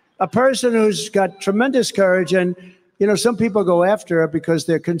much, a person who's got tremendous courage. And, some people go after her because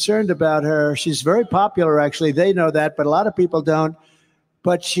they're concerned about her. She's very popular, actually. They know that, but a lot of people don't.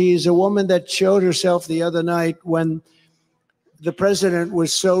 But she's a woman that showed herself the other night when the president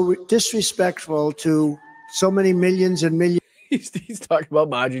was so disrespectful to so many millions and millions. He's talking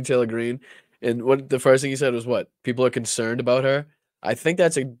about Marjorie Taylor Greene, and what the first thing he said was what? People are concerned about her. I think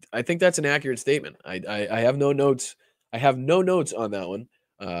that's an accurate statement. I have no notes. I have no notes on that one.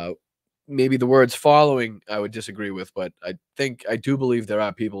 Maybe the words following I would disagree with, but I do believe there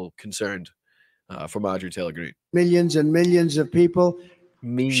are people concerned for Marjorie Taylor Greene. Millions and millions of people.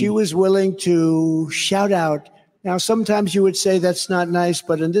 She was willing to shout out. Now, sometimes you would say that's not nice,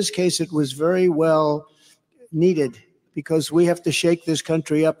 but in this case, it was very well needed because we have to shake this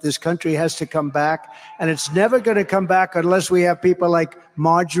country up. This country has to come back, and it's never going to come back unless we have people like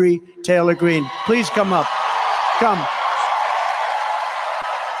Marjorie Taylor Greene. Please come up. Come.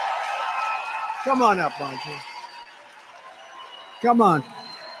 Come on up, Marjorie. Come on.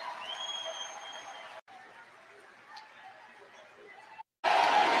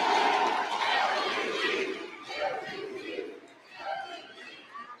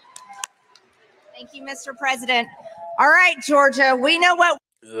 Thank you, Mr. President. All right, Georgia, we know what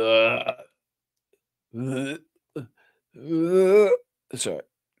Sorry.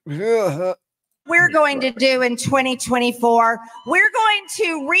 we're going to do in 2024. We're going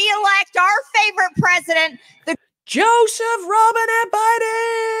to re-elect our favorite president, the Joseph Robinette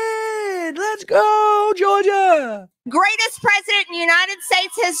Biden. Let's go, Georgia. greatest president in United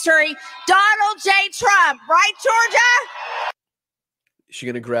States history, Donald J. Trump. Right, Georgia? Is she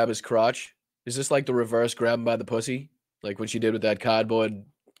going to grab his crotch? Is this like the reverse grab him by the pussy? Like what she did with that cardboard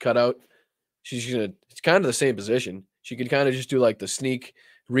cutout? It's kind of the same position. She could kind of just do like the sneak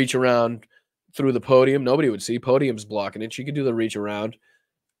reach around through the podium. Nobody would see. Podium's blocking it. She could do the reach around.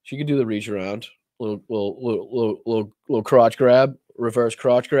 Little crotch grab, reverse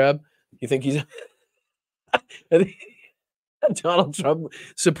crotch grab. You think he's Donald Trump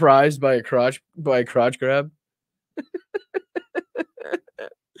surprised by a crotch grab.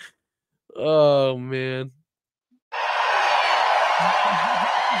 Oh man.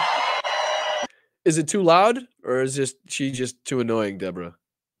 Is it too loud or is she just too annoying, Deborah?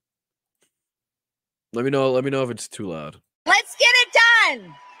 Let me know if it's too loud. Let's get it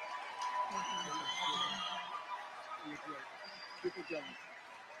done.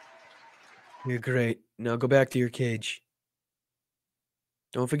 You're great. Now go back to your cage.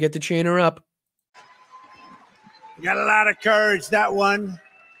 Don't forget to chain her up. You got a lot of courage, that one.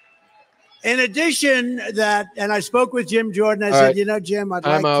 In addition, and I spoke with Jim Jordan. I said, right. Jim, I'd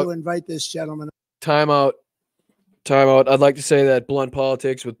Time like out. to invite this gentleman. Time out. I'd like to say that Blunt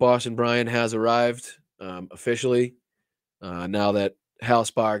Politics with Boston Brian has arrived officially. Now that Hal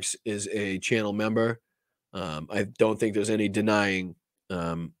Sparks is a channel member, I don't think there's any denying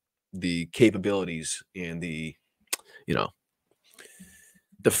the capabilities and the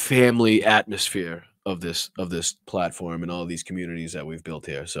family atmosphere of this platform and all these communities that we've built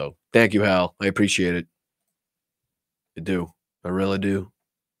here. So thank you, Hal. I appreciate it. I do. I really do.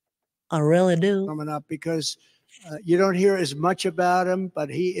 I really do. Coming up because you don't hear as much about him, but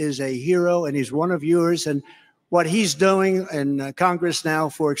he is a hero and he's one of yours. And what he's doing in Congress now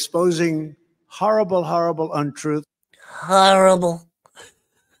for exposing horrible, horrible untruth. Horrible.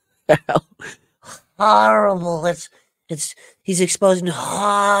 Horrible. He's exposing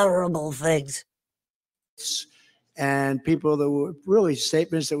horrible things. And people that were really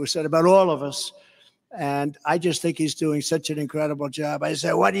statements that were said about all of us. And I just think he's doing such an incredible job. I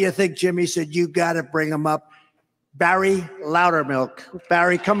said, what do you think, Jim? He said, you got to bring him up. Barry Loudermilk.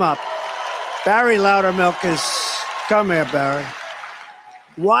 Barry, come up. Barry Loudermilk come here, Barry.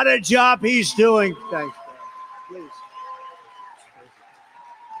 What a job he's doing. Thanks, Barry. Please.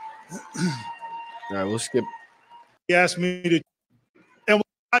 All right, we'll skip. He asked me to, and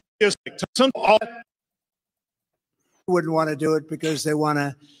I just all wouldn't want to do it because they want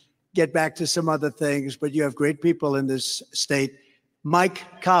to get back to some other things, but you have great people in this state. Mike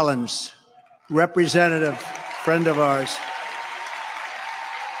Collins, representative, friend of ours,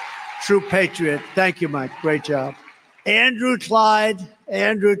 true patriot. Thank you, Mike. Great job. Andrew Clyde.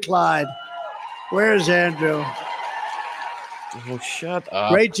 Where's Andrew? Oh, shut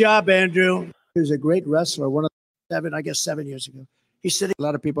up. Great job, Andrew. He was a great wrestler, one of the 7 years ago. He's sitting, a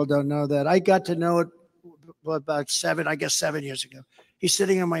lot of people don't know that. I got to know it about 7 years ago. He's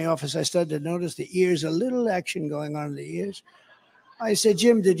sitting in my office. I started to notice the ears, a little action going on in the ears. I said,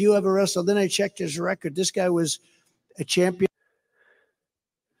 Jim, did you ever wrestle? Then I checked his record. This guy was a champion.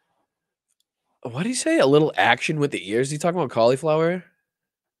 What did he say? A little action with the ears? Is he talking about cauliflower?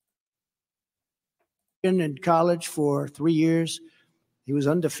 In college for 3 years. He was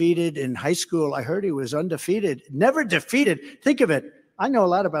undefeated in high school. I heard he was undefeated, never defeated. Think of it. I know a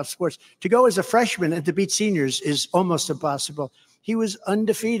lot about sports. To go as a freshman and to beat seniors is almost impossible. He was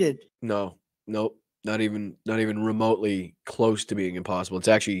undefeated. No, not even remotely close to being impossible. It's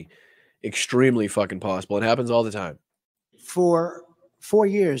actually extremely fucking possible. It happens all the time. For 4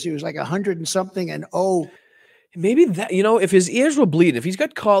 years, he was like 100 and something. And maybe that, if his ears were bleeding, if he's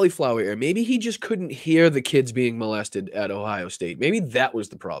got cauliflower ear, maybe he just couldn't hear the kids being molested at Ohio State. Maybe that was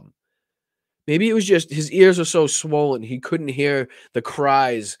the problem. Maybe it was just his ears are so swollen he couldn't hear the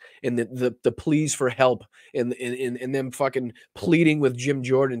cries and the pleas for help and them fucking pleading with Jim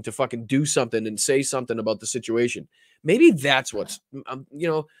Jordan to fucking do something and say something about the situation. Maybe that's what's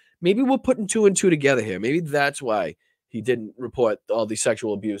maybe we're putting 2 and 2 together here. Maybe that's why he didn't report all the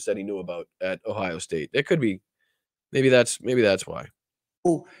sexual abuse that he knew about at Ohio State. It could be. Maybe that's why.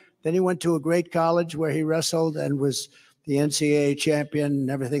 Then he went to a great college where he wrestled and was the NCAA champion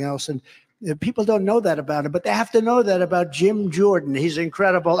and everything else. And people don't know that about him, but they have to know that about Jim Jordan. He's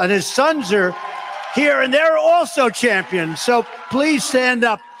incredible. And his sons are here, and they're also champions. So please stand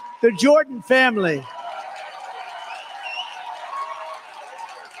up. The Jordan family.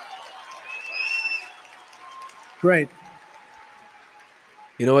 Great.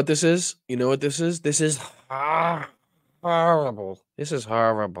 You know what this is? This is horrible. This is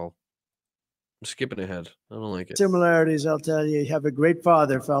horrible. I'm skipping ahead. I don't like it. Similarities, I'll tell you. You have a great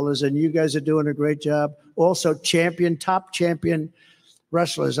father, fellas, and you guys are doing a great job. Also, top champion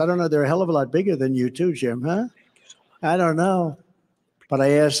wrestlers. I don't know. They're a hell of a lot bigger than you too, Jim, huh? I don't know. But I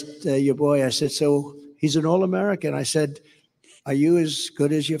asked your boy, I said, so he's an All-American. I said, are you as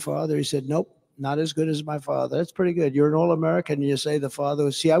good as your father? He said, nope, not as good as my father. That's pretty good. You're an All-American, and you say the father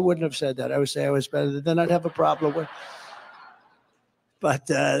was, I wouldn't have said that. I would say I was better. Then I'd have a problem with. But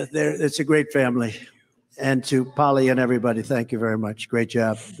it's a great family. And to Polly and everybody, thank you very much. Great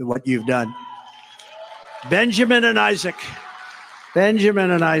job, what you've done. Benjamin and Isaac.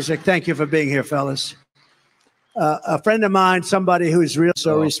 Benjamin and Isaac, thank you for being here, fellas. A friend of mine, somebody who's real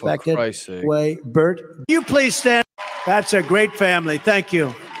so respected. Bert, you please stand. That's a great family. Thank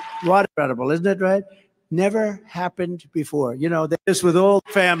you. What incredible, isn't it, right? Never happened before. You know, this with all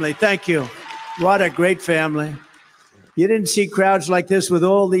family. Thank you. What a great family. You didn't see crowds like this with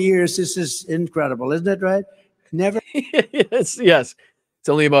all the years. This is incredible, isn't it, right? Never. Yes. It's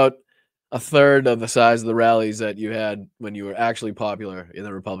only about a third of the size of the rallies that you had when you were actually popular in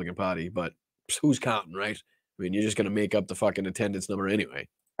the Republican Party. But who's counting, right? I mean, you're just going to make up the fucking attendance number anyway.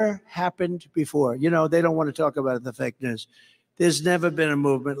 Never happened before. You know, they don't want to talk about it, the fake news. There's never been a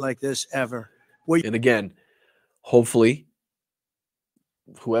movement like this ever. And again, hopefully,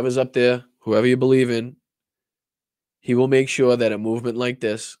 whoever's up there, whoever you believe in, he will make sure that a movement like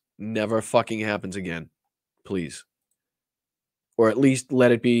this never fucking happens again. Please. Or at least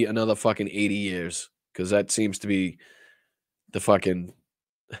let it be another fucking 80 years. Because that seems to be the fucking,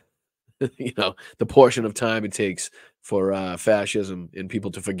 you know, the portion of time it takes for fascism and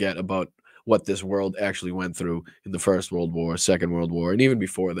people to forget about what this world actually went through in the First World War, Second World War, and even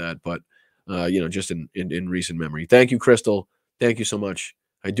before that. But, you know, just in recent memory. Thank you, Crystal. Thank you so much.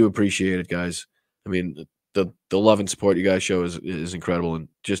 I do appreciate it, guys. I mean, the love and support you guys show is incredible. And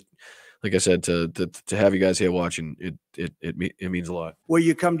just, like I said, to have you guys here watching, it means a lot. Where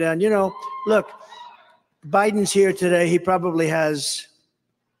you come down, you know, look, Biden's here today. He probably has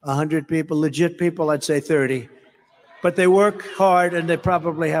 100 people, legit people, I'd say 30. But they work hard and they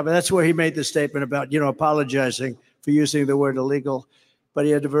probably have. That's where he made the statement about, you know, apologizing for using the word illegal. But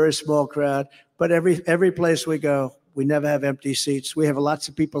he had a very small crowd. But every place we go, we never have empty seats. We have lots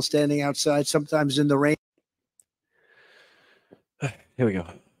of people standing outside, sometimes in the rain. Here we go.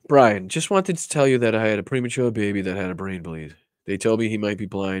 Brian, just wanted to tell you that I had a premature baby that had a brain bleed. They told me he might be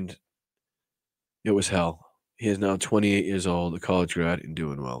blind. It was hell. He is now 28 years old, a college grad, and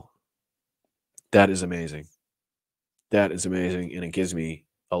doing well. That is amazing. That is amazing, and it gives me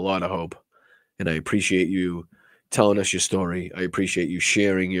a lot of hope. And I appreciate you telling us your story. I appreciate you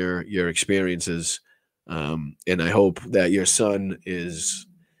sharing your experiences. And I hope that your son is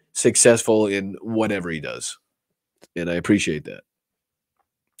successful in whatever he does. And I appreciate that.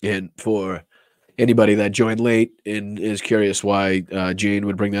 And for anybody that joined late and is curious why Jane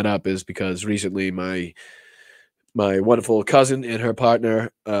would bring that up, is because recently my wonderful cousin and her partner,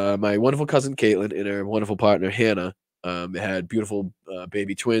 my wonderful cousin Caitlin and her wonderful partner Hannah, had beautiful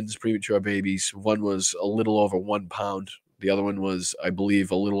baby twins, premature babies. One was a little over 1 pound. The other one was, I believe,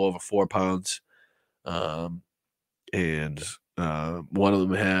 a little over 4 pounds. And one of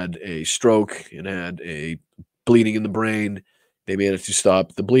them had a stroke and had a bleeding in the brain. They managed to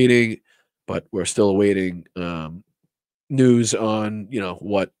stop the bleeding, but we're still awaiting news on, you know,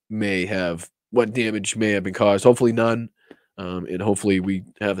 what damage may have been caused. Hopefully none. And hopefully we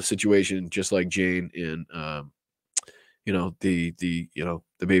have a situation just like Jane and, you know, the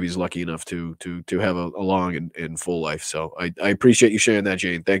baby's lucky enough to have a long and full life. So I appreciate you sharing that,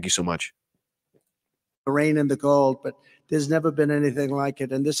 Jane. Thank you so much. The rain and the cold, but there's never been anything like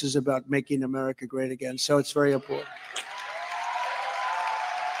it. And this is about making America great again. So it's very important.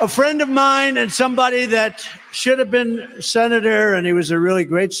 A friend of mine and somebody that should have been senator, and he was a really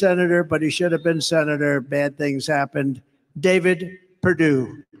great senator, but he should have been senator. Bad things happened. David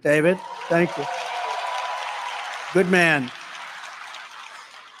Perdue. David, thank you. Good man.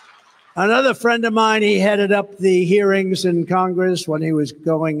 Another friend of mine, he headed up the hearings in Congress when he was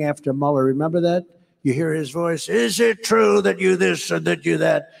going after Mueller. Remember that? You hear his voice. Is it true that you this or that you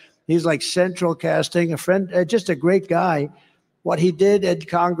that? He's like central casting. A friend, just a great guy. What he did at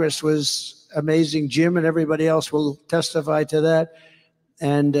Congress was amazing. Jim and everybody else will testify to that.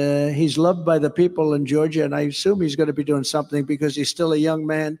 And he's loved by the people in Georgia. And I assume he's going to be doing something because he's still a young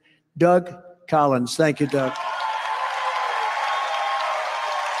man. Doug Collins. Thank you, Doug.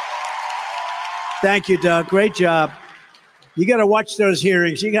 Thank you, Doug. Great job. You got to watch those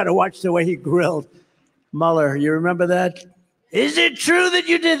hearings. You got to watch the way he grilled Mueller. You remember that? Is it true that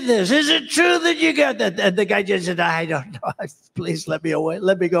you did this? Is it true that you got that? And the guy just said, I don't know. Please let me away.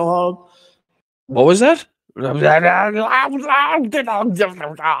 Let me go home. What was that? Remember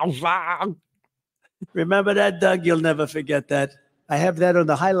that, Doug? You'll never forget that. I have that on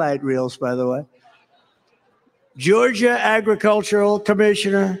the highlight reels, by the way. Georgia Agricultural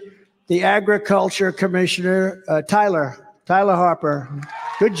Commissioner, the Agriculture Commissioner, Tyler Harper.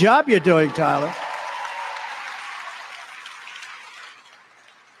 Good job you're doing, Tyler.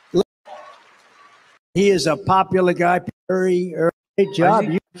 He is a popular guy. Very great job.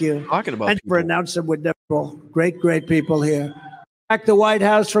 You talking about and for announcing with Nicole. Great people here. Back the White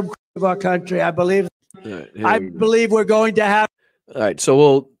House from our country. I believe we're going to have. All right,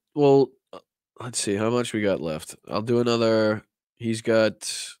 so we'll let's see how much we got left. I'll do another. He's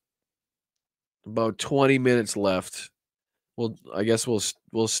got about 20 minutes left. I guess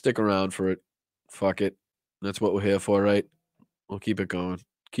we'll stick around for it. Fuck it. That's what we're here for, right? We'll keep it going.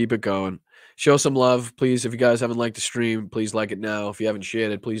 Keep it going. Show some love, please. If you guys haven't liked the stream, please like it now. If you haven't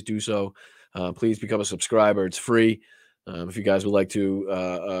shared it, please do so. Please become a subscriber. It's free. If you guys would like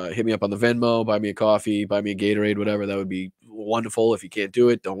to hit me up on the Venmo, buy me a coffee, buy me a Gatorade, whatever, that would be wonderful. If you can't do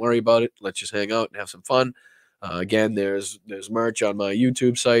it, don't worry about it. Let's just hang out and have some fun. Again, there's merch on my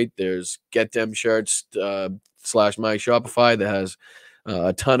YouTube site. There's Get Dem Shirts / my Shopify that has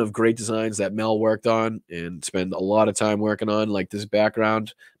a ton of great designs that Mel worked on and spend a lot of time working on. Like this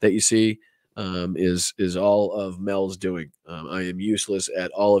background that you see is all of Mel's doing. I am useless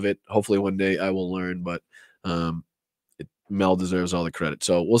at all of it. Hopefully one day I will learn, but Mel deserves all the credit.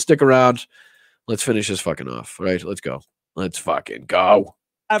 So we'll stick around. Let's finish this fucking off. Right? Let's go. Let's fucking go.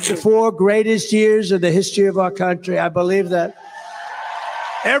 After 4 greatest years of the history of our country, I believe that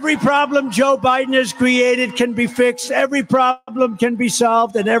every problem Joe Biden has created can be fixed. Every problem can be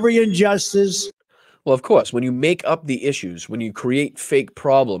solved, and every injustice. Well, of course, when you make up the issues, when you create fake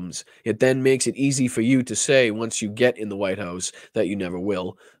problems, it then makes it easy for you to say once you get in the White House that you never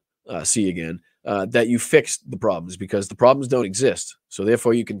will see again, that you fixed the problems because the problems don't exist. So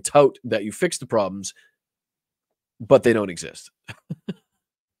therefore you can tout that you fixed the problems, but they don't exist.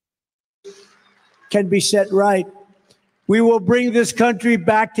 Can be set right. We will bring this country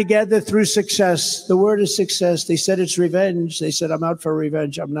back together through success. The word is success. They said it's revenge. They said, I'm out for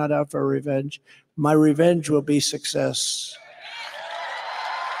revenge. I'm not out for revenge. My revenge will be success.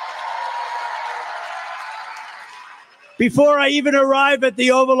 Before I even arrive at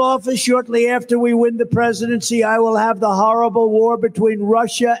the Oval Office shortly after we win the presidency, I will have the horrible war between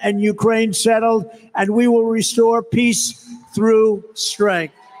Russia and Ukraine settled, and we will restore peace through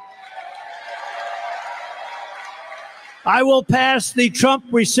strength. I will pass the Trump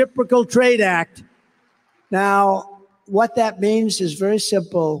Reciprocal Trade Act. Now, what that means is very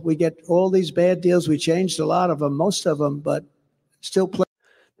simple. We get all these bad deals. We changed a lot of them, most of them, but still play.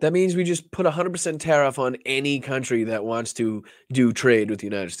 That means we just put 100% tariff on any country that wants to do trade with the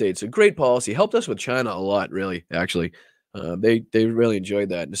United States. A great policy. Helped us with China a lot, really, actually. They really enjoyed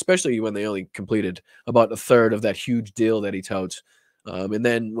that, and especially when they only completed about a third of that huge deal that he touts. And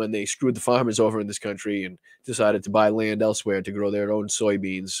then when they screwed the farmers over in this country and decided to buy land elsewhere to grow their own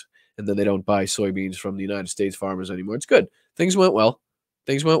soybeans, and then they don't buy soybeans from the United States farmers anymore. It's good. Things went well.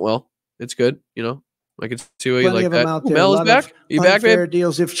 Things went well. It's good. You know, I can see why you like that. Mel is back. You back, babe?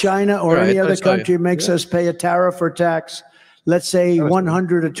 Deals. If China or any other country makes us pay a tariff or tax, let's say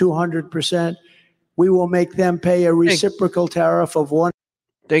 100 or 200%, we will make them pay a reciprocal tariff of 100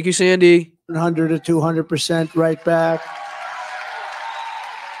 Thank you, Sandy. or 200% right back.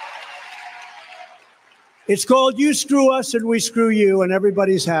 It's called you screw us and we screw you, and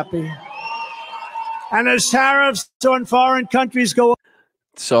everybody's happy. And as tariffs on foreign countries go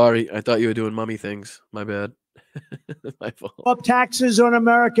Sorry, I thought you were doing mummy things. My bad. My fault. up, taxes on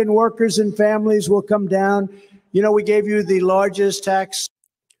American workers and families will come down. You know, we gave you the largest tax.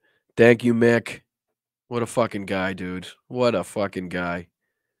 Thank you, Mick. What a fucking guy, dude. What a fucking guy.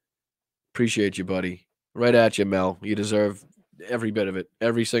 Appreciate you, buddy. Right at you, Mel. You deserve every bit of it.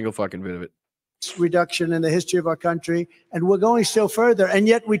 Every single fucking bit of it. Reduction in the history of our country, and we're going still further, and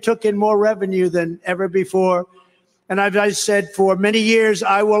yet we took in more revenue than ever before. And as I said, for many years,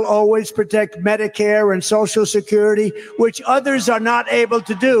 I will always protect Medicare and Social Security, which others are not able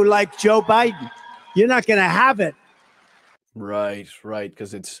to do, like Joe Biden. You're not going to have it. Right,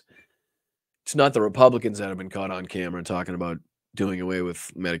 because it's not the Republicans that have been caught on camera talking about doing away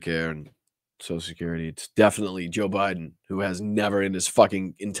with Medicare and Social Security. It's definitely Joe Biden, who has never in his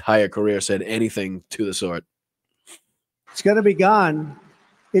fucking entire career said anything to the sort. It's going to be gone.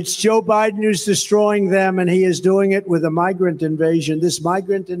 It's Joe Biden who's destroying them, and he is doing it with a migrant invasion. This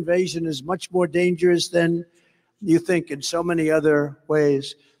migrant invasion is much more dangerous than you think in so many other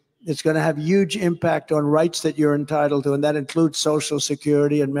ways. It's going to have huge impact on rights that you're entitled to, and that includes Social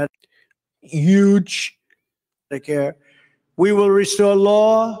Security and Medicare. Huge. We will restore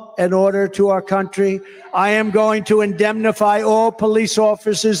law and order to our country. I am going to indemnify all police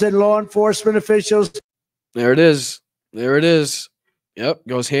officers and law enforcement officials. There it is. There it is. Yep,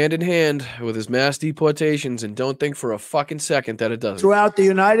 goes hand in hand with his mass deportations, and don't think for a fucking second that it doesn't. Throughout the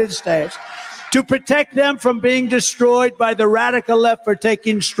United States, to protect them from being destroyed by the radical left for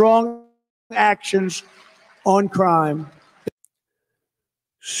taking strong actions on crime.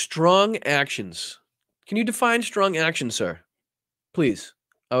 Strong actions. Can you define strong action, sir? Please.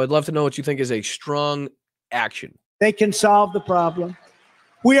 I would love to know what you think is a strong action. They can solve the problem.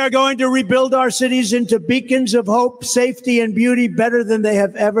 We are going to rebuild our cities into beacons of hope, safety, and beauty better than they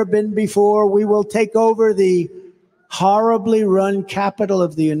have ever been before. We will take over the horribly run capital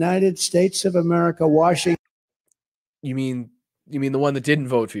of the United States of America, Washington. You mean the one that didn't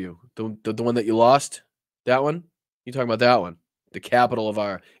vote for you? The one that you lost? That one? You talking about that one? The capital of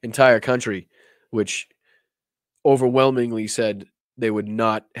our entire country, which overwhelmingly said they would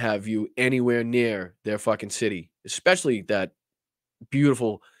not have you anywhere near their fucking city, especially that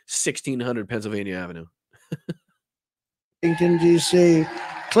beautiful 1600 Pennsylvania Avenue. Washington, D.C.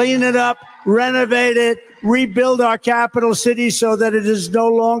 Clean it up, renovate it, rebuild our capital city so that it is no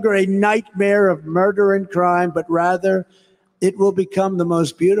longer a nightmare of murder and crime, but rather it will become the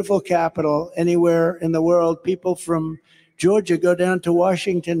most beautiful capital anywhere in the world. People from Georgia go down to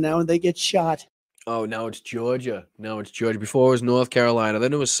Washington now and they get shot. Oh, now it's Georgia. Now it's Georgia. Before it was North Carolina.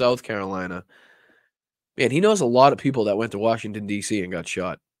 Then it was South Carolina. Man, he knows a lot of people that went to Washington, D.C. and got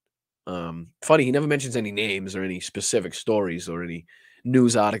shot. Funny, he never mentions any names or any specific stories or any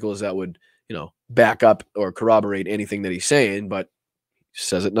news articles that would, back up or corroborate anything that he's saying, but he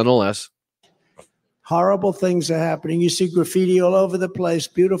says it nonetheless. Horrible things are happening. You see graffiti all over the place,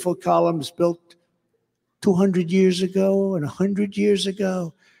 beautiful columns built 200 years ago and 100 years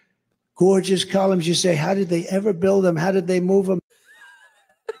ago. Gorgeous columns. You say, how did they ever build them? How did they move them?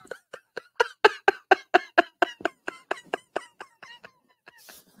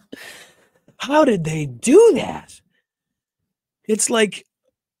 How did they do that? It's like,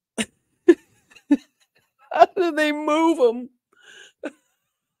 how did they move them?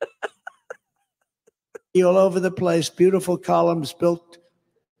 All over the place, beautiful columns built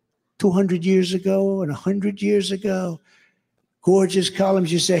 200 years ago and 100 years ago. Gorgeous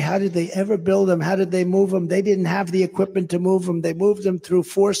columns. You say, how did they ever build them? How did they move them? They didn't have the equipment to move them. They moved them through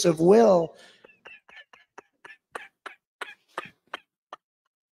force of will.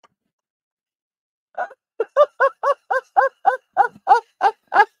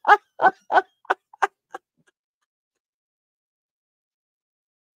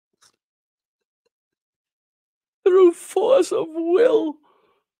 Through force of will.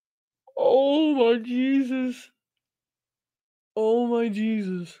 Oh my Jesus. Oh my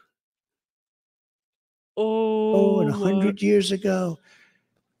Jesus. And 100 years ago.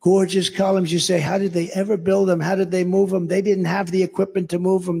 Gorgeous columns. You say, how did they ever build them? How did they move them? They didn't have the equipment to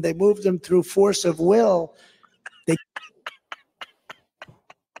move them. They moved them through force of will.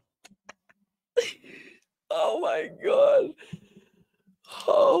 Oh my God.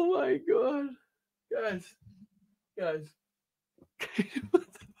 Oh my God. Guys.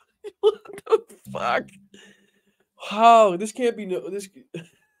 What the fuck? How? This can't be this.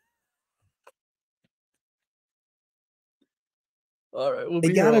 All right.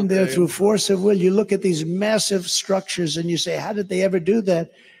 They got him there through force of will. You look at these massive structures and you say, how did they ever do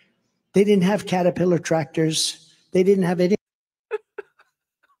that? They didn't have Caterpillar tractors. They didn't have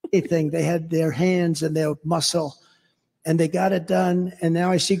anything. They had their hands and their muscle, and they got it done. And now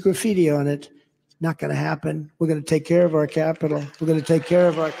I see graffiti on it. Not going to happen. We're going to take care of our capital. We're going to take care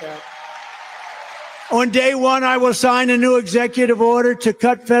of our capital. On day one, I will sign a new executive order to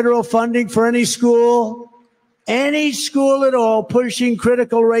cut federal funding for any school at all, pushing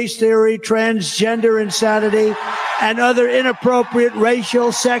critical race theory, transgender insanity, and other inappropriate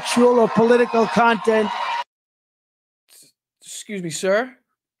racial, sexual, or political content. Excuse me, sir.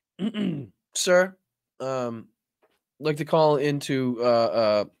 Sir, like to call into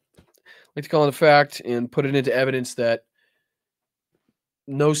the fact and put it into evidence that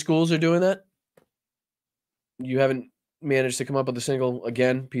no schools are doing that. You haven't managed to come up with a single,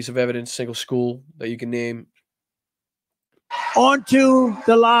 piece of evidence, single school that you can name. Onto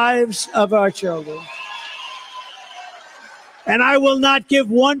the lives of our children. And I will not give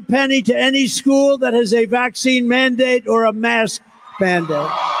 1 penny to any school that has a vaccine mandate or a mask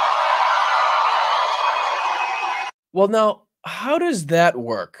mandate. Well, now, how does that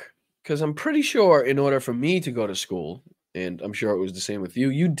work? Because I'm pretty sure in order for me to go to school, and I'm sure it was the same with you,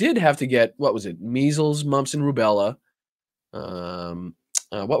 you did have to get, what was it, measles, mumps, and rubella.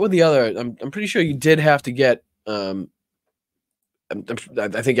 What were the other? I'm pretty sure you did have to get, I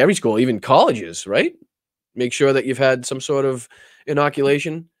think every school, even colleges, right? Make sure that you've had some sort of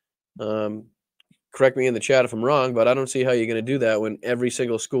inoculation. Correct me in the chat if I'm wrong, but I don't see how you're going to do that when every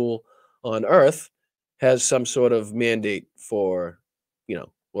single school on earth has some sort of mandate for,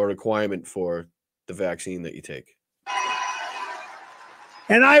 or requirement for the vaccine that you take.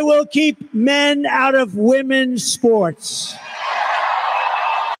 And I will keep men out of women's sports.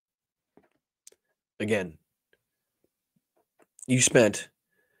 Again, you spent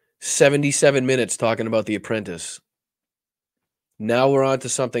 77 minutes talking about The Apprentice, Now we're on to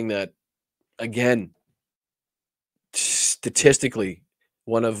something that, again, statistically,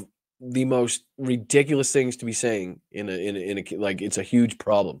 one of the most ridiculous things to be saying in a like, it's a huge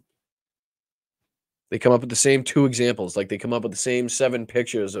problem. They come up with the same 2 examples, like they come up with the same 7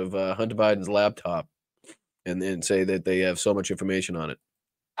 pictures of Hunter Biden's laptop, and then say that they have so much information on it.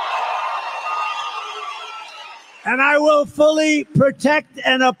 And I will fully protect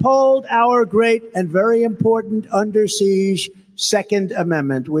and uphold our great and very important under siege Second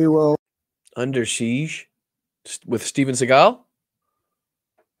Amendment. We will Under siege with Steven Seagal.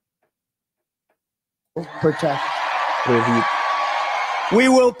 protect. What have you- We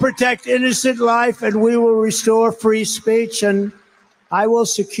will protect innocent life, and we will restore free speech, and I will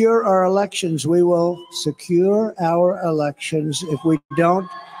secure our elections. We will secure our elections. If we don't,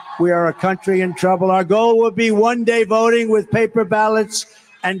 we are a country in trouble. Our goal will be one day voting with paper ballots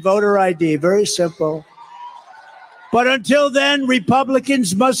and voter ID. Very simple. But until then,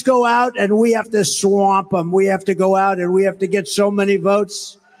 Republicans must go out, and we have to swamp them. We have to go out, and we have to get so many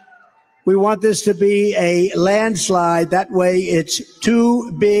votes. We want this to be a landslide. That way it's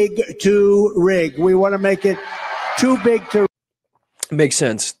too big to rig. We want to make it too big to. Makes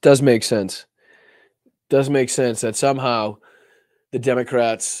sense. Does make sense. Does make sense that somehow the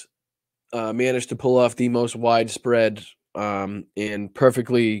Democrats managed to pull off the most widespread and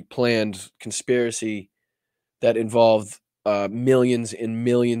perfectly planned conspiracy that involved millions and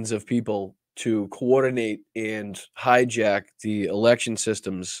millions of people to coordinate and hijack the election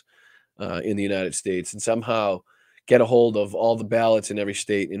systems in the United States, and somehow get a hold of all the ballots in every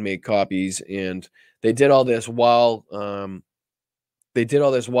state and make copies. And they did all this while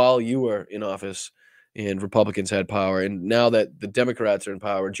you were in office and Republicans had power. And now that the Democrats are in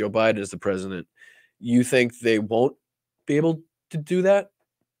power, Joe Biden is the president, you think they won't be able to do that?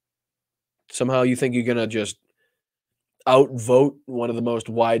 Somehow you think you're going to just outvote one of the most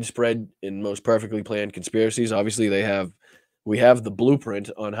widespread and most perfectly planned conspiracies? Obviously, we have the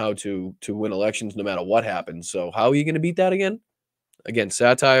blueprint on how to win elections no matter what happens. So how are you going to beat that again? Again,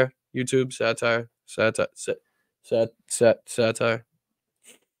 satire, YouTube, satire.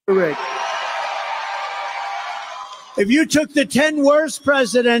 Rick. If you took the 10 worst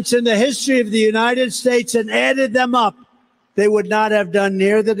presidents in the history of the United States and added them up, they would not have done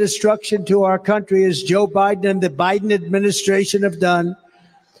near the destruction to our country as Joe Biden and the Biden administration have done.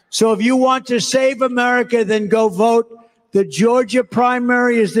 So if you want to save America, then go vote. The Georgia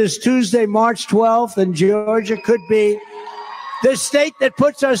primary is this Tuesday, March 12th, and Georgia could be the state that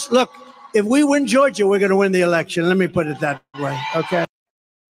puts us. Look, if we win Georgia, we're going to win the election. Let me put it that way. Okay.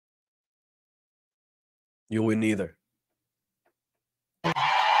 You'll win neither.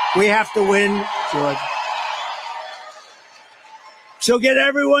 We have to win Georgia. So get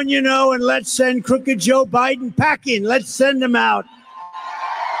everyone you know, and let's send crooked Joe Biden packing. Let's send him out.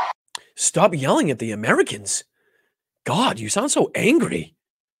 Stop yelling at the Americans. God, you sound so angry.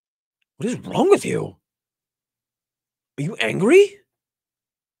 What is wrong with you? Are you angry?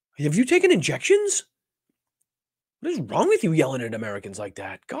 Have you taken injections? What is wrong with you yelling at Americans like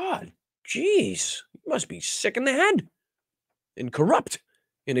that? God, jeez, you must be sick in the head and corrupt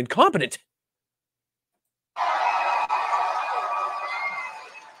and incompetent.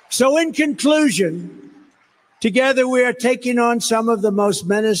 So in conclusion, together we are taking on some of the most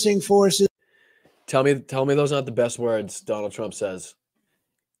menacing forces. Tell me those aren't the best words Donald Trump says.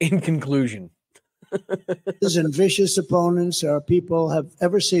 In conclusion. And vicious opponents our people have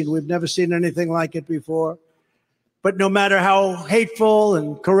ever seen. We've never seen anything like it before. But no matter how hateful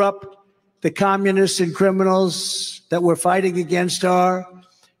and corrupt the communists and criminals that we're fighting against are,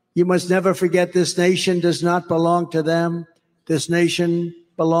 you must never forget this nation does not belong to them. This nation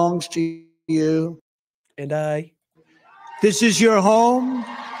belongs to you. And I. This is your home.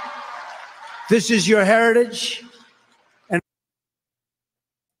 This is your heritage. And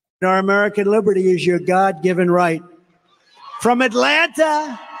our American liberty is your God-given right. From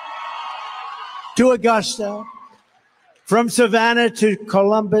Atlanta to Augusta, from Savannah to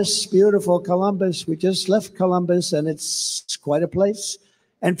Columbus, beautiful Columbus. We just left Columbus, and it's quite a place.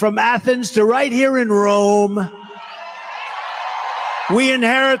 And from Athens to right here in Rome, we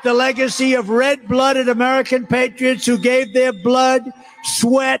inherit the legacy of red-blooded American patriots who gave their blood,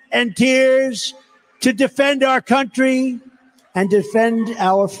 sweat, and tears to defend our country and defend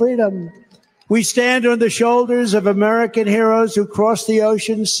our freedom. We stand on the shoulders of American heroes who crossed the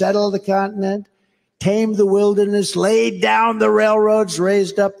ocean, settled the continent, tamed the wilderness, laid down the railroads,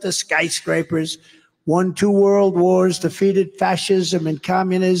 raised up the skyscrapers, won 2 world wars, defeated fascism and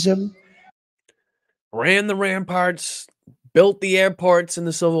communism, ran the ramparts, built the airports in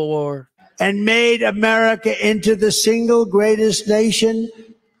the Civil War, and made America into the single greatest nation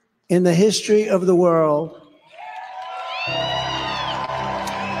in the history of the world.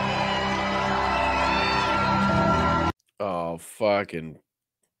 Oh, fucking.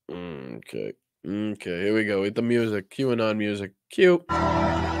 Okay. Okay, here we go with the music. QAnon music. Cue.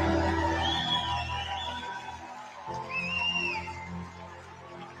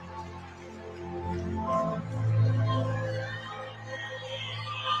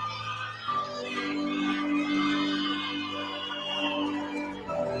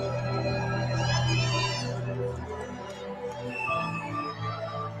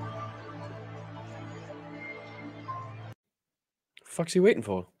 Fuck's he waiting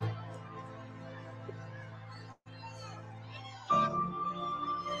for?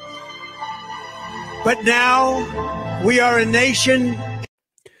 But now we are a nation.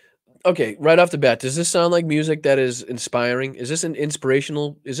 Okay, right off the bat, does this sound like music that is inspiring? Is this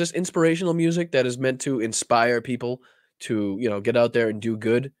inspirational music that is meant to inspire people to, you know, get out there and do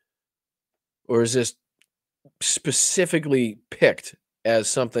good? Or is this specifically picked as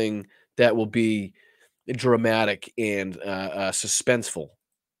something that will be dramatic and suspenseful?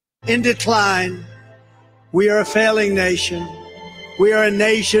 In decline. We are a failing nation. We are a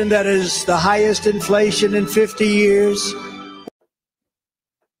nation that is the highest inflation in 50 years.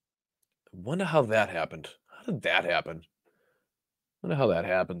 Wonder how that happened. How did that happen? Wonder how that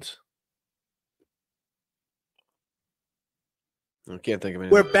happens. I can't think of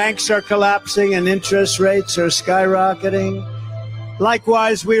anything. Where banks are collapsing and interest rates are skyrocketing.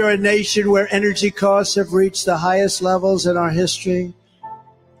 Likewise, we are a nation where energy costs have reached the highest levels in our history.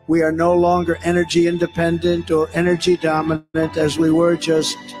 We are no longer energy independent or energy dominant as we were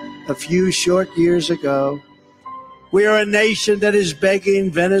just a few short years ago. We are a nation that is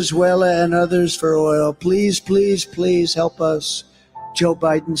begging Venezuela and others for oil. Please, please, please help us, Joe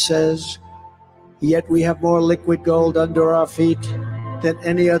Biden says. Yet we have more liquid gold under our feet than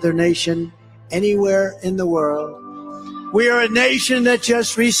any other nation anywhere in the world. We are a nation that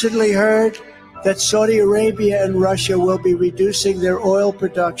just recently heard that Saudi Arabia and Russia will be reducing their oil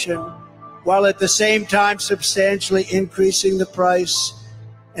production, while at the same time substantially increasing the price.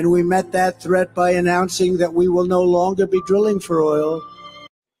 And we met that threat by announcing that we will no longer be drilling for oil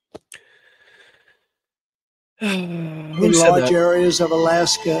in large areas of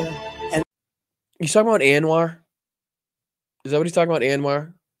Alaska. And he's talking about Anwar? Is that what he's talking about,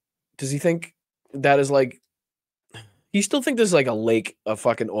 Anwar? Does he think that is like... He still think there's like a lake of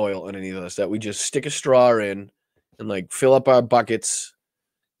fucking oil underneath us that we just stick a straw in and like fill up our buckets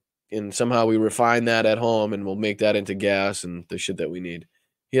and somehow we refine that at home and we'll make that into gas and the shit that we need.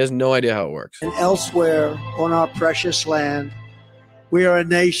 He has no idea how it works. And elsewhere on our precious land, we are a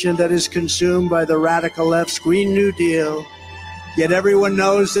nation that is consumed by the radical left's Green New Deal. Yet everyone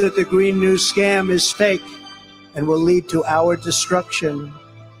knows that the Green New scam is fake and will lead to our destruction.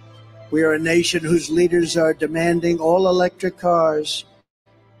 We are a nation whose leaders are demanding all electric cars.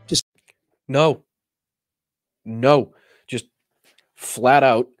 No. Just flat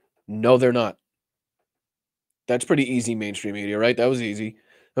out, no, they're not. That's pretty easy, mainstream media, right? That was easy.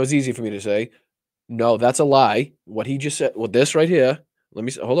 That was easy for me to say. No, that's a lie. What he just said, well, this right here, let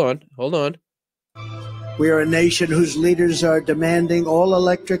me, hold on. We are a nation whose leaders are demanding all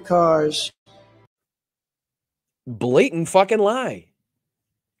electric cars. Blatant fucking lie.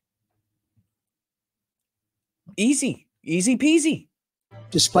 Easy peasy.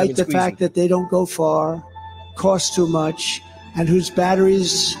 Despite the fact that they don't go far, cost too much, and whose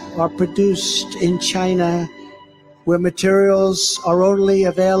batteries are produced in China, where materials are only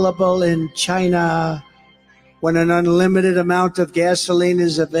available in China, when an unlimited amount of gasoline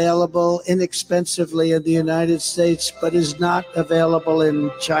is available inexpensively in the United States, but is not available in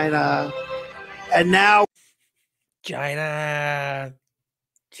China. And now China.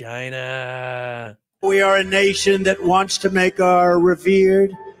 we are a nation that wants to make our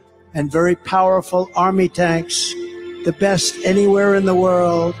revered and very powerful army tanks the best anywhere in the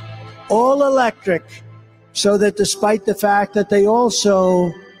world, all electric, so that despite the fact that they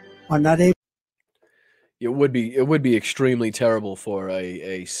also are not able. It would be extremely terrible for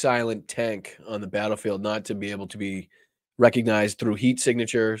a silent tank on the battlefield not to be able to be recognized through heat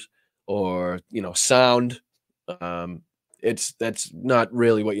signatures or, you know, sound. That's not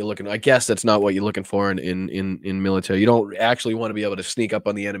really what you're looking. I guess that's not what you're looking for in military. You don't actually want to be able to sneak up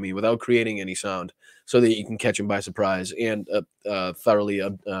on the enemy without creating any sound, so that you can catch him by surprise and thoroughly,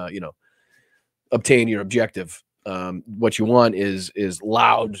 obtain your objective. What you want is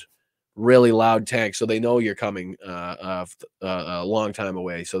loud, really loud tanks, so they know you're coming a long time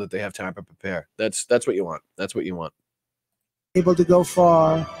away, so that they have time to prepare. That's what you want. That's what you want. Able to go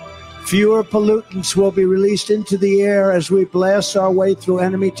far. Fewer pollutants will be released into the air as we blast our way through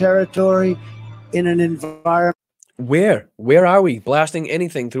enemy territory in an environment. Where? Where are we blasting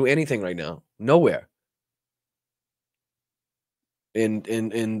anything through anything right now? Nowhere. And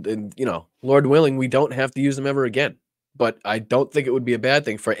you know, Lord willing, we don't have to use them ever again. But I don't think it would be a bad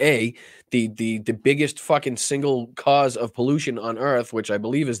thing for the biggest fucking single cause of pollution on Earth, which I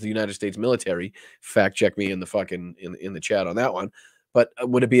believe is the United States military. Fact check me in the fucking in the chat on that one. But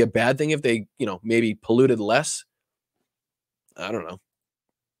would it be a bad thing if they, you know, maybe polluted less? I don't know.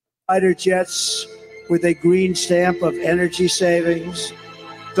 Fighter jets with a green stamp of energy savings.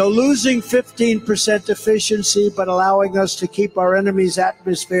 Though losing 15% efficiency, but allowing us to keep our enemy's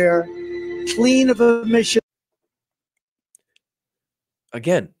atmosphere clean of emissions.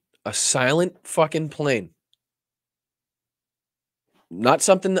 Again, a silent fucking plane. Not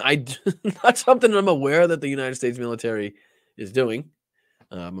something not something I'm aware that the United States military is doing.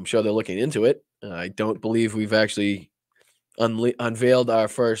 I'm sure they're looking into it. I don't believe we've actually unveiled our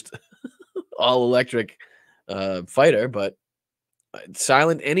first all-electric fighter, but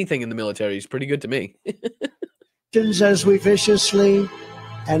silent anything in the military is pretty good to me. As we viciously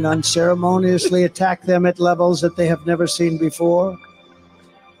and unceremoniously attack them at levels that they have never seen before.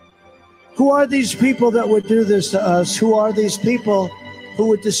 Who are these people that would do this to us? Who are these people who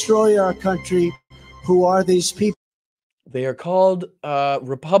would destroy our country? Who are these people? They are called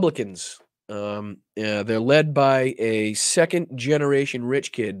Republicans. They're led by a second-generation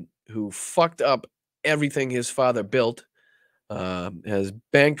rich kid who fucked up everything his father built, has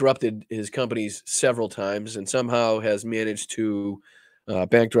bankrupted his companies several times, and somehow has managed to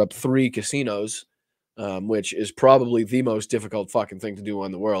bankrupt 3 casinos, which is probably the most difficult fucking thing to do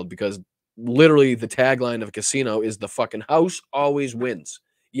on the world, because literally the tagline of a casino is the fucking house always wins.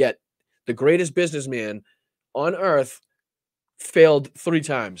 Yet the greatest businessman on earth failed 3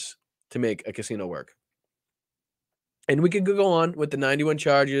 times to make a casino work. And we could go on with the 91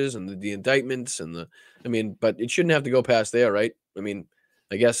 charges and the indictments and but it shouldn't have to go past there, right? I mean,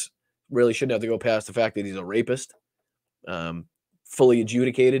 I guess really shouldn't have to go past the fact that he's a rapist, fully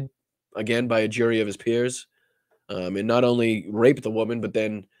adjudicated again by a jury of his peers, and not only raped the woman, but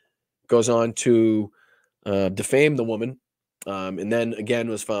then goes on to defame the woman, and then again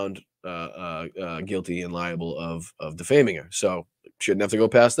was found guilty and liable of defaming her. So shouldn't have to go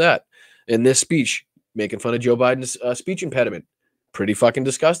past that. In this speech, making fun of Joe Biden's speech impediment, pretty fucking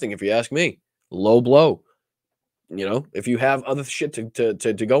disgusting if you ask me. Low blow. You know, if you have other shit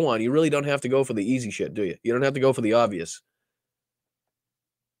to go on, you really don't have to go for the easy shit, do you? You don't have to go for the obvious.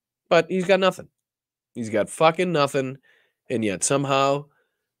 But he's got nothing. He's got fucking nothing, and yet somehow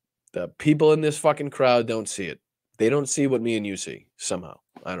the people in this fucking crowd don't see it. They don't see what me and you see, somehow.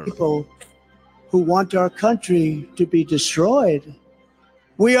 I don't know. People who want our country to be destroyed.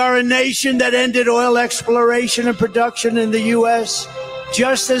 We are a nation that ended oil exploration and production in the U.S.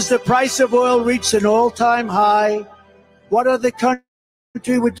 just as the price of oil reached an all-time high. What other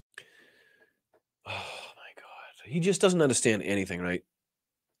country would... Oh, my God. He just doesn't understand anything, right?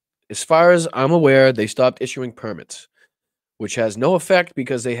 As far as I'm aware, they stopped issuing permits, which has no effect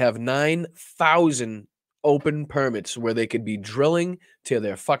because they have 9,000 open permits where they could be drilling to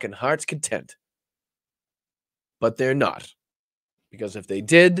their fucking heart's content. But they're not. Because if they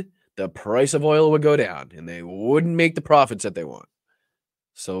did, the price of oil would go down and they wouldn't make the profits that they want.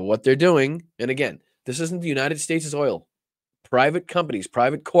 So what they're doing, and again, this isn't the United States' oil. Private companies,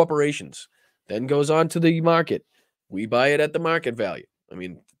 private corporations, then goes on to the market. We buy it at the market value. I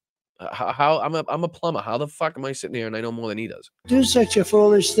mean, how I'm a plumber. How the fuck am I sitting here and I know more than he does? Do such a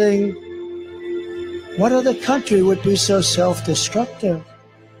foolish thing. What other country would be so self-destructive?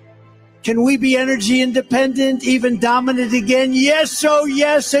 Can we be energy independent, even dominant again? Yes, oh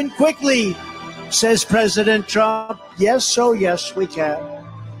yes, and quickly, says President Trump. Yes, oh yes, we can.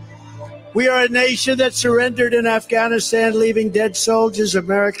 We are a nation that surrendered in Afghanistan, leaving dead soldiers,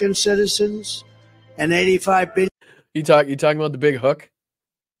 American citizens, and 85 billion. You talking about the big hook?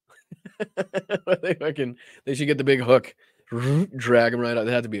 They should get the big hook, drag them right out.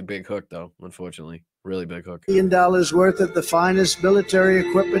 They have to be a big hook, though. Unfortunately, really big hook. $1 billion worth of the finest military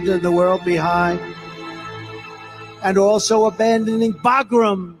equipment in the world behind, and also abandoning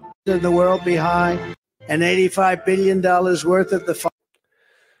Bagram in the world behind, and $85 billion worth of the.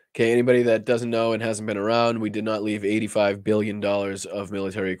 Okay, anybody that doesn't know and hasn't been around, we did not leave $85 billion of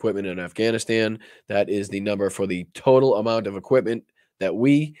military equipment in Afghanistan. That is the number for the total amount of equipment that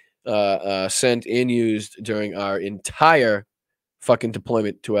we sent and used during our entire fucking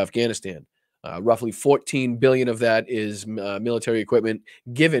deployment to Afghanistan. Roughly 14 billion of that is military equipment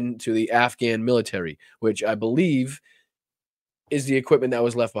given to the Afghan military, which I believe is the equipment that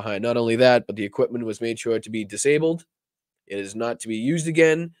was left behind. Not only that, but the equipment was made sure to be disabled. It is not to be used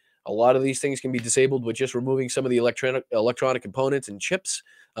again. A lot of these things can be disabled with just removing some of the electronic components and chips.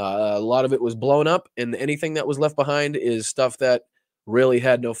 A lot of it was blown up, and anything that was left behind is stuff that really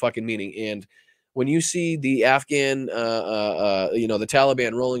had no fucking meaning. And when you see the Afghan, the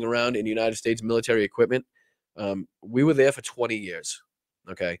Taliban rolling around in United States military equipment, we were there for 20 years.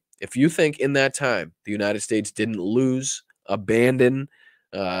 Okay. If you think in that time the United States didn't lose, abandon,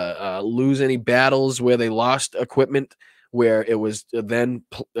 lose any battles where they lost equipment, where it was then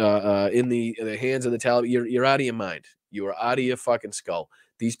in the hands of the Taliban, you're out of your mind. You are out of your fucking skull.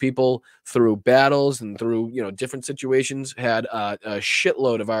 These people, through battles and through different situations, had a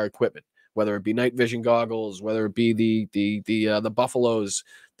shitload of our equipment, whether it be night vision goggles, whether it be the Buffaloes,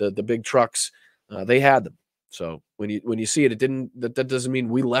 the big trucks, they had them. So when you see it, that doesn't mean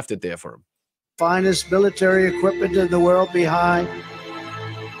we left it there for them. Finest military equipment in the world behind,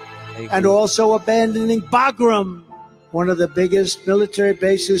 and also abandoning Bagram, one of the biggest military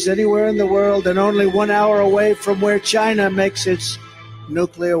bases anywhere in the world, and only 1 hour away from where China makes its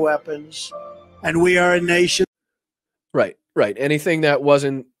nuclear weapons. And we are a nation. Right. Anything that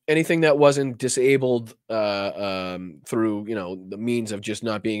wasn't disabled through the means of just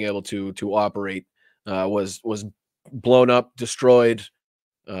not being able to operate was blown up, destroyed.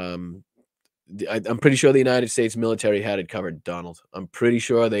 I'm pretty sure the United States military had it covered, Donald. I'm pretty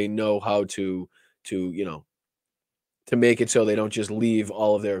sure they know how to make it so they don't just leave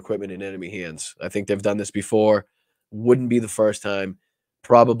all of their equipment in enemy hands. I think they've done this before. Wouldn't be the first time.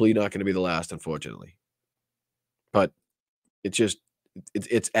 Probably not going to be the last, unfortunately. But it's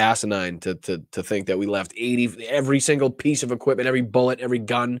asinine to think that we left every single piece of equipment, every bullet, every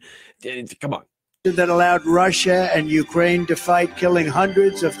gun. Come on. That allowed Russia and Ukraine to fight, killing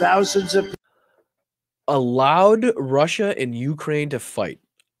hundreds of thousands of people. Allowed Russia and Ukraine to fight.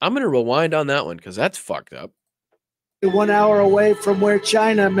 I'm going to rewind on that one because that's fucked up. 1 hour away from where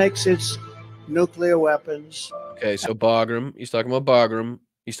China makes its nuclear weapons. Okay, so Bagram, he's talking about Bagram.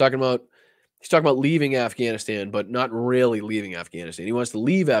 He's talking about leaving Afghanistan, but not really leaving Afghanistan. He wants to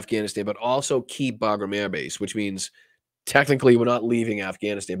leave Afghanistan, but also keep Bagram Air Base, which means technically we're not leaving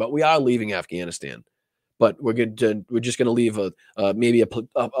Afghanistan, but we are leaving Afghanistan. But we're just going to leave maybe a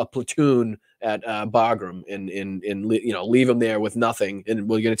platoon at Bagram and leave them there with nothing, and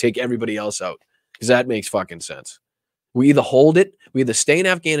we're going to take everybody else out because that makes fucking sense. We either hold it, we either stay in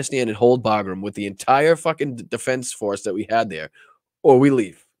Afghanistan and hold Bagram with the entire fucking defense force that we had there, or we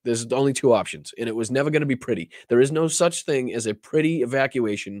leave. There's only two options, and it was never going to be pretty. There is no such thing as a pretty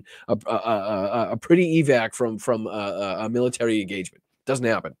evacuation, a pretty evac from a military engagement. It doesn't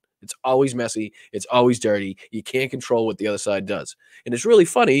happen. It's always messy. It's always dirty. You can't control what the other side does. And it's really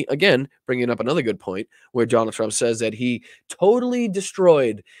funny, again, bringing up another good point, where Donald Trump says that he totally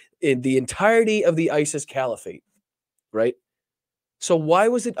destroyed the entirety of the ISIS caliphate. Right? So why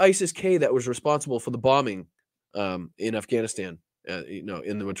was it ISIS-K that was responsible for the bombing in Afghanistan,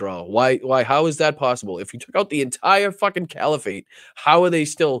 in the withdrawal? Why? How is that possible? If you took out the entire fucking caliphate, how are they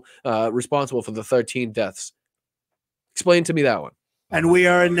still responsible for the 13 deaths? Explain to me that one. And we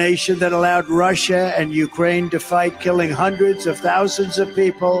are a nation that allowed Russia and Ukraine to fight, killing hundreds of thousands of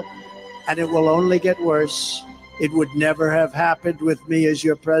people, and it will only get worse. It would never have happened with me as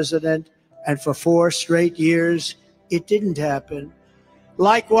your president, and for 4 straight years, it didn't happen.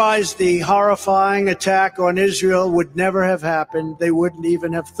 Likewise, the horrifying attack on Israel would never have happened. They wouldn't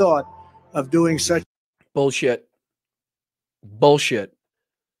even have thought of doing such bullshit. Bullshit.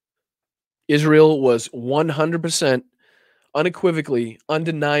 Israel was 100%, unequivocally,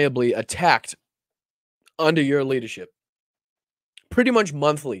 undeniably attacked under your leadership. Pretty much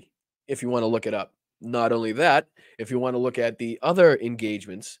monthly, if you want to look it up. Not only that, if you want to look at the other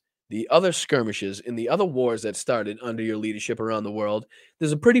engagements, the other skirmishes, and the other wars that started under your leadership around the world,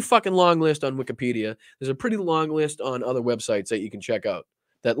 there's a pretty fucking long list on Wikipedia. There's a pretty long list on other websites that you can check out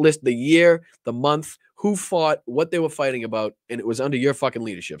that list the year, the month, who fought, what they were fighting about, and it was under your fucking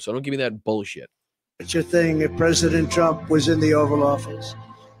leadership. So don't give me that bullshit. Such a thing if President Trump was in the Oval Office.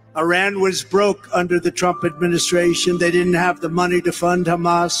 Iran was broke under the Trump administration. They didn't have the money to fund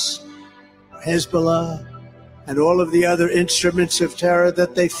Hamas, Hezbollah, and all of the other instruments of terror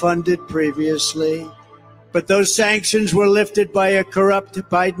that they funded previously. But those sanctions were lifted by a corrupt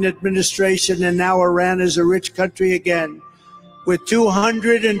Biden administration, and now Iran is a rich country again, with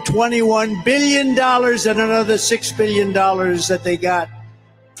 $221 billion and another $6 billion that they got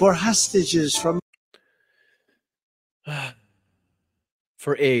for hostages from...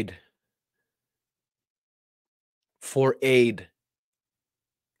 For aid. For aid.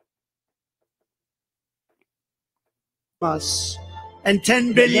 us, and 10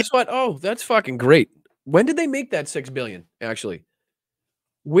 Yeah, billion. guess what? Oh, that's fucking great. When did they make that $6 billion? Actually,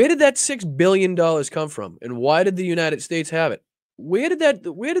 where did that $6 billion come from, and why did the United States have it?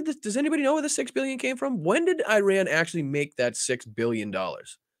 Does anybody know where the $6 billion came from? When did Iran actually make that $6 billion?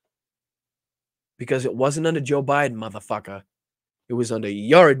 Because it wasn't under Joe Biden, motherfucker. It was under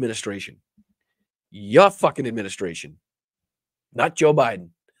your administration. Your fucking administration. Not Joe Biden.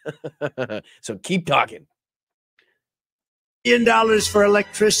 So keep talking. $1 billion for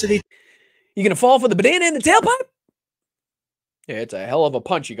electricity. You gonna fall for the banana in the tailpipe? Yeah, it's a hell of a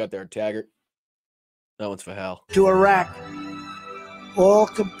punch you got there, Taggart. That one's for Hal. To Iraq. All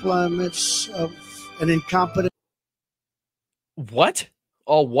compliments of an incompetent. What?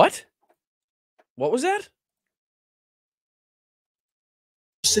 All what? What was that?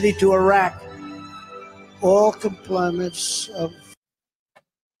 City to Iraq. All compliments of.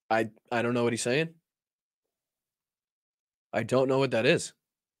 I don't know what he's saying. I don't know what that is.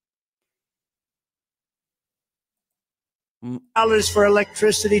 Dollars for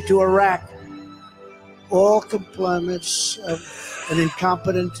electricity to Iraq. All compliments of an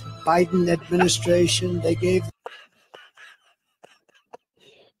incompetent Biden administration. They gave.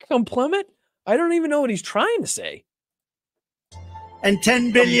 Compliment? I don't even know what he's trying to say. And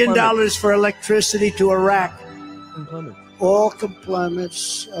 $10 billion for electricity to Iraq. Compliment. All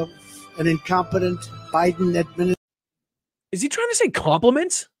compliments of an incompetent Biden administration. Is he trying to say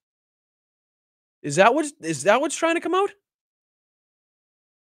compliments? Is that what's trying to come out?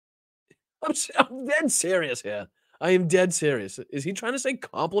 I'm dead serious here. I am dead serious. Is he trying to say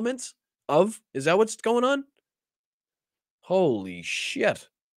compliments of? Is that what's going on? Holy shit.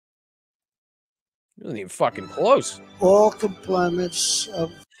 It wasn't even fucking close. All compliments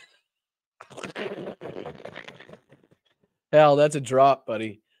of. Hell, that's a drop,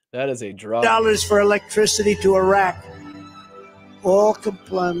 buddy. That is a drop. Dollars for electricity to Iraq. All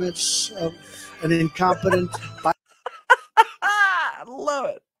compliments of an incompetent I love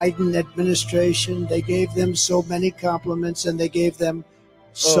it. Biden administration. They gave them so many compliments, and they gave them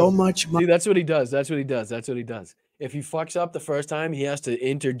so much money. See, that's what he does. That's what he does. That's what he does. If he fucks up the first time, he has to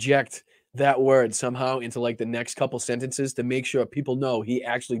interject that word somehow into like the next couple sentences to make sure people know he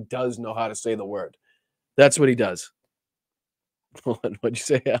actually does know how to say the word. That's what he does. Hold on, what'd you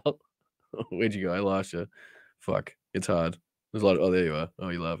say, Al? Where'd you go? I lost you. Fuck. It's hard. There's a lot of, oh, there you are. Oh,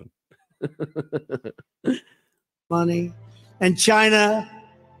 you're laughing. Money. And China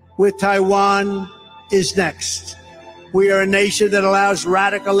with Taiwan is next. We are a nation that allows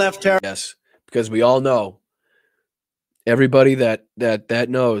radical left terror. Yes, because we all know, everybody that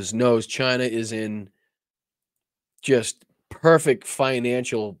knows China is in just perfect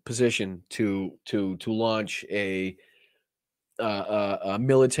financial position to launch a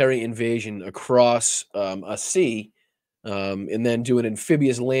military invasion across a sea, and then do an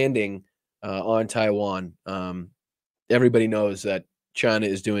amphibious landing on Taiwan. Everybody knows that China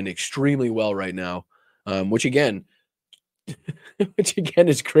is doing extremely well right now, which again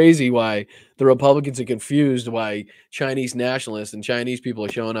is crazy why the Republicans are confused why Chinese nationalists and Chinese people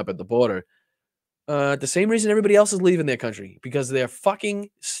are showing up at the border. The same reason everybody else is leaving their country, because they're fucking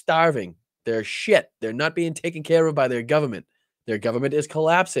starving. They're shit. They're not being taken care of by their government. Their government is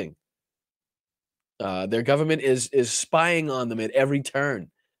collapsing. Their government is spying on them at every turn.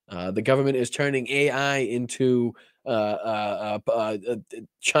 The government is turning AI into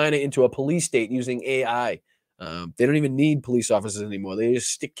China into a police state using AI. They don't even need police officers anymore. They just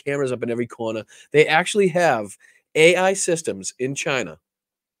stick cameras up in every corner. They actually have AI systems in China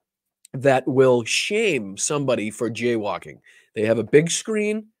that will shame somebody for jaywalking. They have a big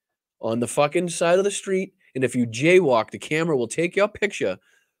screen on the fucking side of the street, and if you jaywalk, the camera will take your picture,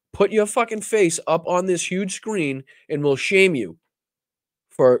 put your fucking face up on this huge screen, and will shame you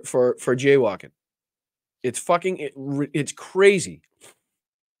for jaywalking. It's fucking it's crazy.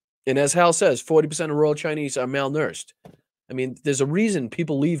 And as Hal says, 40% of rural Chinese are malnourished. I mean, there's a reason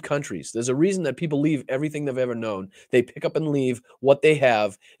people leave countries. There's a reason that people leave everything they've ever known. They pick up and leave what they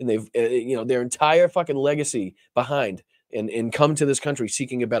have, and they've their entire fucking legacy behind, and come to this country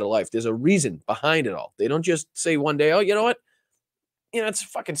seeking a better life. There's a reason behind it all. They don't just say one day, oh, you know what? It's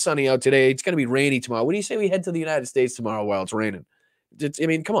fucking sunny out today. It's going to be rainy tomorrow. What do you say we head to the United States tomorrow while it's raining? I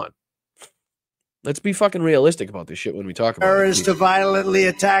mean, come on. Let's be fucking realistic about this shit when we talk about it. Terrorists to violently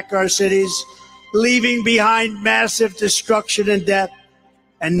attack our cities, leaving behind massive destruction and death.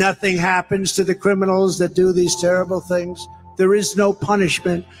 And nothing happens to the criminals that do these terrible things. There is no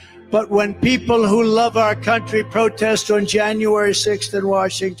punishment. But when people who love our country protest on January 6th in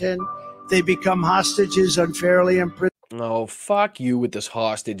Washington, they become hostages unfairly imprisoned. Oh, fuck you with this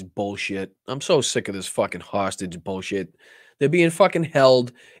hostage bullshit. I'm so sick of this fucking hostage bullshit. They're being fucking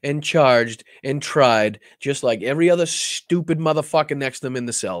held and charged and tried just like every other stupid motherfucker next to them in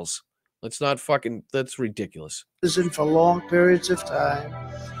the cells. Let's not fucking, that's ridiculous. For long periods of time.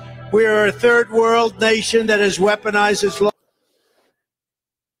 We are a third world nation that has weaponized its law.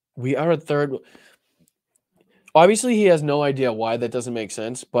 We are a third. Obviously, he has no idea why that doesn't make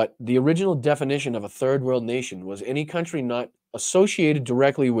sense, but the original definition of a third world nation was any country not associated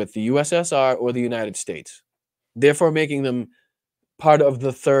directly with the USSR or the United States, therefore making them part of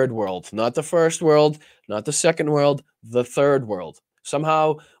the third world, not the first world, not the second world, the third world.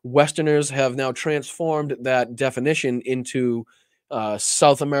 Somehow, Westerners have now transformed that definition into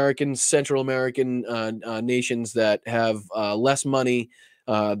South American, Central American nations that have less money,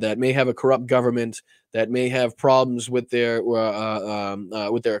 that may have a corrupt government, that may have problems with their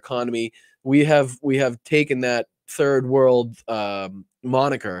economy. We have taken that third world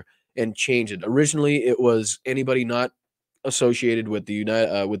moniker and changed it. Originally, it was anybody not associated with the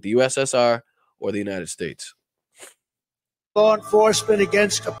USSR or the United States. Law enforcement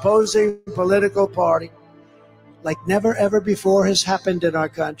against opposing political party like never ever before has happened in our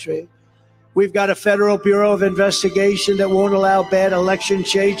country. We've got a Federal Bureau of Investigation that won't allow bad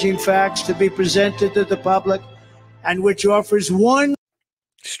election-changing facts to be presented to the public, and which offers one...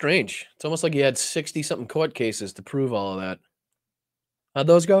 Strange. It's almost like you had 60-something court cases to prove all of that. How'd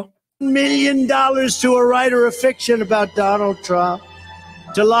those go? $1 million to a writer of fiction about Donald Trump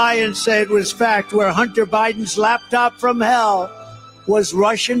to lie and say it was fact, where Hunter Biden's laptop from hell was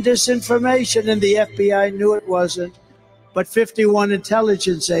Russian disinformation, and the FBI knew it wasn't. But 51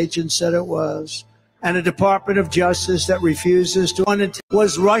 intelligence agents said it was. And a Department of Justice that refuses to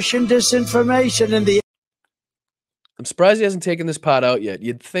was Russian disinformation, and the... I'm surprised he hasn't taken this part out yet.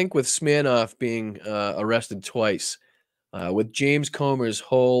 You'd think with Smirnoff being arrested twice, with James Comer's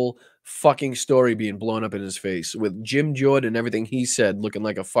whole fucking story being blown up in his face, with Jim Jordan and everything he said looking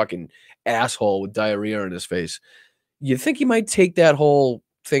like a fucking asshole with diarrhea in his face, you'd think he might take that whole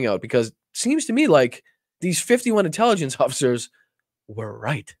thing out, because it seems to me like these 51 intelligence officers were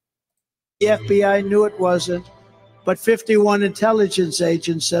right. The FBI knew it wasn't, but 51 intelligence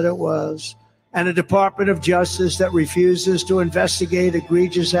agents said it was. And a Department of Justice that refuses to investigate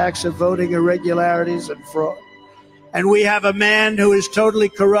egregious acts of voting irregularities and fraud. And we have a man who is totally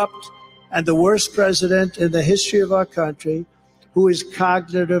corrupt and the worst president in the history of our country, who is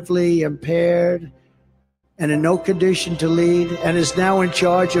cognitively impaired and in no condition to lead, and is now in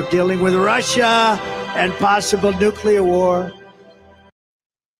charge of dealing with Russia and possible nuclear war.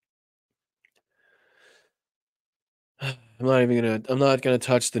 I'm not gonna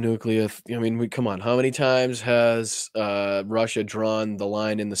touch the nuclear. I mean, come on. How many times has Russia drawn the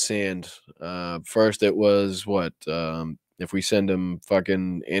line in the sand? First, it was what? If we send them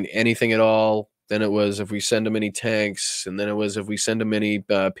fucking anything at all. Then it was if we send them any tanks, and then it was if we send them any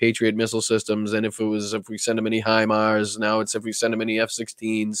Patriot missile systems, and if we send them any HIMARS. Now it's if we send them any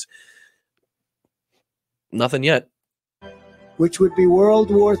F-16s. Nothing yet. Which would be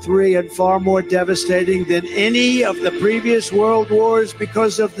World War III and far more devastating than any of the previous world wars,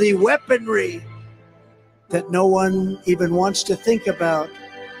 because of the weaponry that no one even wants to think about.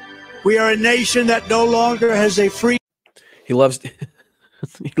 We are a nation that no longer has a free... He loves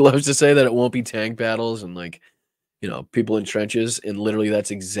to say that it won't be tank battles and, like, you know, people in trenches, and literally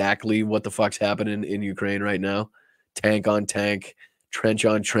that's exactly what the fuck's happening in Ukraine right now. Tank on tank, trench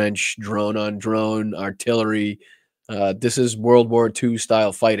on trench, drone on drone, artillery. This is World War II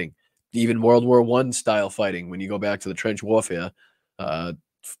style fighting, even World War I style fighting when you go back to the trench warfare.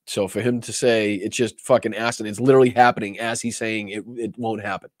 So for him to say it's just fucking acid, it's literally happening as he's saying it won't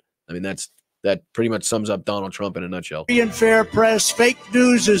happen. I mean, that pretty much sums up Donald Trump in a nutshell. Free and fair press, fake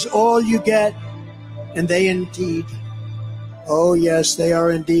news is all you get, and they indeed, oh yes, they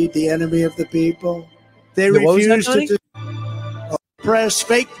are indeed the enemy of the people. They refuse to press.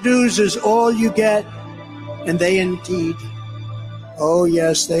 Fake news is all you get, and they indeed, oh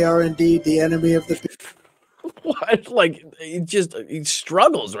yes, they are indeed the enemy of the people. What? Like, he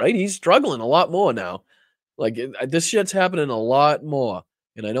struggles, right? He's struggling a lot more now. Like, this shit's happening a lot more.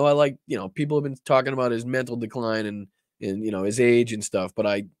 And I know people have been talking about his mental decline and his age and stuff, but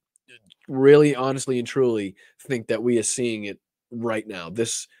I really, honestly, and truly think that we are seeing it right now.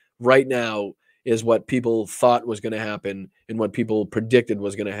 This right now is what people thought was going to happen and what people predicted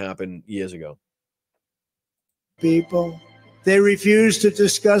was going to happen years ago. People. They refuse to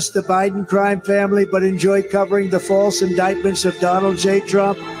discuss the Biden crime family, but enjoy covering the false indictments of Donald J.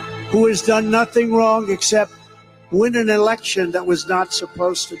 Trump, who has done nothing wrong except win an election that was not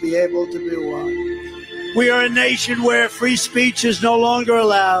supposed to be able to be won. We are a nation where free speech is no longer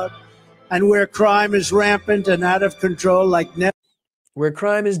allowed and where crime is rampant and out of control like never. Where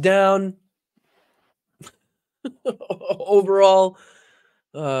crime is down overall,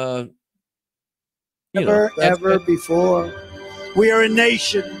 ever before. We are a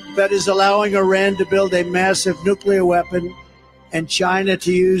nation that is allowing Iran to build a massive nuclear weapon and China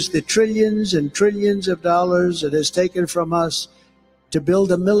to use the trillions and trillions of dollars it has taken from us to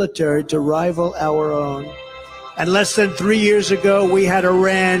build a military to rival our own. And less than 3 years ago, we had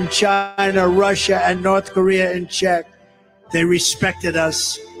Iran, China, Russia, and North Korea in check. They respected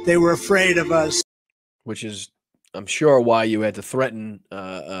us. They were afraid of us. which is, I'm sure, why you had to threaten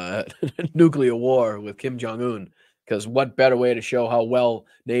nuclear war with Kim Jong-un. Because what better way to show how well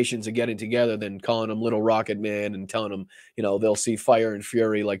nations are getting together than calling them Little Rocket Man and telling them, they'll see fire and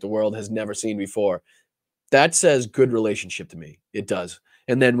fury like the world has never seen before. That says good relationship to me. It does.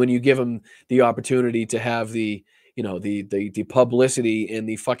 And then when you give them the opportunity to have the publicity and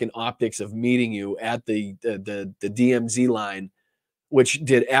the fucking optics of meeting you at the DMZ line, which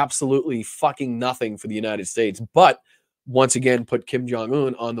did absolutely fucking nothing for the United States, but once again put Kim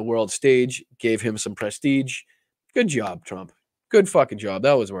Jong-un on the world stage, gave him some prestige. Good job, Trump. Good fucking job.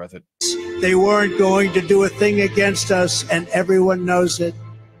 That was worth it. They weren't going to do a thing against us, and everyone knows it.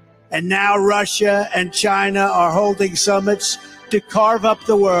 And now Russia and China are holding summits to carve up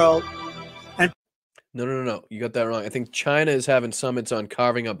the world. And No. You got that wrong. I think China is having summits on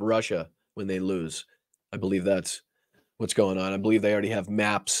carving up Russia when they lose. I believe that's what's going on. I believe they already have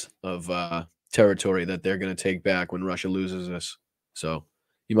maps of territory that they're going to take back when Russia loses this. So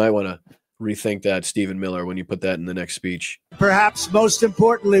you might want to rethink that, Stephen Miller, when you put that in the next speech. Perhaps most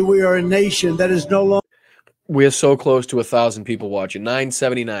importantly, we are a nation that is no longer We're so close to 1,000 people watching.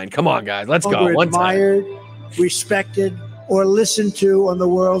 979. Come on, guys. Let's go. One admired, time. respected, or listened to on the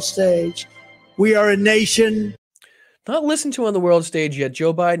world stage. We are a nation not listened to on the world stage yet.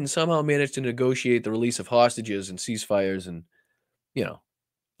 Joe Biden somehow managed to negotiate the release of hostages and ceasefires. And,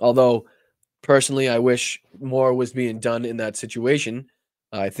 although personally I wish more was being done in that situation,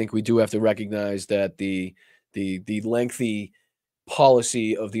 I think we do have to recognize that the lengthy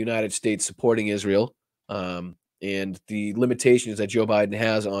policy of the United States supporting Israel and the limitations that Joe Biden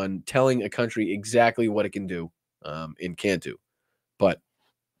has on telling a country exactly what it can do and can't do. But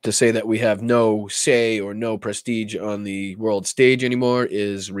to say that we have no say or no prestige on the world stage anymore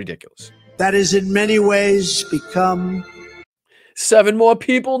is ridiculous. That is in many ways become 7 more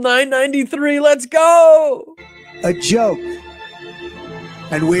people, 993. Let's go. A joke.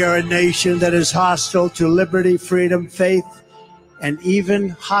 And we are a nation that is hostile to liberty, freedom, faith, and even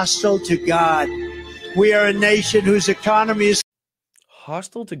hostile to God. We are a nation whose economy is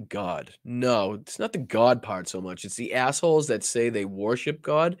hostile to God. No, it's not the God part so much. It's the assholes that say they worship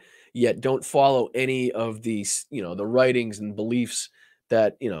God, yet don't follow any of these, the writings and beliefs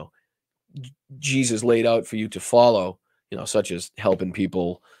that, Jesus laid out for you to follow, such as helping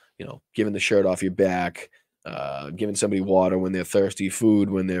people, giving the shirt off your back, giving somebody water when they're thirsty, food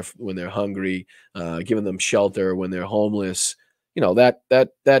when they're hungry, giving them shelter when they're homeless,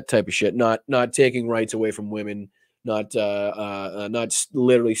 that type of shit. Not taking rights away from women, not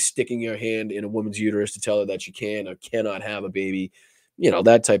literally sticking your hand in a woman's uterus to tell her that she can or cannot have a baby,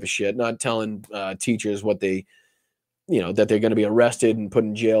 that type of shit. Not telling teachers what they, that they're going to be arrested and put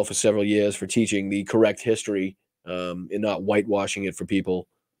in jail for several years for teaching the correct history and not whitewashing it for people.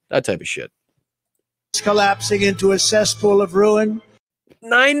 That type of shit. Collapsing into a cesspool of ruin.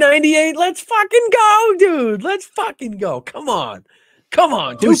 998. Let's fucking go, dude. Let's fucking go. Come on.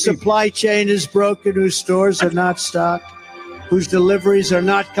 Whose supply chain is broken, whose stores are not stocked, whose deliveries are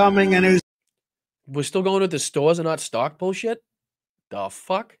not coming, and whose... We're still going with the stores are not stocked bullshit? The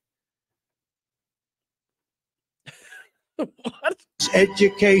fuck? What?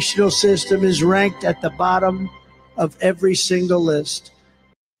 Educational system is ranked at the bottom of every single list.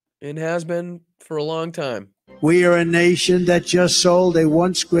 It has been for a long time. We are a nation that just sold a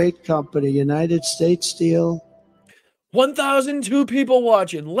once great company, United States Steel. 1,002 people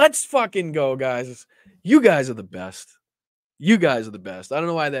watching. Let's fucking go, guys. You guys are the best. You guys are the best. I don't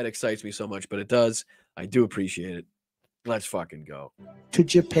know why that excites me so much, but it does. I do appreciate it. Let's fucking go. To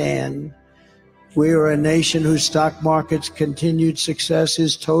Japan. We are a nation whose stock market's continued success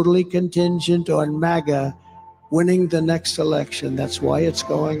is totally contingent on MAGA winning the next election. That's why it's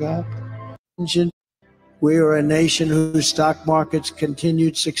going up. We are a nation whose stock market's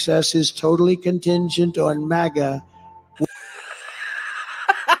continued success is totally contingent on MAGA.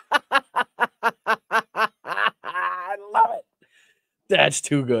 I love it. That's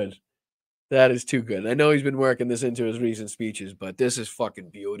too good. That is too good. I know he's been working this into his recent speeches, but this is fucking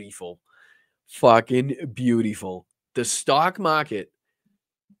beautiful. fucking beautiful. The stock market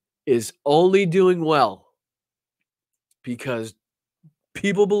is only doing well because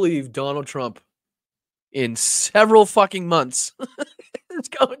people believe Donald Trump in several fucking months is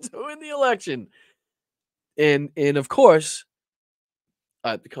going to win the election. And of course,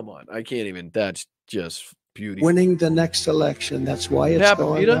 come on, I can't even. That's just beautiful. Winning the next election. That's why it's happened,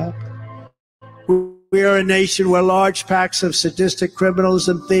 going Peter? up. We are a nation where large packs of sadistic criminals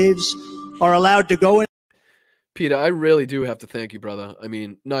and thieves are allowed to go in. Peter, I really do have to thank you, brother. I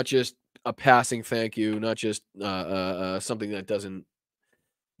mean, not just a passing thank you, not just something that doesn't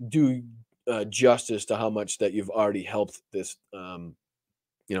do justice to how much that you've already helped this,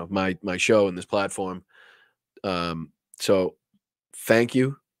 my show and this platform. So thank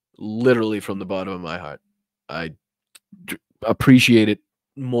you, literally from the bottom of my heart. I appreciate it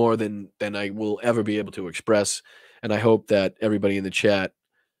more than I will ever be able to express. And I hope that everybody in the chat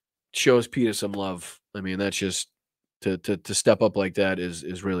shows Peter some love. I mean, that's just to step up like that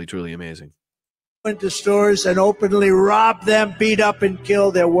is really, truly amazing. Into stores and openly rob them, beat up and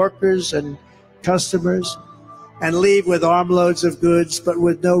kill their workers and customers, and leave with armloads of goods, but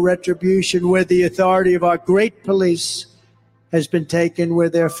with no retribution, where the authority of our great police has been taken, where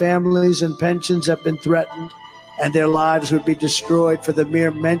their families and pensions have been threatened, and their lives would be destroyed for the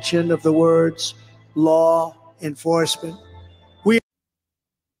mere mention of the words law enforcement.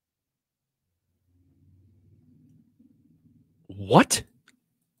 What?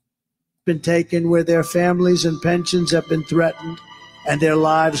 Been taken, where their families and pensions have been threatened, and their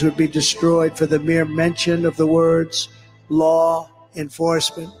lives would be destroyed for the mere mention of the words law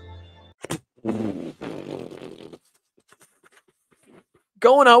enforcement.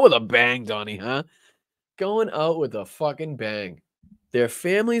 Going out with a bang, Donnie, huh? Going out with a fucking bang. Their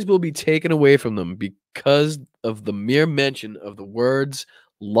families will be taken away from them because of the mere mention of the words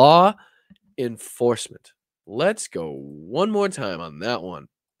law enforcement. Let's go one more time on that one.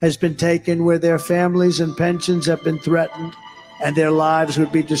 Has been taken, where their families and pensions have been threatened, and their lives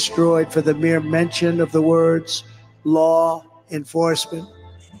would be destroyed for the mere mention of the words law enforcement.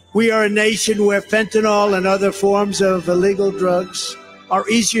 We are a nation where fentanyl and other forms of illegal drugs are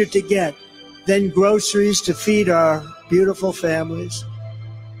easier to get than groceries to feed our beautiful families.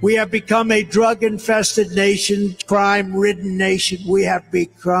 We have become a drug-infested nation, crime-ridden nation. We have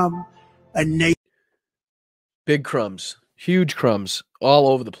become a nation. Big crumbs, huge crumbs all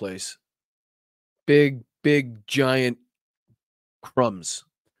over the place. Big, giant crumbs.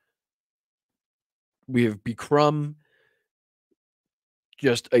 We have become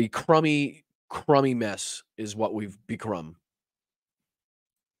just a crummy mess is what we've become.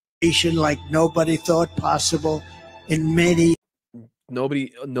 Like nobody thought possible in many.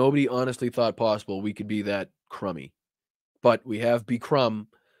 Nobody honestly thought possible we could be that crummy. But we have become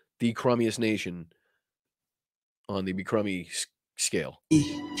the crummiest nation on the crummy scale.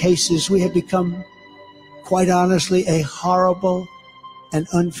 Cases, we have become, quite honestly, a horrible and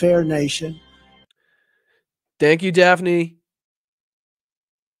unfair nation. Thank you, Daphne.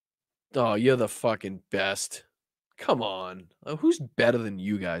 Oh, you're the fucking best. Come on. Who's better than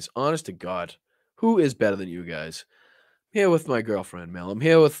you guys? Honest to God. Who is better than you guys? I'm here with my girlfriend, Mel. I'm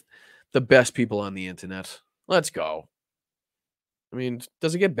here with the best people on the internet. Let's go. I mean,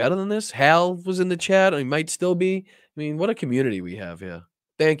 does it get better than this? Hal was in the chat. I might still be. I mean, what a community we have here.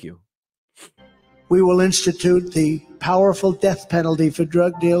 Thank you. We will institute the powerful death penalty for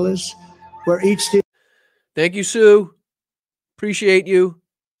drug dealers, where each dealer. Thank you, Sue. Appreciate you.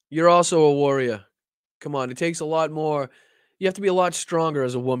 You're also a warrior. Come on, it takes a lot more. You have to be a lot stronger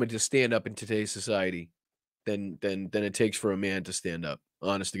as a woman to stand up in today's society than it takes for a man to stand up.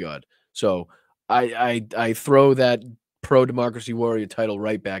 Honest to God. So I throw that pro-democracy warrior title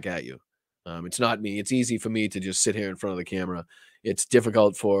right back at you. It's not me. It's easy for me to just sit here in front of the camera. It's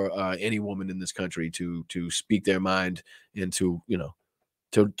difficult for any woman in this country to speak their mind and to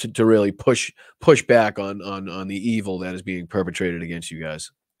really push back on the evil that is being perpetrated against you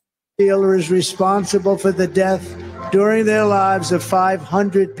guys. Dealer is responsible for the death during their lives of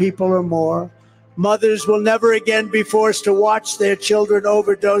 500 people or more. Mothers will never again be forced to watch their children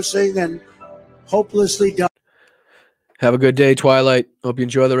overdosing and hopelessly die. Have a good day, Twilight. Hope you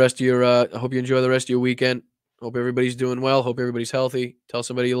enjoy the rest of your weekend. Hope everybody's doing well. Hope everybody's healthy. Tell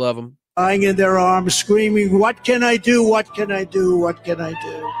somebody you love them. Lying in their arms, screaming, "What can I do? What can I do? What can I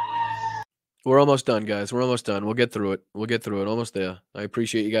do?" We're almost done, guys. We're almost done. We'll get through it. Almost there. I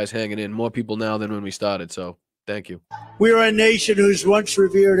appreciate you guys hanging in. More people now than when we started, so thank you. We are a nation whose once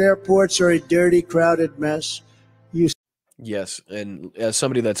revered airports are a dirty, crowded mess. Yes, and as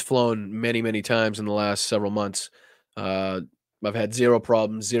somebody that's flown many, many times in the last several months, I've had zero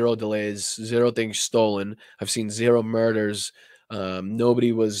problems, zero delays, zero things stolen. I've seen zero murders.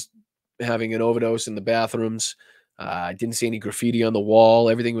 Nobody was having an overdose in the bathrooms. I didn't see any graffiti on the wall.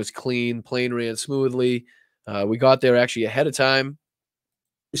 Everything was clean. Plane ran smoothly. We got there actually ahead of time.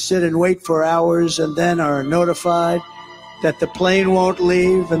 Sit and wait for hours and then are notified that the plane won't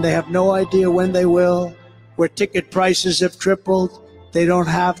leave and they have no idea when they will, where ticket prices have tripled. They don't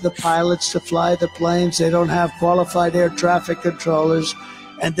have the pilots to fly the planes. They don't have qualified air traffic controllers,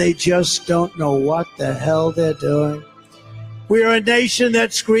 and they just don't know what the hell they're doing. We are a nation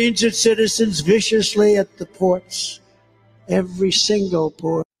that screens its citizens viciously at the ports, every single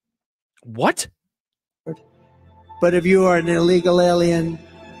port. What? But if you are an illegal alien,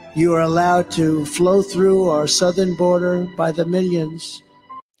 you are allowed to flow through our southern border by the millions.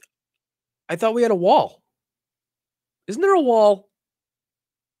 I thought we had a wall. Isn't there a wall?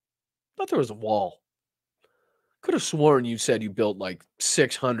 I thought there was a wall. Could have sworn you said you built like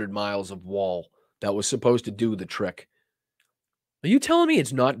 600 miles of wall that was supposed to do the trick. Are you telling me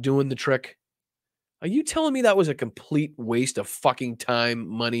it's not doing the trick? Are you telling me that was a complete waste of fucking time,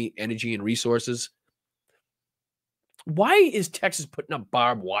 money, energy, and resources? Why is Texas putting up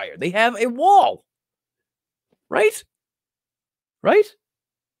barbed wire? They have a wall. Right? Right?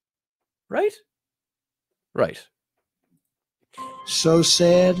 Right? Right. So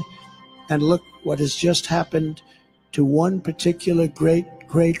sad. And look what has just happened to one particular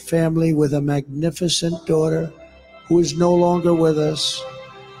great family with a magnificent daughter who is no longer with us.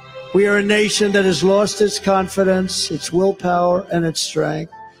 We are a nation that has lost its confidence, its willpower, and its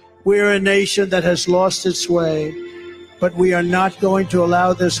strength. We are a nation that has lost its way, but we are not going to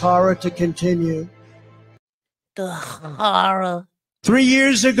allow this horror to continue. The horror. 3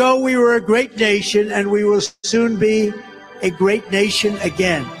 years ago, we were a great nation, and we will soon be a great nation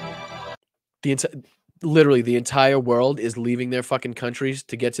again. Literally, the entire world is leaving their fucking countries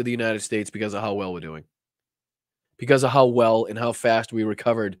to get to the United States because of how well we're doing. Because of how well and how fast we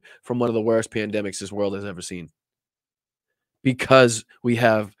recovered from one of the worst pandemics this world has ever seen. Because we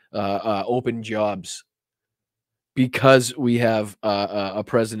have open jobs. Because we have a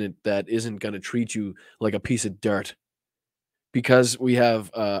president that isn't going to treat you like a piece of dirt. Because we have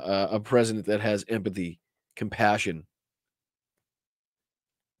a president that has empathy, compassion.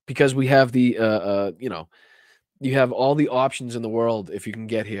 Because we have the, you have all the options in the world if you can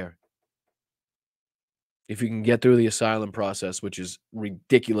get here. If you can get through the asylum process, which is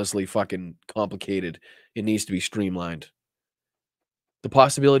ridiculously fucking complicated, it needs to be streamlined. The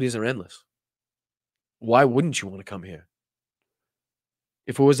possibilities are endless. Why wouldn't you want to come here?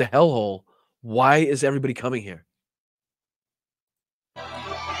 If it was a hellhole, why is everybody coming here?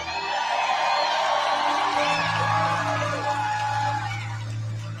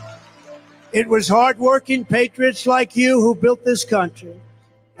 It was hardworking patriots like you who built this country.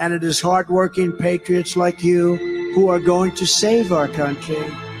 And it is hardworking patriots like you who are going to save our country.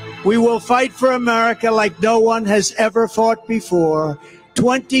 We will fight for America like no one has ever fought before.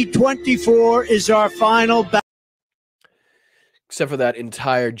 2024 is our final battle. Except for that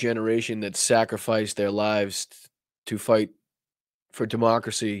entire generation that sacrificed their lives to fight for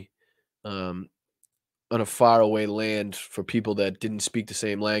democracy on a faraway land for people that didn't speak the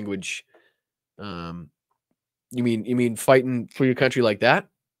same language. You mean fighting for your country like that?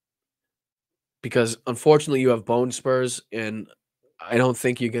 Because unfortunately you have bone spurs, and I don't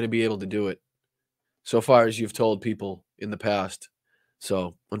think you're going to be able to do it so far as you've told people in the past.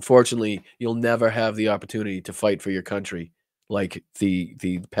 So unfortunately, you'll never have the opportunity to fight for your country like the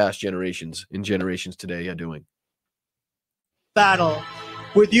past generations and generations today are doing. Battle.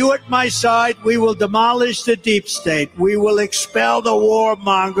 With you at my side, we will demolish the deep state. We will expel the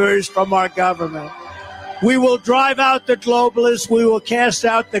warmongers from our government. We will drive out the globalists. We will cast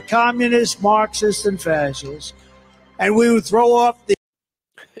out the communists, Marxists, and fascists. And we will throw off the...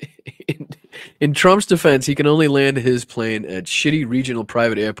 In Trump's defense, he can only land his plane at shitty regional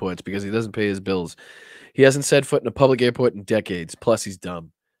private airports because he doesn't pay his bills. He hasn't set foot in a public airport in decades. Plus, he's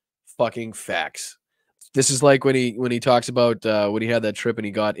dumb. Fucking facts. This is like when he talks about when he had that trip and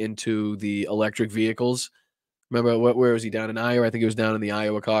he got into the electric vehicles. Remember, where was he, down in Iowa? I think it was down in the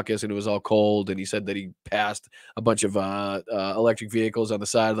Iowa caucus, and it was all cold. And he said that he passed a bunch of electric vehicles on the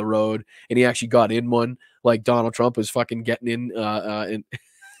side of the road, and he actually got in one, like Donald Trump was fucking getting in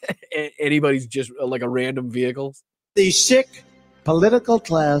anybody's just like a random vehicle. The sick political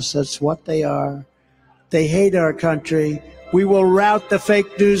class, that's what they are. They hate our country. We will rout the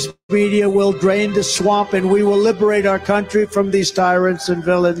fake news media, we'll drain the swamp, and we will liberate our country from these tyrants and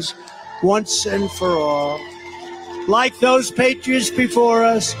villains once and for all. Like those patriots before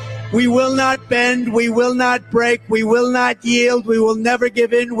us, We will not bend. We will not break. We will not yield. We will never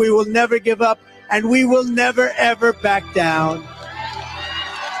give in. We will never give up. And we will never, ever back down.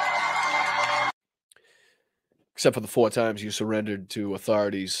 Except for the 4 times you surrendered to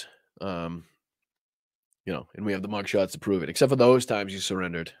authorities, and we have the mugshots to prove it. Except for those times you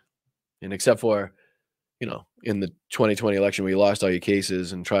surrendered. And except for, in the 2020 election where you lost all your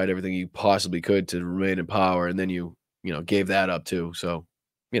cases and tried everything you possibly could to remain in power, and then you gave that up too. So,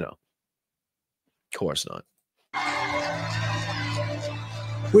 of course not.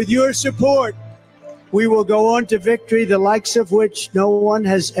 With your support, we will go on to victory, the likes of which no one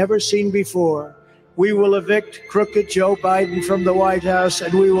has ever seen before. We will evict crooked Joe Biden from the White House,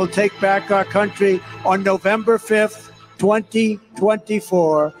 and we will take back our country on November 5th,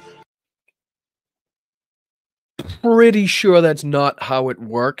 2024. Pretty sure that's not how it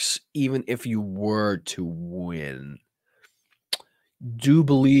works, even if you were to win. Do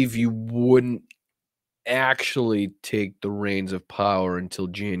believe you wouldn't actually take the reins of power until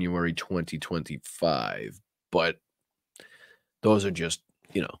January 2025. But those are just,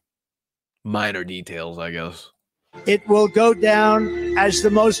 minor details, I guess. It will go down as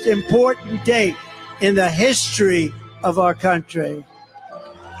the most important date in the history of our country.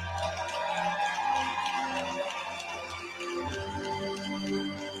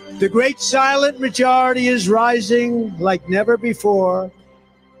 The great silent majority is rising like never before,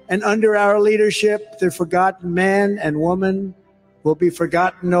 and under our leadership, the forgotten man and woman will be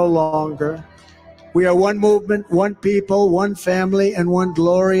forgotten no longer. We are one movement, one people, one family, and one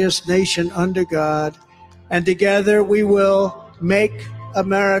glorious nation under God. And together we will make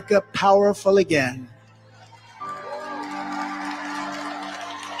America powerful again.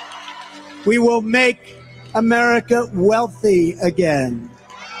 We will make America wealthy again.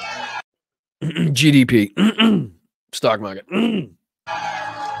 GDP. Stock market.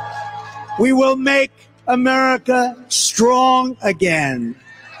 We will make America strong again.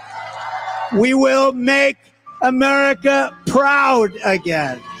 We will make America proud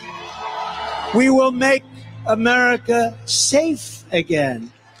again. We will make America safe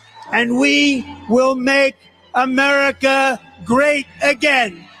again. And we will make America great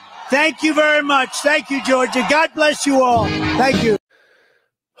again. Thank you very much. Thank you, Georgia. God bless you all. Thank you.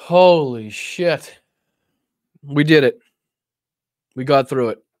 Holy shit. We did it. We got through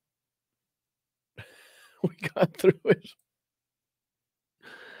it. We got through it.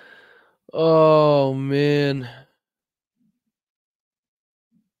 Oh, man.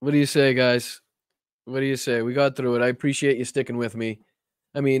 What do you say, guys? What do you say? We got through it. I appreciate you sticking with me.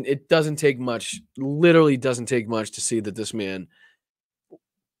 I mean, it doesn't take much, literally doesn't take much to see that this man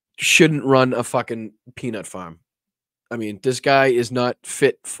shouldn't run a fucking peanut farm. I mean, this guy is not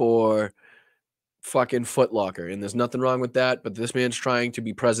fit for fucking Foot Locker, and there's nothing wrong with that, but this man's trying to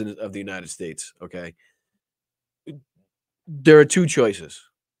be president of the United States, okay? There are 2 choices.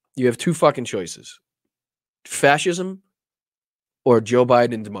 You have 2 fucking choices. Fascism or Joe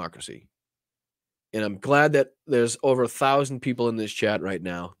Biden and democracy. And I'm glad that there's over 1,000 people in this chat right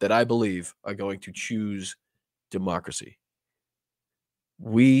now that I believe are going to choose democracy.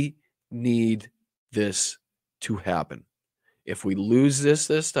 We need this to happen. If we lose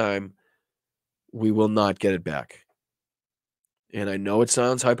this time, we will not get it back. And I know it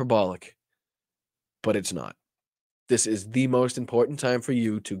sounds hyperbolic, but it's not. This is the most important time for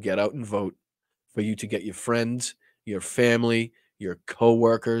you to get out and vote, for you to get your friends, your family, your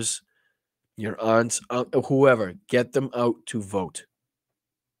coworkers, your aunts, whoever, get them out to vote.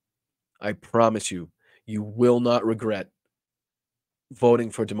 I promise you, you will not regret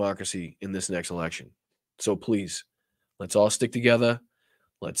voting for democracy in this next election. So please, let's all stick together.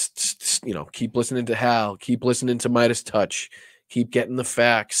 Let's, keep listening to Hal, keep listening to Midas Touch, keep getting the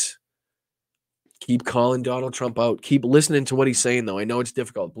facts. Keep calling Donald Trump out. Keep listening to what he's saying, though. I know it's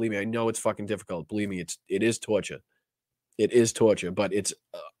difficult. Believe me, I know it's fucking difficult. Believe me, it is torture. It is torture, but it's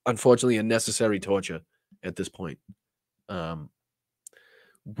unfortunately a necessary torture at this point.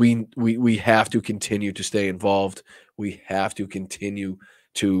 We have to continue to stay involved. We have to continue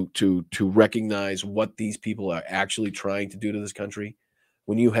to recognize what these people are actually trying to do to this country.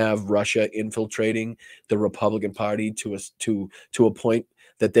 When you have Russia infiltrating the Republican Party to a point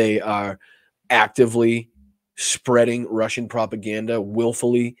that they are actively spreading Russian propaganda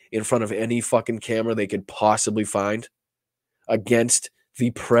willfully in front of any fucking camera they could possibly find against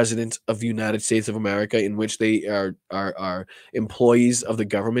the president of the United States of America, in which they are employees of the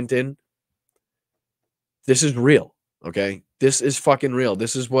government in. This is real, okay? This is fucking real.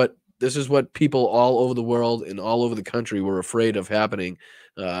 This is what people all over the world and all over the country were afraid of happening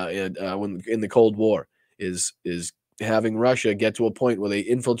when in the Cold War is having Russia get to a point where they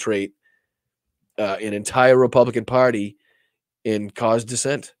infiltrate an entire Republican Party and cause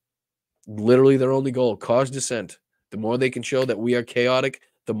dissent. Literally their only goal, cause dissent. The more they can show that we are chaotic,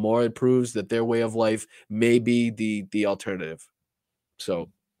 the more it proves that their way of life may be the alternative.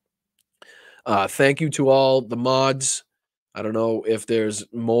 So thank you to all the mods. I don't know if there's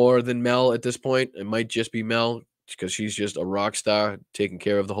more than Mel at this point. It might just be Mel because she's just a rock star taking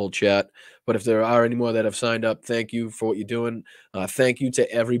care of the whole chat. But if there are any more that have signed up, thank you for what you're doing. Thank you to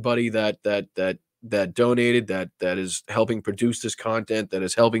everybody that donated, that is helping produce this content, that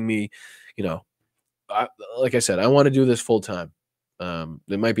is helping me, you know, like I said, I want to do this full time.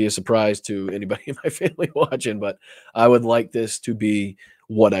 There might be a surprise to anybody in my family watching, but I would like this to be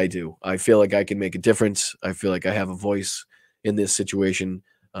what I do. I feel like I can make a difference. I feel like I have a voice in this situation.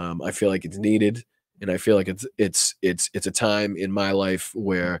 I feel like it's needed, and I feel like it's a time in my life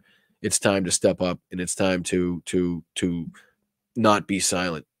where it's time to step up, and it's time to not be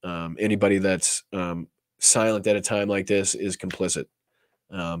silent. Anybody that's silent at a time like this is complicit.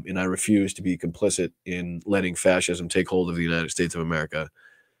 And I refuse to be complicit in letting fascism take hold of the United States of America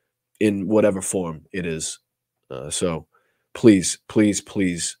in whatever form it is. So please, please,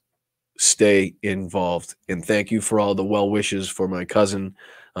 please stay involved. And thank you for all the well wishes for my cousin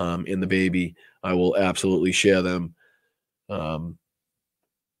and the baby. I will absolutely share them.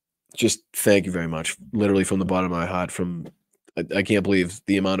 Just thank you very much. Literally from the bottom of my heart. I can't believe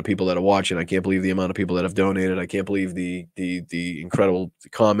the amount of people that are watching. I can't believe the amount of people that have donated. I can't believe the incredible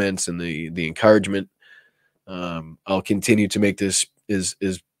comments and the encouragement. I'll continue to make this is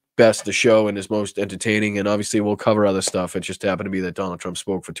best the show and is most entertaining. And obviously we'll cover other stuff. It just happened to be that Donald Trump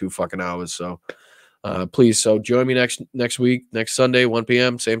spoke for 2 fucking hours. So please, so join me next week, next Sunday, 1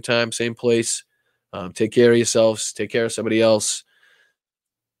 p.m., same time, same place. Take care of yourselves. Take care of somebody else.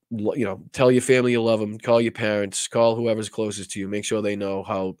 You know, tell your family you love them, call your parents, call whoever's closest to you, make sure they know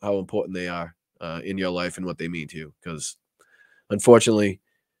how important they are in your life and what they mean to you. Because unfortunately,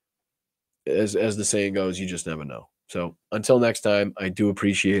 as the saying goes, you just never know. So until next time, I do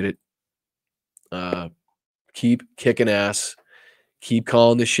appreciate it. Keep kicking ass, keep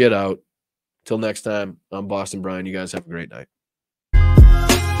calling this shit out. Till next time, I'm Boston Brian. You guys have a great night.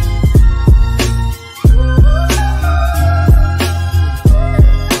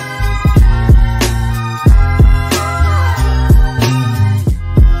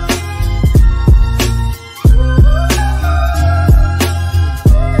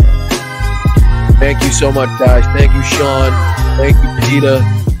 Thank you so much, guys. Thank you, Sean. Thank you, Peter.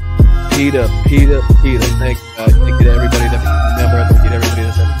 Thank you, guys. Thank you to everybody that remember. Thank you to everybody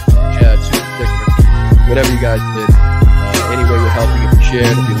that's Chad, Super Sticker, whatever you guys did. Any way you're helping, if you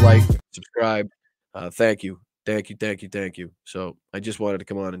shared, if you liked, subscribe. Thank you. So I just wanted to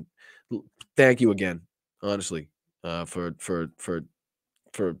come on and thank you again, honestly, for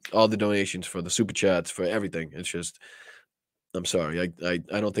all the donations, for the super chats, for everything. It's just, I'm sorry. I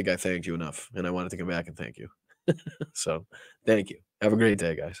don't think I thanked you enough, and I wanted to come back and thank you. So thank you. Have a great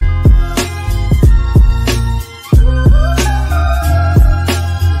day, guys.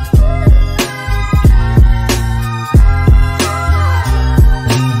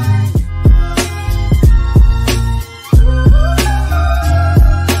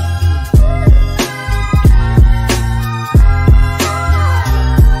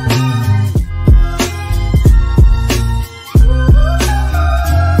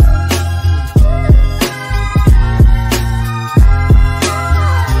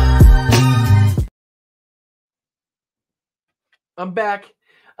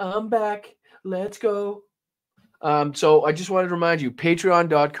 I'm back. Let's go. So I just wanted to remind you,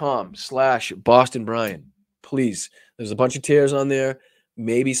 patreon.com/Boston Brian. Please, there's a bunch of tiers on there.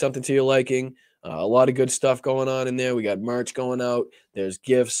 Maybe something to your liking. A lot of good stuff going on in there. We got merch going out. There's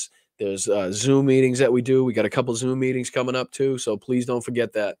gifts. There's Zoom meetings that we do. We got a couple Zoom meetings coming up too. So please don't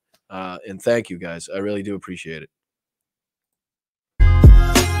forget that. And thank you guys. I really do appreciate it.